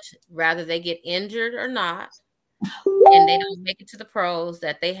college, rather they get injured or not, and they don't make it to the pros,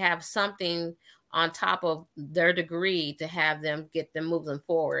 that they have something on top of their degree to have them get them moving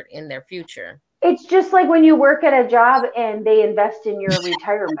forward in their future. It's just like when you work at a job and they invest in your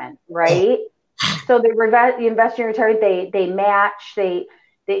retirement, right? So they invest in your retirement, they match,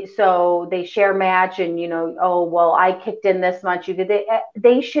 they share match, and oh well, I kicked in this much.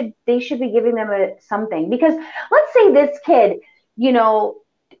 They should be giving them something, because let's say this kid,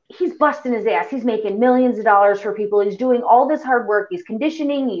 he's busting his ass. He's making millions of dollars for people. He's doing all this hard work. He's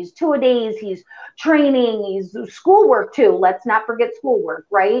conditioning. He's 2-a-days. He's training. He's schoolwork too. Let's not forget schoolwork,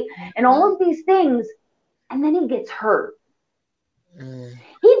 right? And all of these things, and then he gets hurt.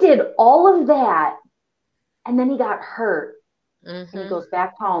 He did all of that, and then he got hurt. And he goes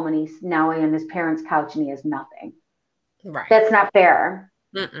back home, and he's now on his parents' couch, and he has nothing. Right. That's not fair.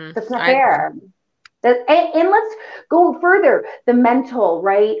 That's not fair. And let's go further. The mental,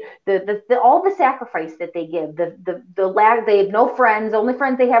 right? The all the sacrifice that they give. The lack. They have no friends. The only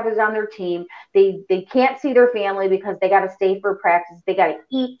friends they have is on their team. They can't see their family because they got to stay for practice. They got to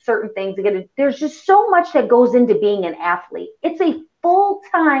eat certain things. There's just so much that goes into being an athlete. It's a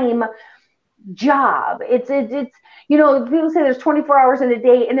full-time job. It's people say there's 24 hours in a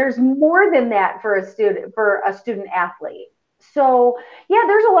day, and there's more than that for a student athlete. So yeah,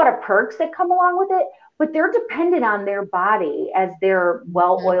 there's a lot of perks that come along with it, but they're dependent on their body as their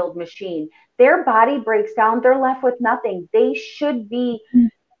well-oiled machine. Their body breaks down, they're left with nothing. There should be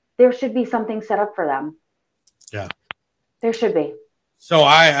something set up for them. Yeah, there should be. So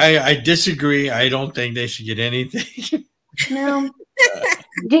I disagree. I don't think they should get anything. No.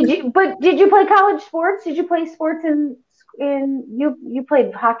 Did you play college sports? Did you play sports you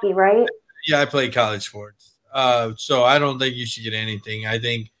played hockey, right? Yeah, I played college sports. So I don't think you should get anything. I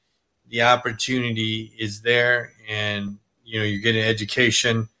think the opportunity is there, and you get an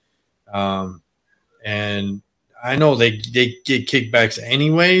education. And I know they get kickbacks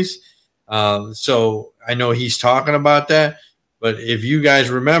anyways. So I know he's talking about that. But if you guys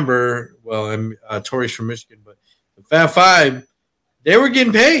remember, Tori's from Michigan, but the Fab Five, they were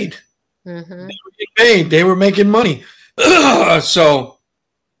getting paid. They were getting paid. They were making money. So,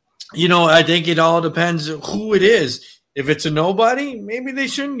 I think it all depends who it is. If it's a nobody, maybe they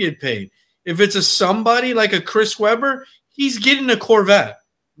shouldn't get paid. If it's a somebody like a Chris Webber, he's getting a Corvette.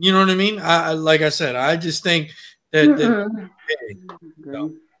 You know what I mean? Like I said, I just think that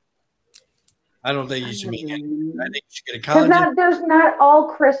I don't think you should be anything. I think you should get a college. There's not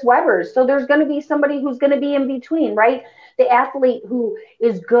all Chris Webbers. So there's going to be somebody who's going to be in between, right? The athlete who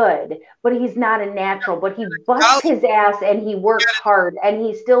is good, but he's not a natural, but he busts his ass and he works hard and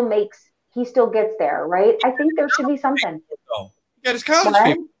he still gets there, right? I think there should be something. He got his college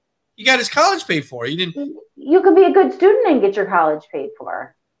paid. He got his college paid for. He didn't. You could be a good student and get your college paid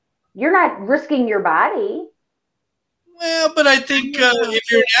for. You're not risking your body. Well, but I think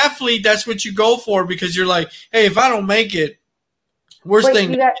if you're an athlete, that's what you go for, because you're like, hey, if I don't make it, worst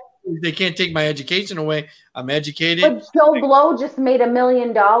thing, they can't take my education away. I'm educated. But Joe Blow just made $1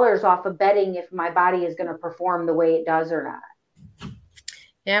 million off of betting if my body is going to perform the way it does or not.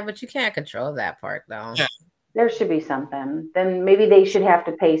 Yeah, but you can't control that part, though. Yeah. There should be something. Then maybe they should have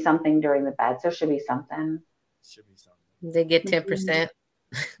to pay something during the bets. There should be something. They get 10%.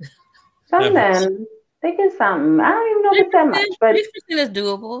 Something. They get something. I don't even know if it's that much, but 3% is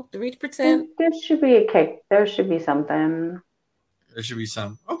doable. 3%. There should be a kick. There should be something. There should be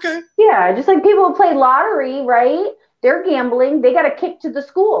some. Okay. Yeah, just like people who play lottery, right? They're gambling. They got a kick to the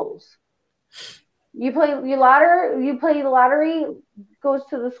schools. You play the lottery, goes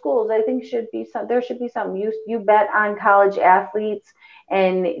to the schools. I think there should be something. You bet on college athletes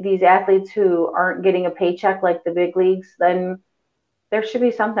and these athletes who aren't getting a paycheck like the big leagues, then there should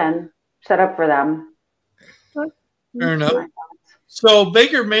be something set up for them. Fair enough. So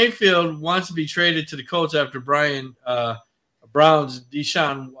Baker Mayfield wants to be traded to the Colts after Browns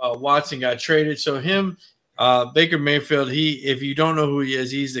Deshaun Watson got traded. So Baker Mayfield, if you don't know who he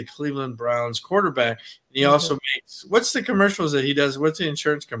is, he's the Cleveland Browns quarterback. And he also makes, what's the commercials that he does? What's the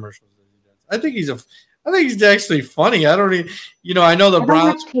insurance commercials that he does? I think he's actually funny. I don't even, I know the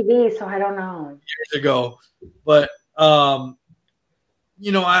Browns TV, so I don't know. Years ago, but I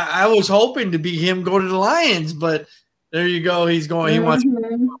was hoping to be him go to the Lions, but there you go. He's going. He wants.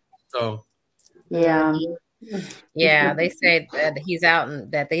 So. Yeah. Yeah, they say that he's out and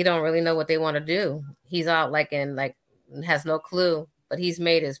that they don't really know what they want to do. He's out has no clue, but he's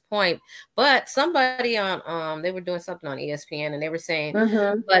made his point. But somebody on they were doing something on ESPN and they were saying,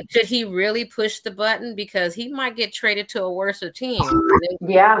 but should he really push the button because he might get traded to a worse team?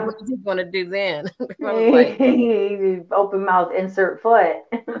 Yeah, what is he going to do then? Open mouth, insert foot.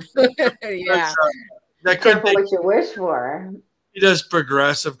 Yeah, that could be what you wish for. He does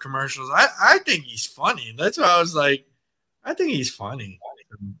progressive commercials. I think he's funny. That's why I was like, I think he's funny.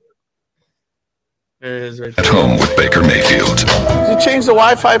 There it is right there. At home with Baker Mayfield. Did you change the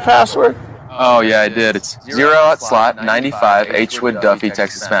Wi-Fi password? Oh, yeah, I did. It's 0 at slot, 95, H. Wood Duffy,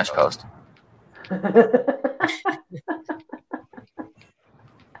 Texas Smash Post.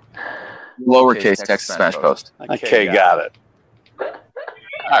 Lowercase Texas Smash Post. Okay, got it. All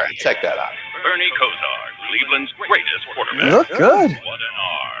right, check that out. Bernie Kosar, Cleveland's greatest quarterback. You look good. What an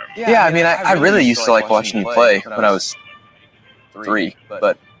arm. Yeah, I mean, I really used to like watching you play when I was 3,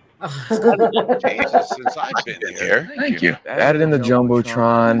 but... Changes since I've been here. Thank you. Added in the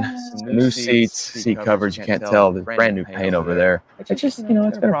Jumbotron, new seats, seat coverage. You can't tell the brand new paint over there. It's just, it's been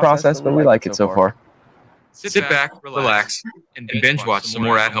a process, but we like it so far. Sit back, relax, and binge watch some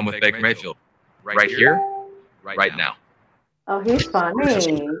more At Home with Baker Mayfield. Right here, right now. Oh, he's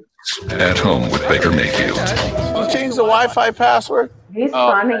funny. At Home with Baker Mayfield. You change the Wi-Fi password? He's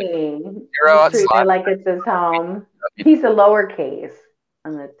funny. He's at treated slot. like it's his home. He's a lowercase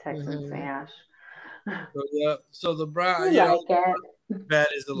on the Texan Smash. So the I Browns, like it. bad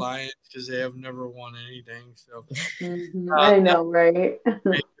is the Lions because they have never won anything. So I know, right?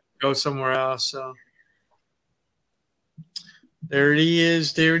 go somewhere else. So there it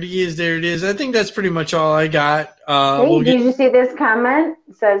is. I think that's pretty much all I got. Hey, did you see this comment?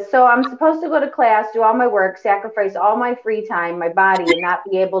 It says, so I'm supposed to go to class, do all my work, sacrifice all my free time, my body, and not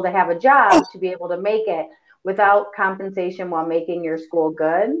be able to have a job to be able to make it without compensation while making your school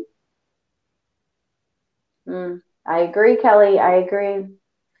good? I agree, Kelly. I agree.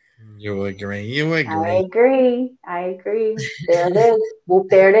 You agree. I agree. There it is. Whoop,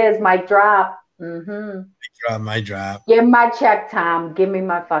 there it is. Mic drop. My drop. Give my check, Tom. Give me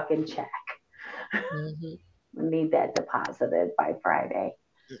my fucking check. I need that deposited by Friday.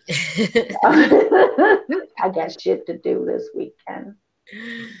 I got shit to do this weekend.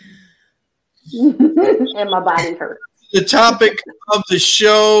 And my body hurts. The topic of the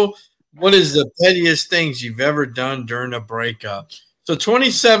show: what is the pettiest things you've ever done during a breakup? So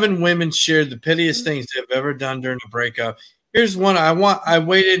 27 women shared the pettiest things they've ever done during a breakup. Here's one. I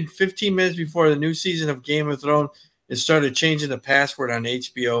waited 15 minutes before the new season of Game of Thrones and started changing the password on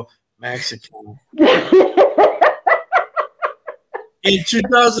HBO Max account. In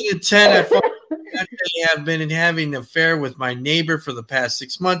 2010, I found that I have been having an affair with my neighbor for the past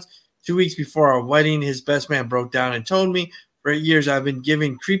 6 months. 2 weeks before our wedding, his best man broke down and told me for 8 years I've been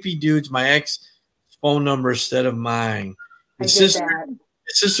giving creepy dudes my ex phone number instead of mine. His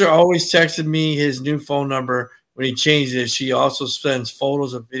sister always texted me his new phone number when he changed it. She also sends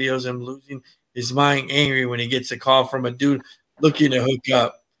photos of videos of him losing his mind, angry when he gets a call from a dude looking to hook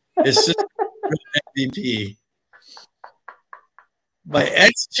up. His sister MVP. My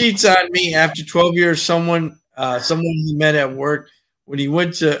ex cheats on me after 12 years. Someone he met at work. When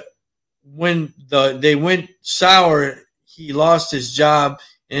they went sour, he lost his job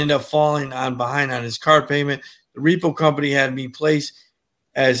and ended up falling behind on his car payment. The repo company had me placed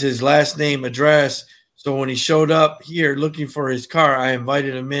as his last name address. So when he showed up here looking for his car, I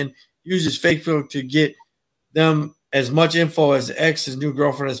invited him in, used his Facebook to get them as much info as his new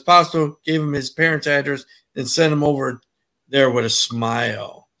girlfriend as possible, gave him his parents' address, and sent him over there with a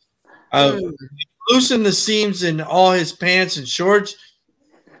smile. Loosened the seams in all his pants and shorts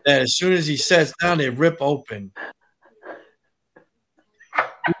that as soon as he sets down, they rip open.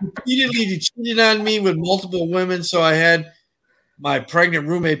 Repeatedly, he cheated on me with multiple women, so I had my pregnant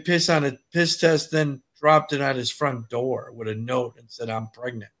roommate piss on a piss test, then dropped it at his front door with a note and said, "I'm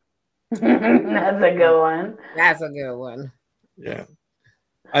pregnant." That's a good one. That's a good one. Yeah.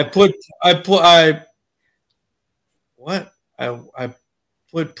 I put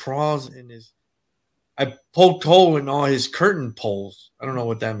pros in his. I poked hole in all his curtain poles. I don't know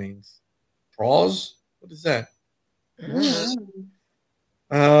what that means. Pros? What is that?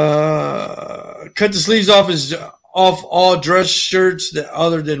 Cut the sleeves off all dress shirts that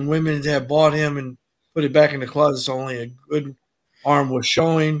other than women have bought him and put it back in the closet so only a good arm was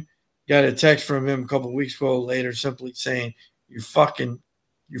showing. Got a text from him a couple of weeks ago later simply saying, You're fucking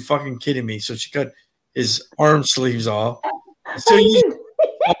kidding me. So she cut his arm sleeves off. So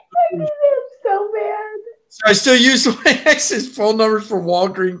I still use my ex's phone numbers for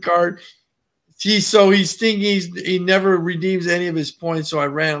Walgreens card. He's thinking he never redeems any of his points, so I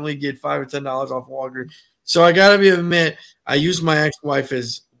randomly get $5 or $10 off Walgreens. So I gotta admit, I use my ex-wife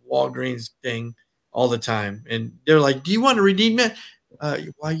as Walgreens thing all the time, and they're like, "Do you want to redeem that?"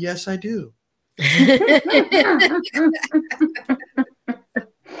 Why, yes, I do.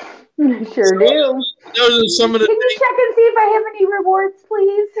 Sure do. Those are some of the Can you check and see if I have any rewards,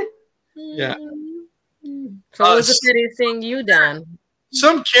 please? Yeah. So what's the pettiest thing you done?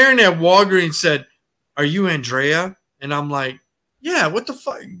 Some Karen at Walgreens said, "Are you Andrea?" And I'm like, "Yeah." What the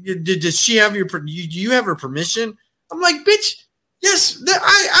fuck? Does she have do you have her permission? I'm like, "Bitch, Yes,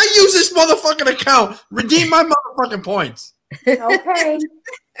 I use this motherfucking account. Redeem my motherfucking points. Okay.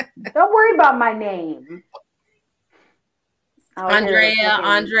 Don't worry about my name.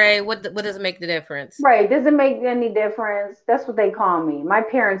 Andre, what does it make the difference? Right, doesn't make any difference. That's what they call me. My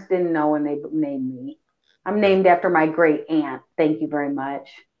parents didn't know when they named me. I'm named after my great aunt. Thank you very much.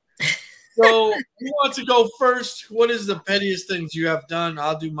 So, who wants to go first? What is the pettiest things you have done?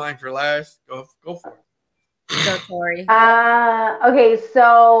 I'll do mine for last. Go for it. Go, Tori. Okay,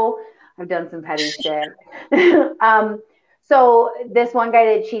 so I've done some petty shit. So this one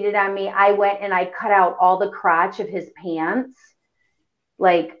guy that cheated on me, I went and I cut out all the crotch of his pants,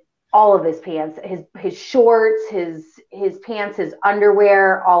 like all of his pants, his shorts, his pants, his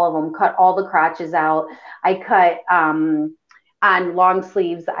underwear, all of them. Cut all the crotches out. I cut on long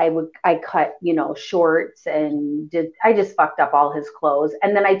sleeves. I cut shorts and I just fucked up all his clothes.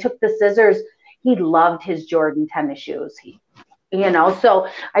 And then I took the scissors. He loved his Jordan tennis shoes. So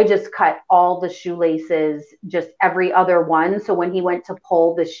I just cut all the shoelaces, just every other one. So when he went to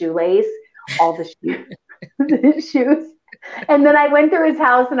pull the shoelace, all the shoes. And then I went through his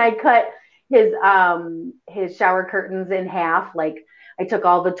house and I cut his shower curtains in half. Like I took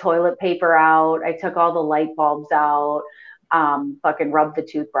all the toilet paper out. I took all the light bulbs out. Fucking rubbed the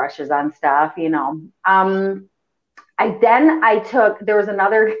toothbrushes on stuff, There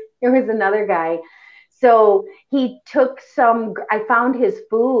was another guy. So he took I found his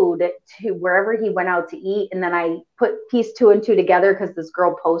food to wherever he went out to eat. And then I put piece 2 and 2 together because this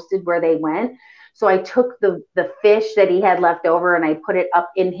girl posted where they went. So I took the fish that he had left over and I put it up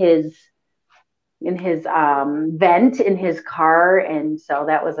in his vent in his car. And so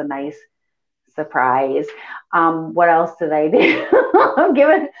that was a nice surprise. What else did I do?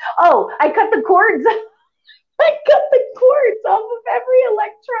 I cut the cords. I cut the cords off of every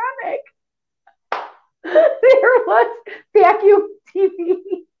electronic. There was vacuum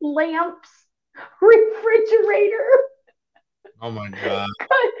TV, lamps, refrigerator. Oh my God.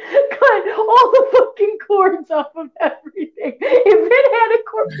 Cut all the fucking cords off of everything. If it had a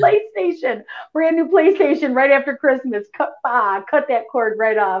PlayStation, brand new PlayStation right after Christmas, cut that cord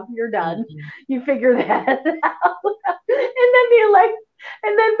right off. You're done. Mm-hmm. You figure that out.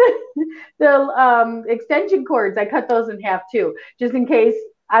 And then the extension cords, I cut those in half too, just in case.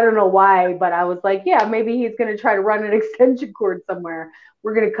 I don't know why, but I was like, yeah, maybe he's going to try to run an extension cord somewhere.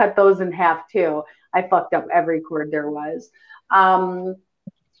 We're going to cut those in half too. I fucked up every cord there was. And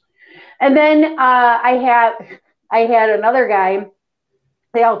then I had another guy.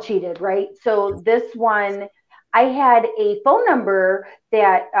 They all cheated, right? So this one, I had a phone number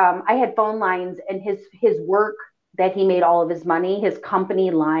that I had phone lines, and his work that he made all of his money, his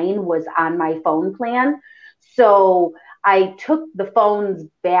company line was on my phone plan. So I took the phones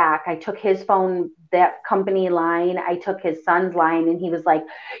back. I took his phone, that company line. I took his son's line, and he was like,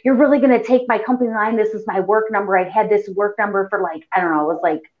 "You're really going to take my company line? This is my work number." I'd had this work number for it was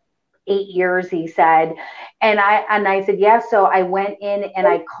like 8 years, he said. And I said, yeah. So I went in and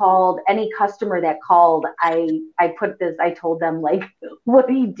I called any customer that called. I told them like what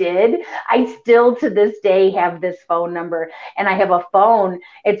he did. I still to this day have this phone number, and I have a phone.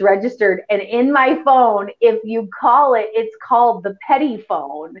 It's registered. And in my phone, if you call it, it's called the petty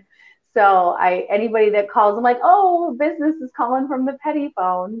phone. So anybody that calls, I'm like, oh, business is calling from the petty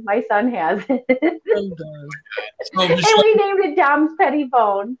phone. My son has it. And we named it Dom's petty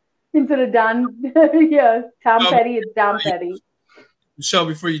phone. Instead of Don, yeah, Tom Petty, it's Dom Petty. Michelle,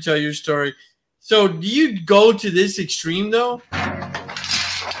 before you tell your story, so do you go to this extreme though?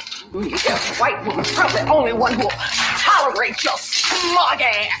 You're a white woman, probably the only one who will tolerate your smug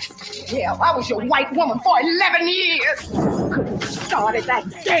ass. Yeah, I was your white woman for 11 years. Couldn't have started that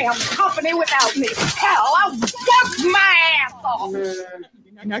damn company without me. Hell, I worked my ass off.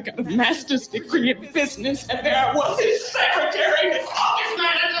 And I got a master's degree in business, and there I was, his secretary, his office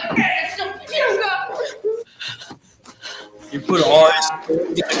manager, and his computer. You put all his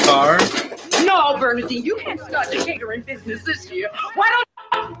in the car? No, Bernadine, you can't start the catering business this year. Why don't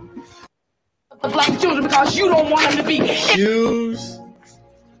you the black children? Because you don't want them to be shoes.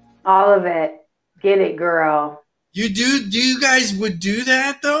 All of it. Get it, girl. You do? Do you guys would do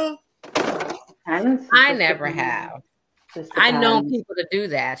that though? I never have. I know people to do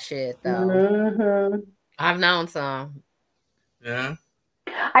that shit though. Mm-hmm. I've known some. Yeah.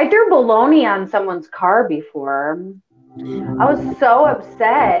 I threw bologna on someone's car before. I was so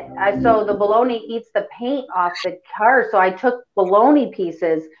upset. So the bologna eats the paint off the car. So I took bologna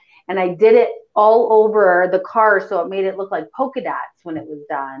pieces and I did it all over the car. So it made it look like polka dots when it was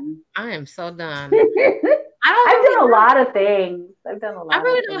done. I am so done. I've done a lot of things. I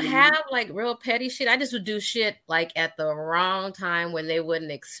really don't have like real petty shit. I just would do shit like at the wrong time when they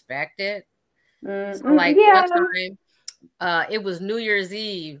wouldn't expect it. So like one time, it was New Year's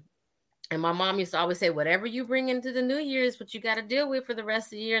Eve, and my mom used to always say, "Whatever you bring into the New Year's, what you got to deal with for the rest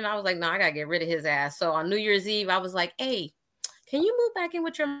of the year." And I was like, "No, I gotta get rid of his ass." So on New Year's Eve, I was like, "Hey, can you move back in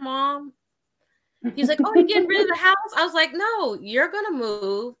with your mom?" He's like, "Oh, you're getting rid of the house?" I was like, "No, you're gonna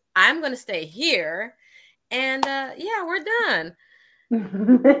move. I'm gonna stay here." And yeah, we're done.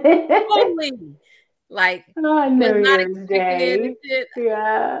 Totally. Like, was not expecting it.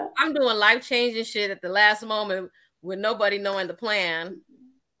 Yeah. I'm doing life-changing shit at the last moment with nobody knowing the plan.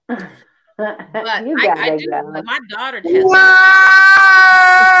 But I do. Like, my daughter has. It was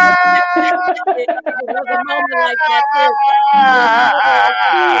a moment like that too.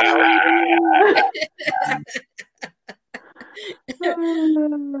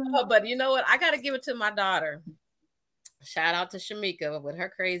 But you know what? I got to give it to my daughter. Shout out to Shamika with her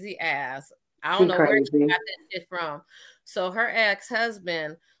crazy ass. I don't know where she got that shit from. So her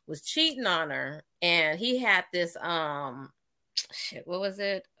ex-husband was cheating on her, and he had this shit. What was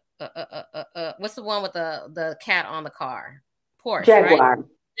it? What's the one with the cat on the car? Porsche, Jaguar. Right?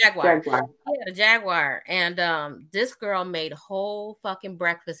 Jaguar. Yeah, the Jaguar. And this girl made whole fucking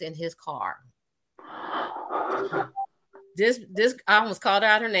breakfast in his car. This I almost called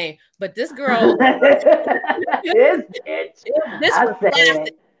out her name, but this girl, this was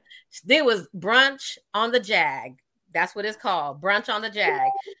classic. There was brunch on the Jag. That's what it's called, brunch on the Jag.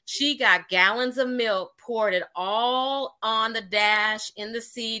 She got gallons of milk, poured it all on the dash, in the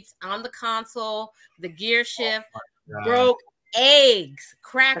seats, on the console, the gear shift, broke eggs,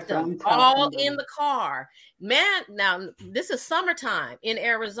 cracked them all in the car. Man, now this is summertime in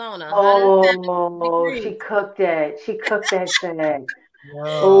Arizona. Oh, she cooked it. She cooked that shit.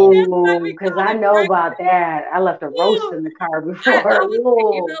 Oh, because I know about that. I left a roast in the car before.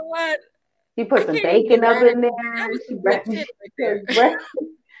 You know what? She put some bacon up in there.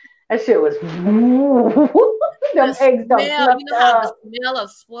 That shit was. Them eggs don't smell. You know how the smell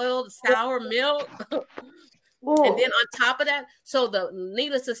of spoiled sour milk. And then on top of that,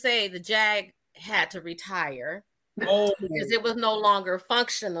 needless to say, the Jag had to retire because it was no longer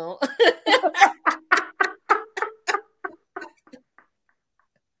functional. That's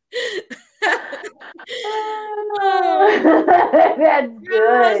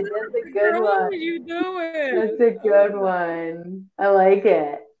good. That's a good one. What are you doing? That's a good one. I like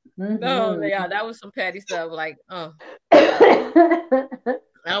it. No, yeah, that was some petty stuff. Like, I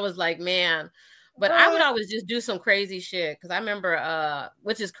was like, man. But I would always just do some crazy shit because I remember,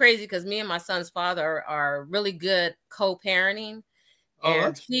 which is crazy because me and my son's father are really good co-parenting.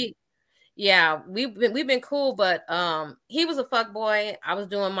 And we've been cool, but he was a fuck boy. I was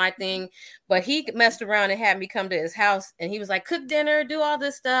doing my thing, but he messed around and had me come to his house, and he was like, "Cook dinner, do all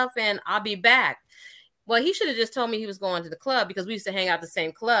this stuff, and I'll be back." Well, he should have just told me he was going to the club because we used to hang out the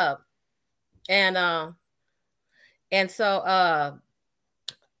same club, and so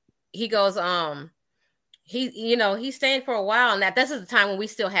he goes, he's staying for a while, and this is the time when we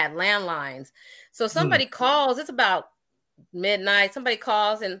still had landlines. So somebody calls, it's about midnight, somebody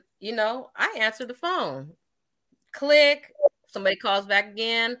calls, and I answer the phone. Click, somebody calls back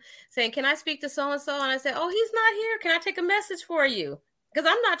again saying, "Can I speak to so-and-so?" And I say, "Oh, he's not here. Can I take a message for you?" Because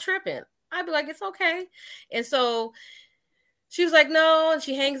I'm not tripping. I'd be like, "It's okay." And so she was like, "No," and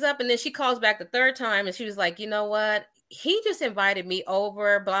she hangs up, and then she calls back the third time, and she was like, "You know what? He just invited me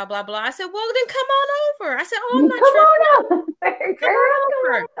over, blah, blah, blah." I said, "Well, then come on over." I said, "Oh, I'm not tripping. Come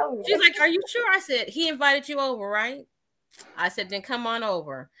on over." She's like, "Are you sure?" I said, "He invited you over, right?" I said, "Then come on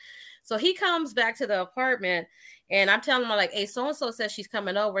over." So he comes back to the apartment, and I'm telling him, like, "Hey, so-and-so says she's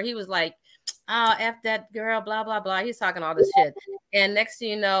coming over." He was like, "Oh, F that girl, blah, blah, blah." He's talking all this shit. And next thing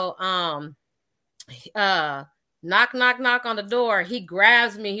you know, knock, knock, knock on the door. He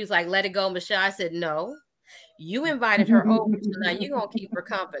grabs me. He was like, "Let it go, Michelle." I said, "No. You invited her over, so now you're gonna keep her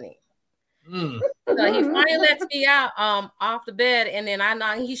company." So he finally lets me out off the bed, and then I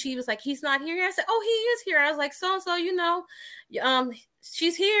knock. She was like, "He's not here." I said, "Oh, he is here." I was like, "So-and-so,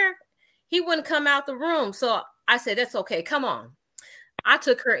 she's here." He wouldn't come out the room, so I said, "That's okay. Come on." I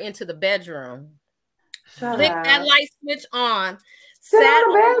took her into the bedroom, flicked that light switch on, sat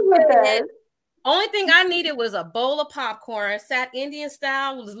on the bed. Only thing I needed was a bowl of popcorn. Sat Indian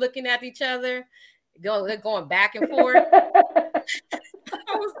style, was looking at each other. Going back and forth. I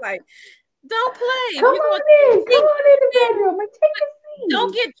was like, "Don't play. Come on in the bedroom and take a seat.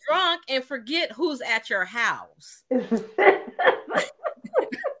 Don't get drunk and forget who's at your house."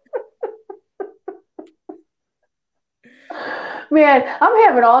 Man, I'm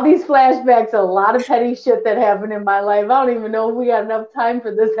having all these flashbacks of a lot of petty shit that happened in my life. I don't even know if we got enough time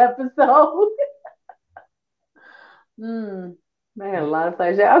for this episode. I had a lot of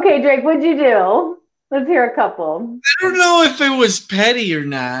flashbacks. Okay, Drake, what'd you do? Let's hear a couple. I don't know if it was petty or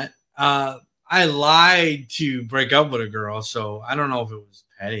not. I lied to break up with a girl, so I don't know if it was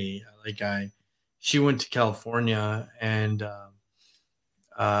petty. She went to California and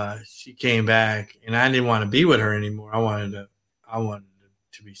she came back, and I didn't want to be with her anymore. I wanted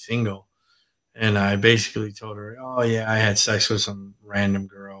to be single, and I basically told her, "Oh yeah, I had sex with some random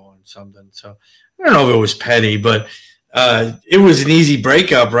girl and something." So I don't know if it was petty, but it was an easy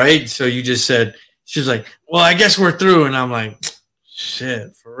breakup, right? So you just said, she was like, "Well, I guess we're through," and I'm like,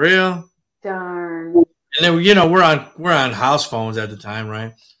 "Shit, for real?" Darn. And then we're on house phones at the time,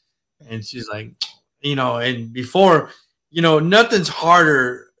 right? And she's like, and before, nothing's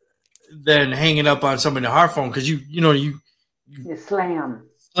harder than hanging up on somebody on the hard phone because you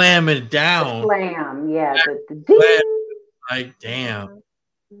slam it down. Slam, yeah. Like damn.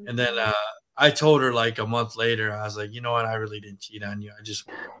 And then I told her like a month later, I was like, you know what? I really didn't cheat on you. I just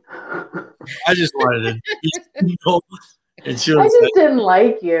wanted to be single. And she was didn't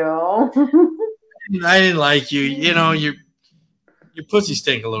like you. I didn't like you. Your pussy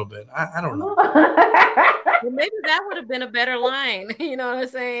stink a little bit. I don't know. Well, maybe that would have been a better line. You know what I'm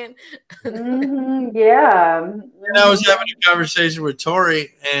saying? Yeah. And I was having a conversation with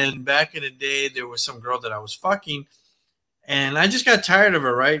Tori, and back in the day, there was some girl that I was fucking, and I just got tired of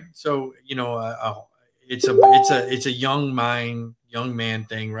her. Right? So it's a young man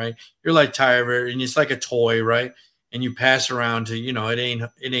thing, right? You're like tired of her, and it's like a toy, right? And you pass around to,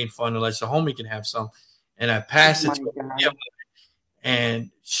 it ain't fun unless the homie can have some. And I passed it to him,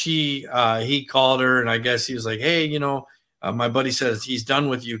 and he called her, and I guess he was like, "Hey, my buddy says he's done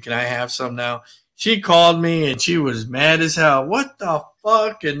with you. Can I have some now?" She called me, and she was mad as hell. What the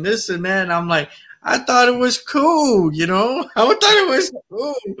fuck, and this and that. And I'm like, I thought it was cool, I thought it was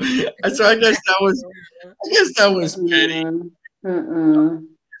cool. So I guess that was petty.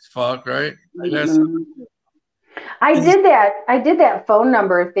 As fuck, right? I guess. I did that phone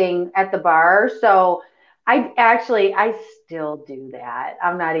number thing at the bar. So I still do that.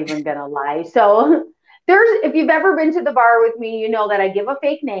 I'm not even going to lie. So if you've ever been to the bar with me, you know that I give a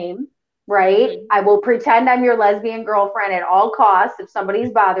fake name, right? Mm-hmm. I will pretend I'm your lesbian girlfriend at all costs if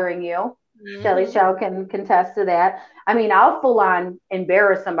somebody's bothering you. Mm-hmm. Shelly Shell can contest to that. I mean, I'll full on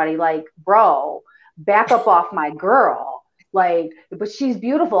embarrass somebody like, bro, back up off my girl. Like, but she's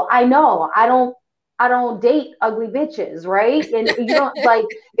beautiful. I know. I don't date ugly bitches, right? And you don't like,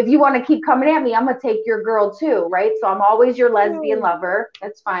 if you want to keep coming at me, I'm gonna take your girl too, right? So I'm always your lesbian lover.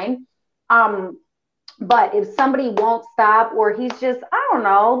 That's fine. But if somebody won't stop, or he's just, I don't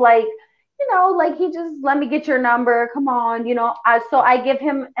know, like, he just, let me get your number. Come on, so I give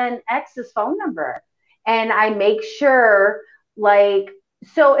him an ex's phone number, and I make sure,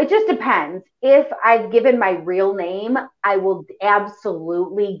 so it just depends. If I've given my real name, I will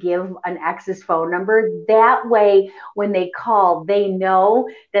absolutely give an ex's phone number. That way, when they call, they know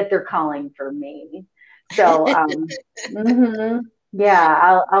that they're calling for me. So,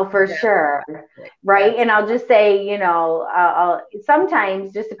 yeah, I'll for sure. Right. And I'll just say, I'll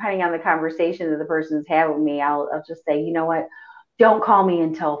sometimes, just depending on the conversation that the person's having with me, I'll just say, you know what? Don't call me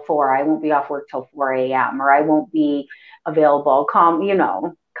until 4. I won't be off work till 4 a.m. or I won't be available. Call me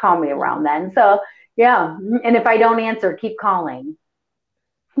around then. So yeah. And if I don't answer, keep calling.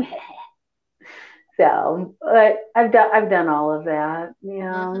 So, but I've done all of that.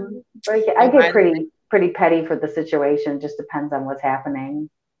 Yeah. I get pretty petty for the situation. Just depends on what's happening.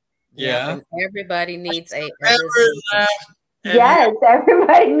 Yeah. Everybody needs Yes,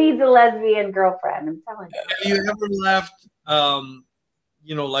 everybody needs a lesbian girlfriend. I'm telling you. Have you ever left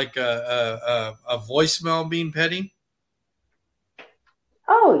like a voicemail being petty?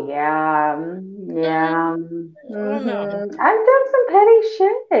 Oh yeah. Mm-hmm. I've done some petty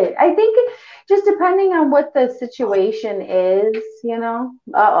shit. I think just depending on what the situation is,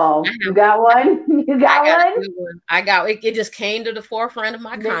 Uh-oh. You got one? You got one? I got it. It just came to the forefront of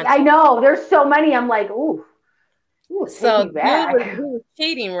my conscience. I know. There's so many. I'm like, ooh. So he was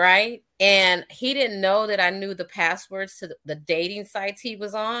cheating, right? And he didn't know that I knew the passwords to the dating sites he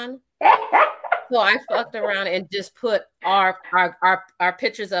was on. So I fucked around and just put our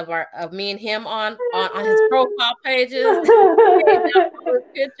pictures of me and him on his profile pages.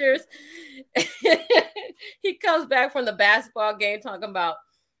 Pictures. He comes back from the basketball game talking about,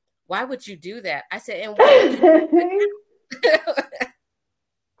 why would you do that? I said, and why would you do that?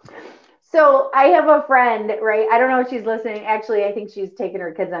 So I have a friend, right? I don't know if she's listening. Actually, I think she's taking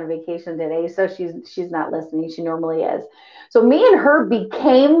her kids on vacation today, so she's not listening. She normally is. So me and her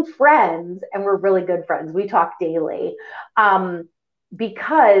became friends, and we're really good friends. We talk daily,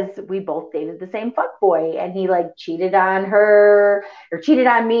 because we both dated the same fuckboy, and he like cheated on her or cheated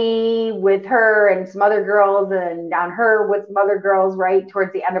on me with her and some other girls, and on her with some other girls. Right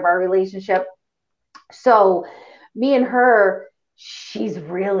towards the end of our relationship. So me and her. She's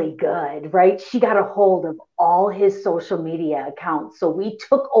really good, right? She got a hold of all his social media accounts. So we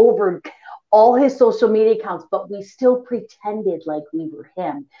took over all his social media accounts, but we still pretended like we were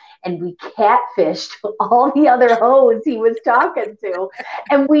him. And we catfished all the other hoes he was talking to.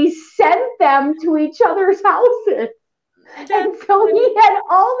 And we sent them to each other's houses. And so he had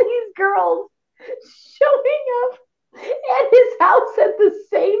all these girls showing up at his house at the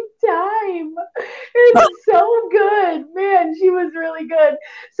same time. It's so good, man. She was really good.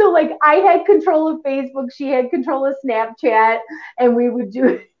 So like I had control of Facebook, she had control of Snapchat, and we would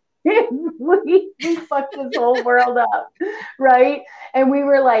do we fucked this whole world up, right? And we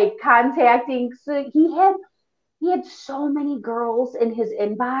were like contacting. So he had so many girls in his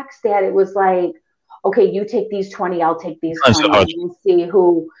inbox that it was like, okay, you take these 20, I'll take these 20, and we'll see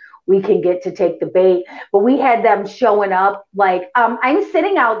who we can get to take the bait. But we had them showing up like, I'm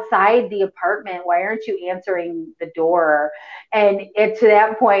sitting outside the apartment. Why aren't you answering the door? And to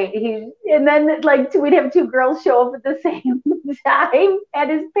that point, and then like we'd have two girls show up at the same time at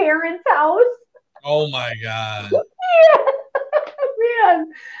his parents' house. Oh my God. Yeah.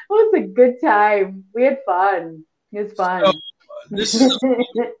 Man, it was a good time. We had fun. It was fun. So, this is a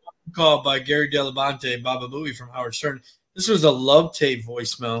call by Gary Delabonte, Baba Booey from Howard Stern. This was a love tape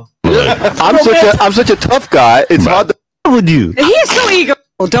voicemail. I'm such a tough guy. It's hard to with you. He's so eager.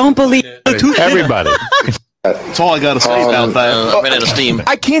 Don't believe everybody. That's all I got to say about that. Ran out of steam.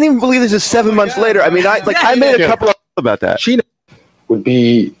 I can't even believe this is 7 months later. I mean, I made a couple of about that. She would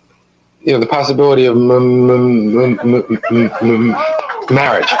be, the possibility of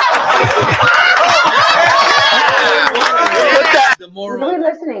marriage. The moral We're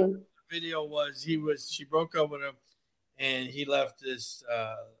listening. Video was she broke up with him, and he left this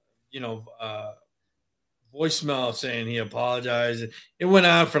voicemail saying he apologized. It went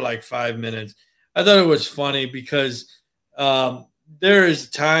on for like 5 minutes. I thought it was funny because there is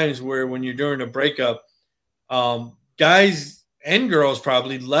times where when you're during a breakup, guys and girls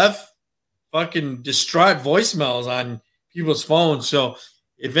probably left fucking distraught voicemails on people's phones. So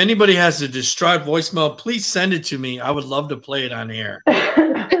if anybody has a distraught voicemail, please send it to me. I would love to play it on air.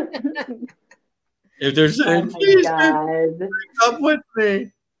 If there's please break up with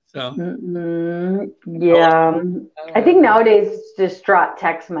me. So yeah, I think nowadays it's distraught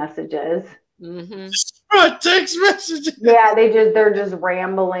text messages. Mm-hmm. Distraught text messages. Yeah, they're just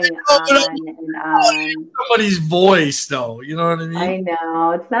rambling on and on. Somebody's voice, though. You know what I mean? I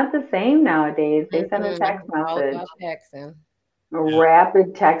know it's not the same nowadays. They send a text message. Texting.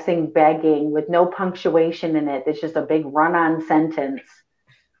 Rapid texting, begging with no punctuation in it. It's just a big run-on sentence.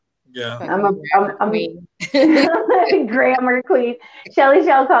 Yeah, I'm grammar queen. Shelly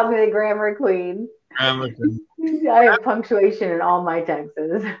Shell calls me the grammar queen. Grammar queen. I have punctuation in all my texts.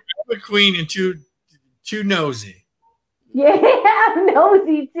 Grammar queen and too nosy. Yeah, I'm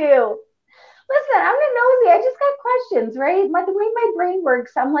nosy too. Listen, I'm not nosy. I just got questions, right? The way my brain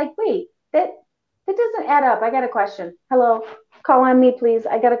works, I'm like, wait, that doesn't add up. I got a question. Hello, call on me, please.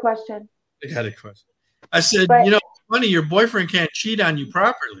 I got a question. I said, funny, your boyfriend can't cheat on you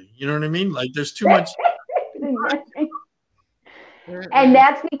properly. You know what I mean? Like there's too much. And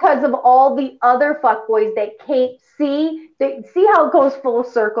that's because of all the other fuckboys that came. See how it goes full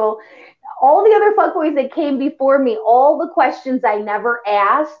circle. All the other fuckboys that came before me, all the questions I never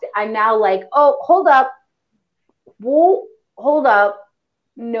asked, I'm now like, oh, hold up. Whoa, hold up.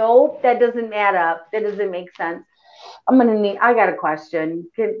 Nope, that doesn't add up. That doesn't make sense. I got a question.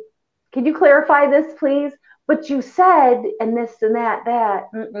 Can you clarify this, please? But you said, and this and that.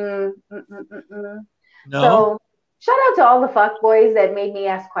 No. So shout out to all the fuckboys that made me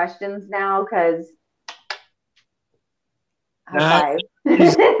ask questions now, because now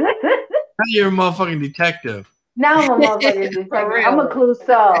you're a motherfucking detective. Now I'm a motherfucking detective. I'm a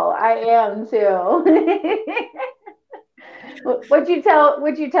Clouseau. I am too. What'd you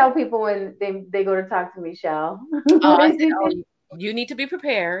tell people when they go to talk to me, Shell? You need to be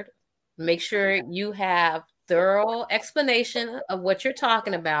prepared. Make sure you have thorough explanation of what you're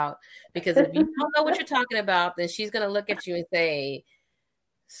talking about, because if you don't know what you're talking about, then she's going to look at you and say,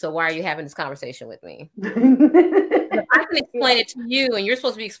 so why are you having this conversation with me? If I can explain it to you and you're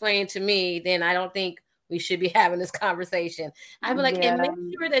supposed to be explaining to me, then I don't think we should be having this conversation. I'd be like, and make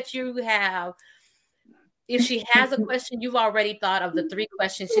sure that you have, if she has a question, you've already thought of the 3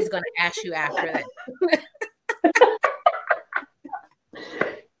 questions she's going to ask you after that.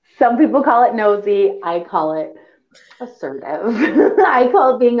 Some people call it nosy. I call it assertive. I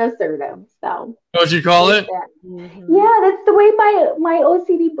call it being assertive. So what you call it? Yeah, that's the way my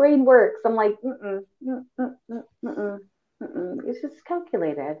OCD brain works. I'm like, it's just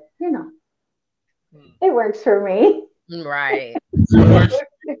calculated, you know. It works for me. Right.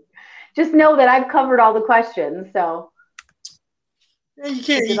 Just know that I've covered all the questions. So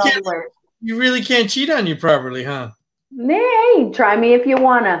yeah, you really can't cheat on you properly, huh? Hey, try me if you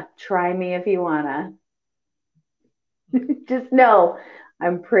wanna. Just know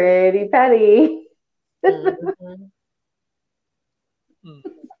I'm pretty petty. Pretty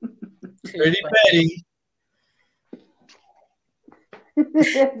petty.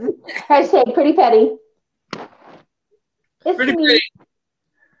 Hashtag pretty petty. It's pretty me. petty.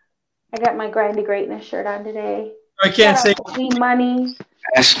 I got my Grindy Greatness shirt on today. I can't say money.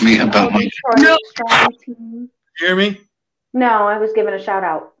 Ask me about my. No. You hear me? No, I was giving a shout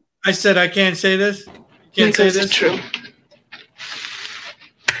out. I said I can't say this. You can't say this. It's true.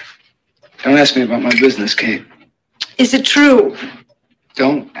 Don't ask me about my business, Kate. Is it true?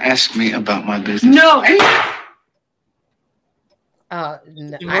 Don't ask me about my business. No. No,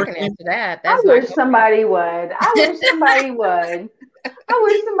 I can answer that. I wish somebody would. I wish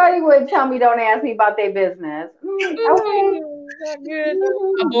somebody would tell me don't ask me about their business. Okay. Good.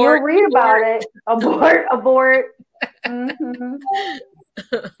 You'll read about it. Abort. Mm-hmm.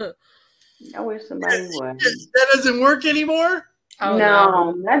 I wish somebody would. That doesn't work anymore? Oh,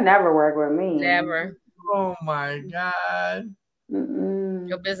 no, that never worked with me. Never. Oh my God.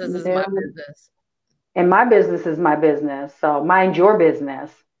 Your business is my business. And my business is my business. So mind your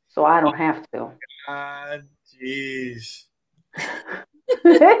business. So I don't have to. God, jeez.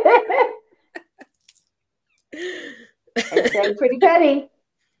 It's pretty petty.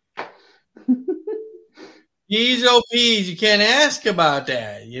 P's OPs, you can't ask about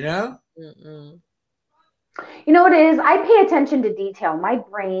that, you know? You know what it is? I pay attention to detail. My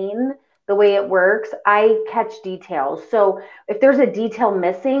brain, the way it works, I catch details. So if there's a detail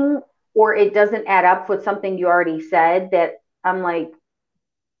missing or it doesn't add up with something you already said, that I'm like,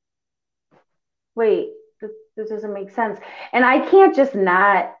 wait, this doesn't make sense. And I can't just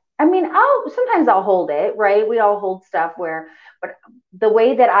not, I mean, sometimes I'll hold it, right? We all hold stuff but the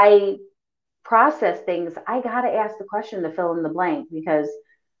way that I process things, I got to ask the question to fill in the blank because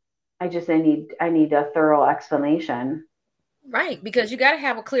I need a thorough explanation. Right, because you got to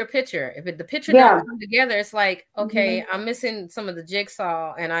have a clear picture. If the picture doesn't come together, it's like, okay, I'm missing some of the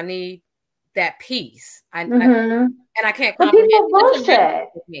jigsaw, and I need that piece. And I can't comprehend. People bullshit.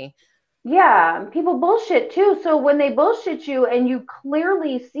 Yeah, people bullshit too. So when they bullshit you, and you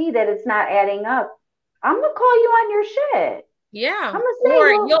clearly see that it's not adding up, I'm gonna call you on your shit. Yeah, I'm gonna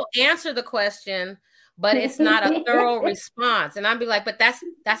say, you'll answer the question, but it's not a thorough response, and I'll be like, but that's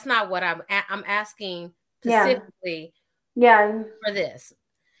not what I'm asking specifically. Yeah. For this.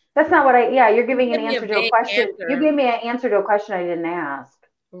 That's not what you're giving an answer to a question. You gave me an answer to a question I didn't ask.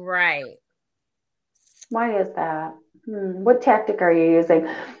 Right. Why is that? What tactic are you using?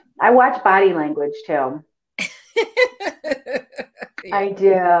 I watch body language too. I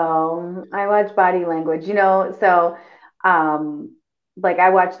do. I watch body language, so like I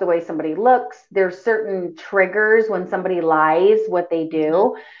watch the way somebody looks. There's certain triggers when somebody lies, what they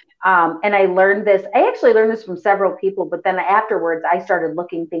do. And I actually learned this from several people, but then afterwards I started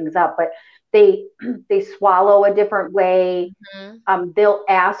looking things up, but they swallow a different way. They'll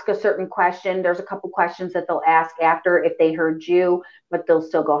ask a certain question. There's a couple questions that they'll ask after if they heard you, but they'll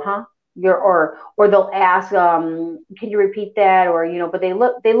still go, huh? Or they'll ask, can you repeat that? Or, but they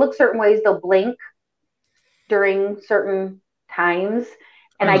look certain ways. They'll blink during certain times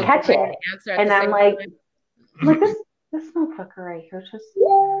and I catch it. And I'm like, this motherfucker right here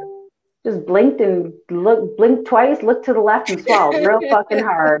just blinked and blinked twice, looked to the left and swallowed real fucking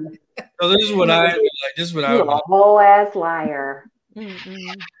hard. So this is what I like. This is what I would like. Whole ass liar.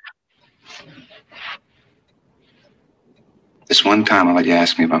 This one time I'll let you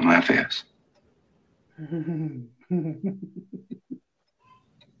ask me about my affairs. Is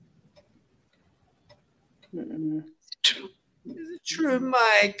it true,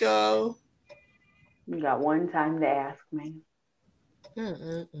 Michael? You got one time to ask me.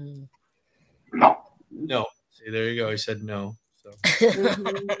 No. See, there you go. He said no. So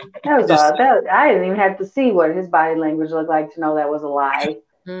that was I didn't even have to see what his body language looked like to know that was a lie.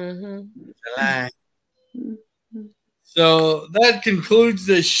 It's a lie. So that concludes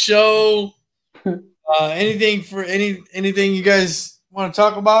the show. Anything you guys want to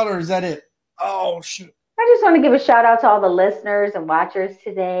talk about, or is that it? Oh shoot! I just want to give a shout out to all the listeners and watchers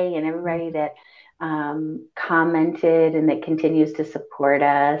today, and everybody that commented and that continues to support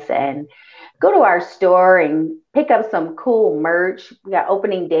us. And go to our store and pick up some cool merch. We got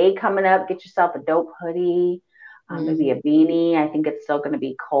opening day coming up. Get yourself a dope hoodie, maybe a beanie. I think it's still going to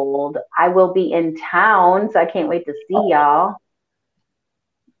be cold. I will be in town, so I can't wait to see y'all.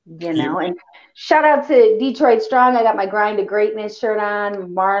 You know, and shout out to Detroit Strong. I got my Grind to Greatness shirt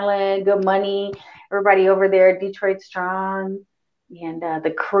on. Marlon, Good Money, everybody over there at Detroit Strong, and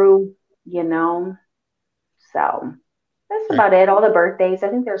the crew, you know. So that's about it. All the birthdays. I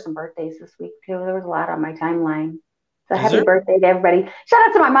think there's some birthdays this week too. There was a lot on my timeline. So happy birthday to everybody. Shout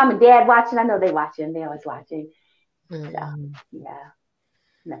out to my mom and dad watching. I know they watching. They always watching. So, yeah.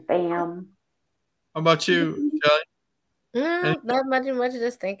 And the fam. How about you, Kelly? Not much.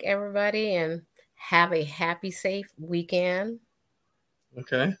 Just thank everybody and have a happy, safe weekend.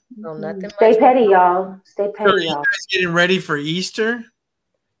 Okay. So nothing. Stay petty, y'all. Stay petty, So you y'all. guys getting ready for Easter?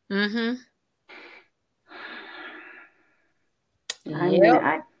 Mm-hmm. I mean,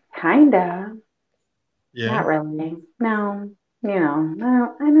 I kinda. Yeah. Not really. No. You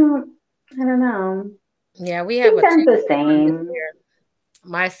know. I don't know. Yeah, we have Sometimes the same.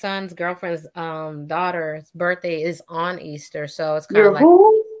 My son's girlfriend's daughter's birthday is on Easter, so it's kind of like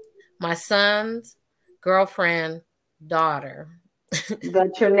who? My son's girlfriend daughter.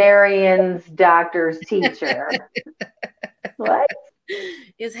 Veterinarian's doctor's teacher. What?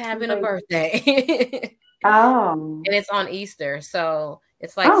 Is having a birthday. Oh. And it's on Easter, so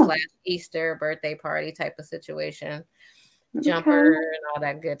it's like slash Easter birthday party type of situation. Jumper and all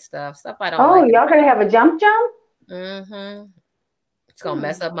that good stuff. Stuff I don't like. Oh, y'all gonna have a jump? Mm-hmm. It's gonna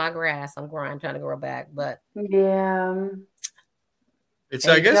mess up my grass. I'm trying to grow back, but yeah. It's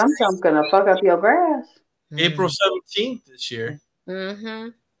I guess jump's gonna fuck up your grass. April 17th this year. Mm-hmm.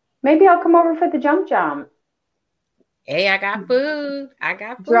 Maybe I'll come over for the jump. Hey, I got food.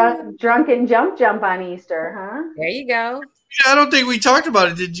 Drunken jump on Easter, huh? There you go. Yeah, I don't think we talked about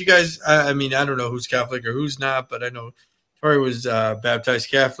it. Did you guys? I mean, I don't know who's Catholic or who's not, but I know Tori was baptized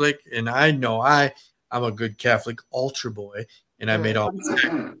Catholic, and I know I'm a good Catholic altar boy, and I made all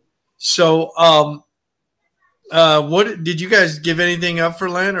the So, what did you guys give anything up for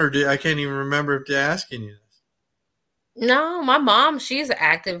Lent, or I can't even remember if they're asking you this. No, my mom, she's an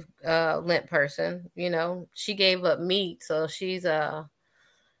active Lent person. You know, she gave up meat, so she's not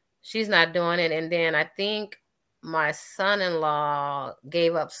doing it. And then I think my son-in-law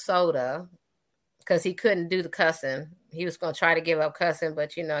gave up soda because he couldn't do the cussing. He was going to try to give up cussing,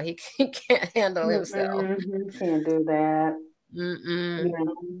 but you know he can't handle himself. He can't do that.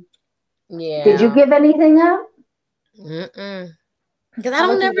 Yeah. Did you give anything up? Because I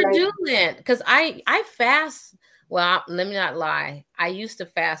don't never do Lent. Because I fast. Well, let me not lie. I used to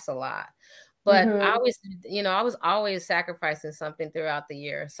fast a lot, but I was always sacrificing something throughout the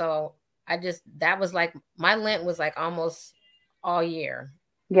year. So that was like my Lent was like almost all year.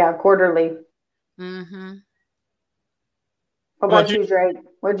 Yeah, quarterly. Mm-hmm. What about you, Drake?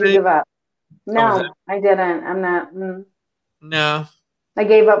 What'd you give up? No, I didn't. I'm not. No. I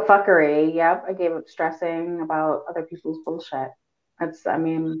gave up fuckery. Yep. I gave up stressing about other people's bullshit. I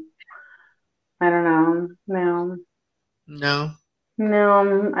don't know. No.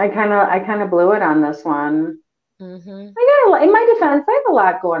 I kind of blew it on this one. Mm-hmm. In my defense, I have a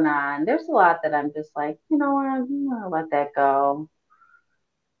lot going on. There's a lot that I'm just like, you know what, I'm gonna let that go.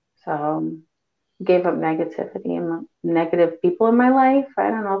 So, gave up negativity and negative people in my life. I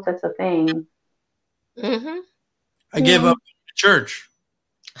don't know if that's a thing. Mm-hmm. I gave up the church.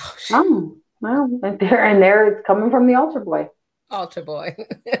 Oh, well, and there it's coming from the altar boy. Altar boy.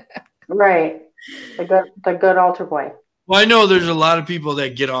 Right. The good altar boy. Well, I know there's a lot of people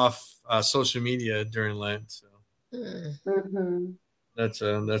that get off social media during Lent. So that's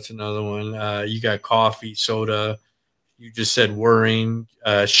another one. You got coffee, soda. You just said worrying,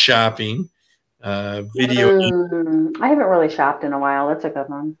 shopping, video. I haven't really shopped in a while. That's a good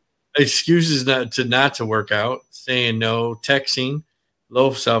one. Excuses not to work out, saying no, texting,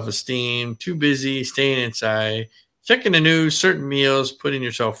 low self-esteem, too busy, staying inside, checking the news, certain meals, putting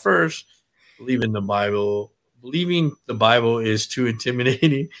yourself first, believing the Bible is too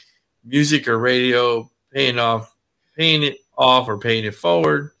intimidating, music or radio, paying it off or paying it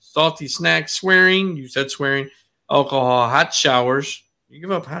forward, salty snacks, swearing, you said swearing, alcohol, hot showers. You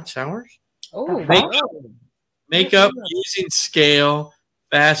give up hot showers? Oh, makeup, using scale,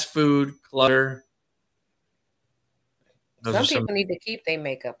 fast food, clutter. Some people need to keep their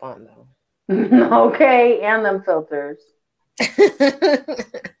makeup on though. Okay, and them filters.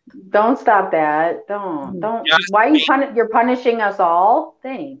 Don't stop that. Don't. Why are you're punishing us all?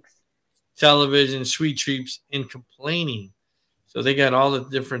 Thanks. Television, sweet treats, and complaining. So they got all the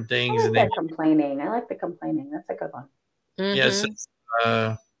different things. I like that complaining. I like the complaining. That's a good one. Yes. It's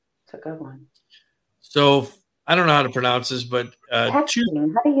a good one. So I don't know how to pronounce this, but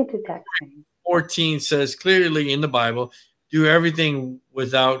texting. How do you do texting? 14 says clearly in the Bible, do everything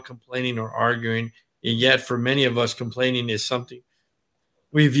without complaining or arguing. And yet for many of us, complaining is something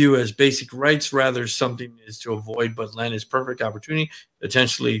we view as basic rights, rather something is to avoid, but Len is perfect opportunity to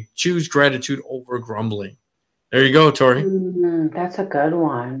potentially choose gratitude over grumbling. There you go, Tori. That's a good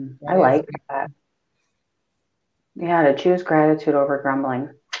one. I like that. Yeah, to choose gratitude over grumbling.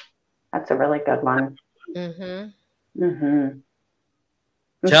 That's a really good one. Television,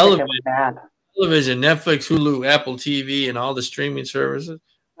 Netflix, Hulu, Apple TV, and all the streaming services.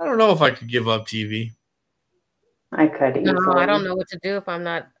 I don't know if I could give up TV. I could easily. No, I don't know what to do if I'm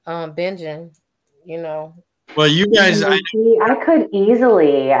not binging, Well, you guys, I could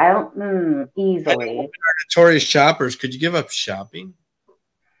easily. I don't easily. Notorious shoppers. Could you give up shopping?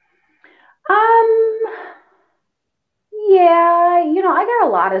 Yeah, I got a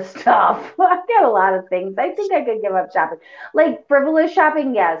lot of stuff. I got a lot of things. I think I could give up shopping. Like frivolous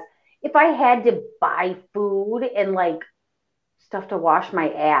shopping, yes. If I had to buy food and like stuff to wash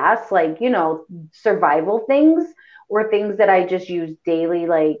my ass, like, survival things or things that I just use daily,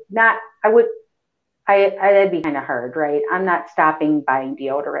 like that'd be kind of hard, right? I'm not stopping buying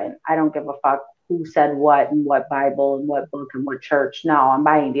deodorant. I don't give a fuck who said what and what Bible and what book and what church. No, I'm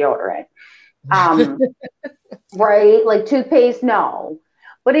buying deodorant. Right? Like toothpaste, no.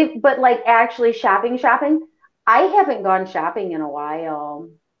 But like actually shopping, I haven't gone shopping in a while.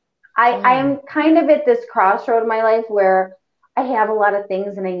 I'm kind of at this crossroad in my life where I have a lot of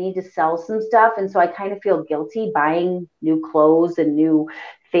things and I need to sell some stuff. And so I kind of feel guilty buying new clothes and new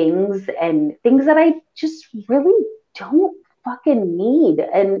things and things that I just really don't fucking need.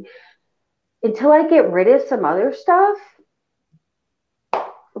 And until I get rid of some other stuff,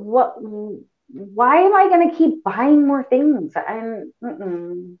 why am I going to keep buying more things?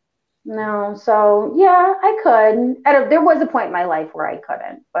 No. So yeah, I could. There was a point in my life where I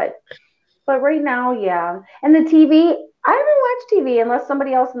couldn't, but right now, yeah. And the TV, I don't watch TV unless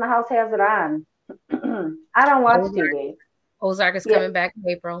somebody else in the house has it on. I don't watch TV. Ozark is coming back in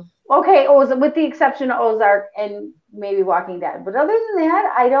April. Okay, with the exception of Ozark and maybe Walking Dead. But other than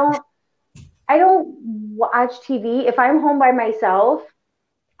that, I don't watch TV. If I'm home by myself,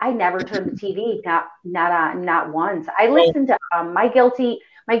 I never turn the TV, not once. I listen to my guilty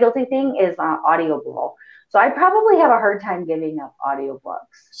thing is Audible. So I probably have a hard time giving up audiobooks.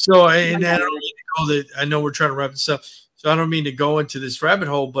 So and I don't mean to go I know we're trying to wrap this up. So I don't mean to go into this rabbit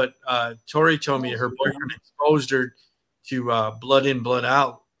hole, but Tori told me her boyfriend exposed her to Blood In, Blood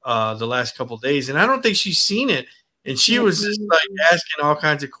Out the last couple of days, and I don't think she's seen it. And she was just like asking all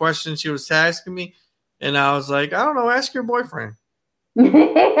kinds of questions. She was asking me, and I was like, I don't know, ask your boyfriend.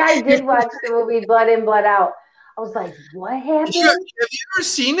 I did watch the movie Blood In, Blood Out. I was like, what happened? Have you ever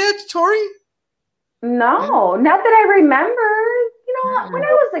seen it, Tori? No, not that I remember. When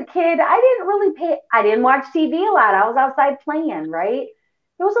I was a kid, I didn't watch TV a lot. I was outside playing, right?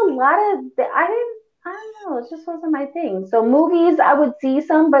 There was a lot of, I don't know, it just wasn't my thing. So movies, I would see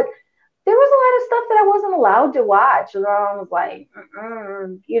some, but there was a lot of stuff that I wasn't allowed to watch. And I was like,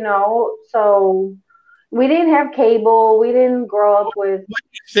 so we didn't have cable. We didn't grow up with. What do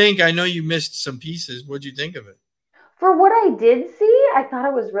you think? I know you missed some pieces. What did you think of it? For what I did see, I thought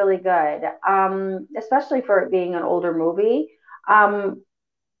it was really good, especially for it being an older movie.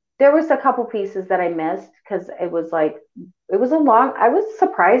 There was a couple pieces that I missed because I was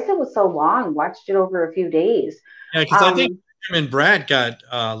surprised it was so long. Watched it over a few days. Yeah, because I think him and Brad got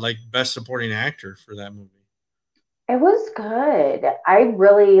best supporting actor for that movie. It was good. I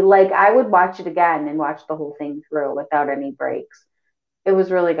really I would watch it again and watch the whole thing through without any breaks. It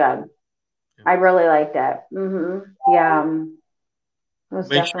was really good. I really liked it. Yeah. It was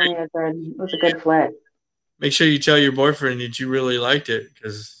definitely a good flick. Make sure you tell your boyfriend that you really liked it,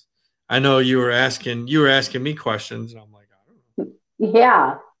 because I know you were asking me questions, and I'm like, I don't know.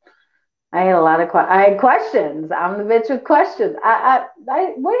 Yeah. I had a lot of I had questions. I'm the bitch with questions. What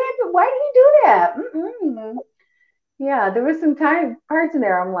happened? Why did you do that? Yeah, there was some parts in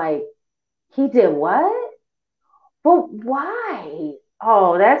there. I'm like, he did what? But why?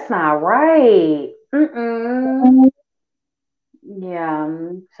 Oh, that's not right. Yeah.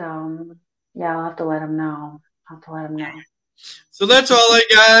 So yeah, I'll have to let him know. So that's all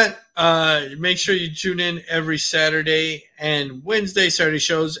I got. Make sure you tune in every Saturday and Wednesday. Saturday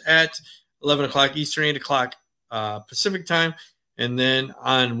shows at 11 o'clock Eastern, 8 o'clock Pacific time. And then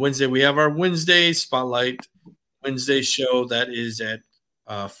on Wednesday, we have our Wednesday Spotlight Wednesday show that is at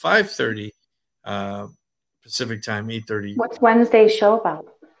 5:30 Pacific time, 8:30. What's Wednesday's show about?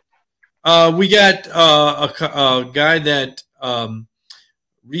 We got a guy that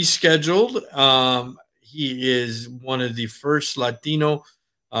rescheduled. He is one of the first Latino.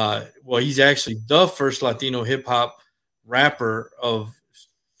 He's actually the first Latino hip hop rapper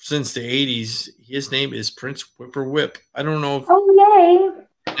since the 80s. His name is Prince Whip. I don't know if yay!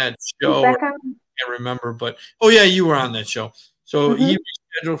 That show I can't remember, but you were on that show. So he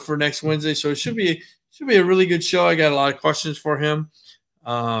rescheduled for next Wednesday. So it should be a really good show. I got a lot of questions for him.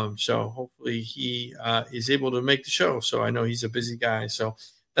 So hopefully he is able to make the show. So I know he's a busy guy. So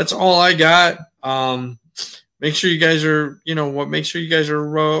that's all I got. Make sure you guys are, make sure you guys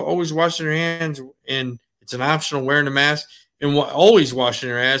are always washing your hands, and it's an optional wearing a mask and always washing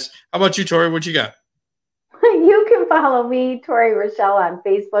your ass. How about you, Tori? What you got? You can follow me, Tori Rochelle, on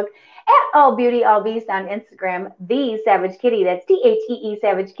Facebook, at All Beauty All Beast on Instagram, The Savage Kitty. That's THEE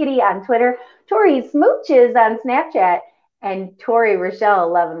Savage Kitty on Twitter, Tori Smooches on Snapchat, and Tori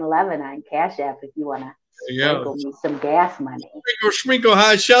Rochelle 1111 on Cash App if you want to sprinkle me some gas money. Sprinkle.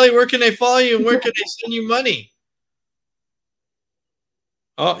 Hi, Shelly. Where can they follow you and where can they send you money?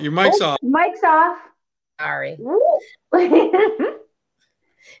 Oh, your mic's off. Mic's off. Sorry.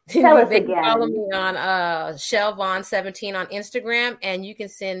 Tell us You again. can follow me on Shelvon17 on Instagram, and you can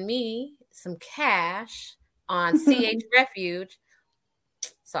send me some cash on CH Refuge.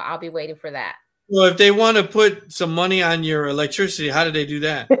 So I'll be waiting for that. Well, if they want to put some money on your electricity, how do they do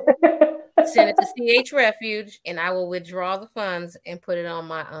that? Send it to CH Refuge, and I will withdraw the funds and put it on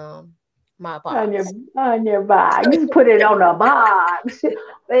my my box. On your box. Put it on a box.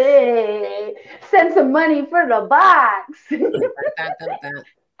 Hey, send some money for the box.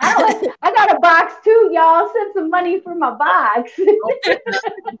 I got a box too, y'all. Send some money for my box.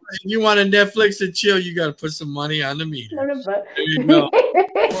 You want a Netflix and chill, you got to put some money on the meter. There you go.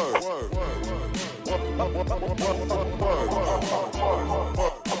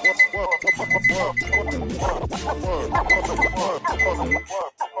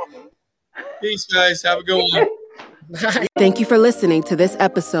 Peace, guys. Have a good one. Thank you for listening to this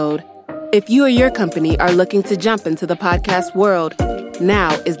episode. If you or your company are looking to jump into the podcast world,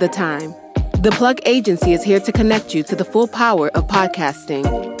 now is the time. The Plug Agency is here to connect you to the full power of podcasting.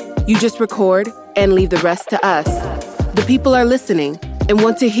 You just record and leave the rest to us. The people are listening and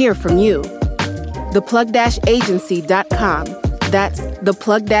want to hear from you. theplug-agency.com. That's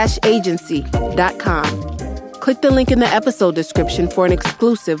theplug-agency.com. Click the link in the episode description for an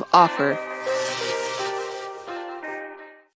exclusive offer.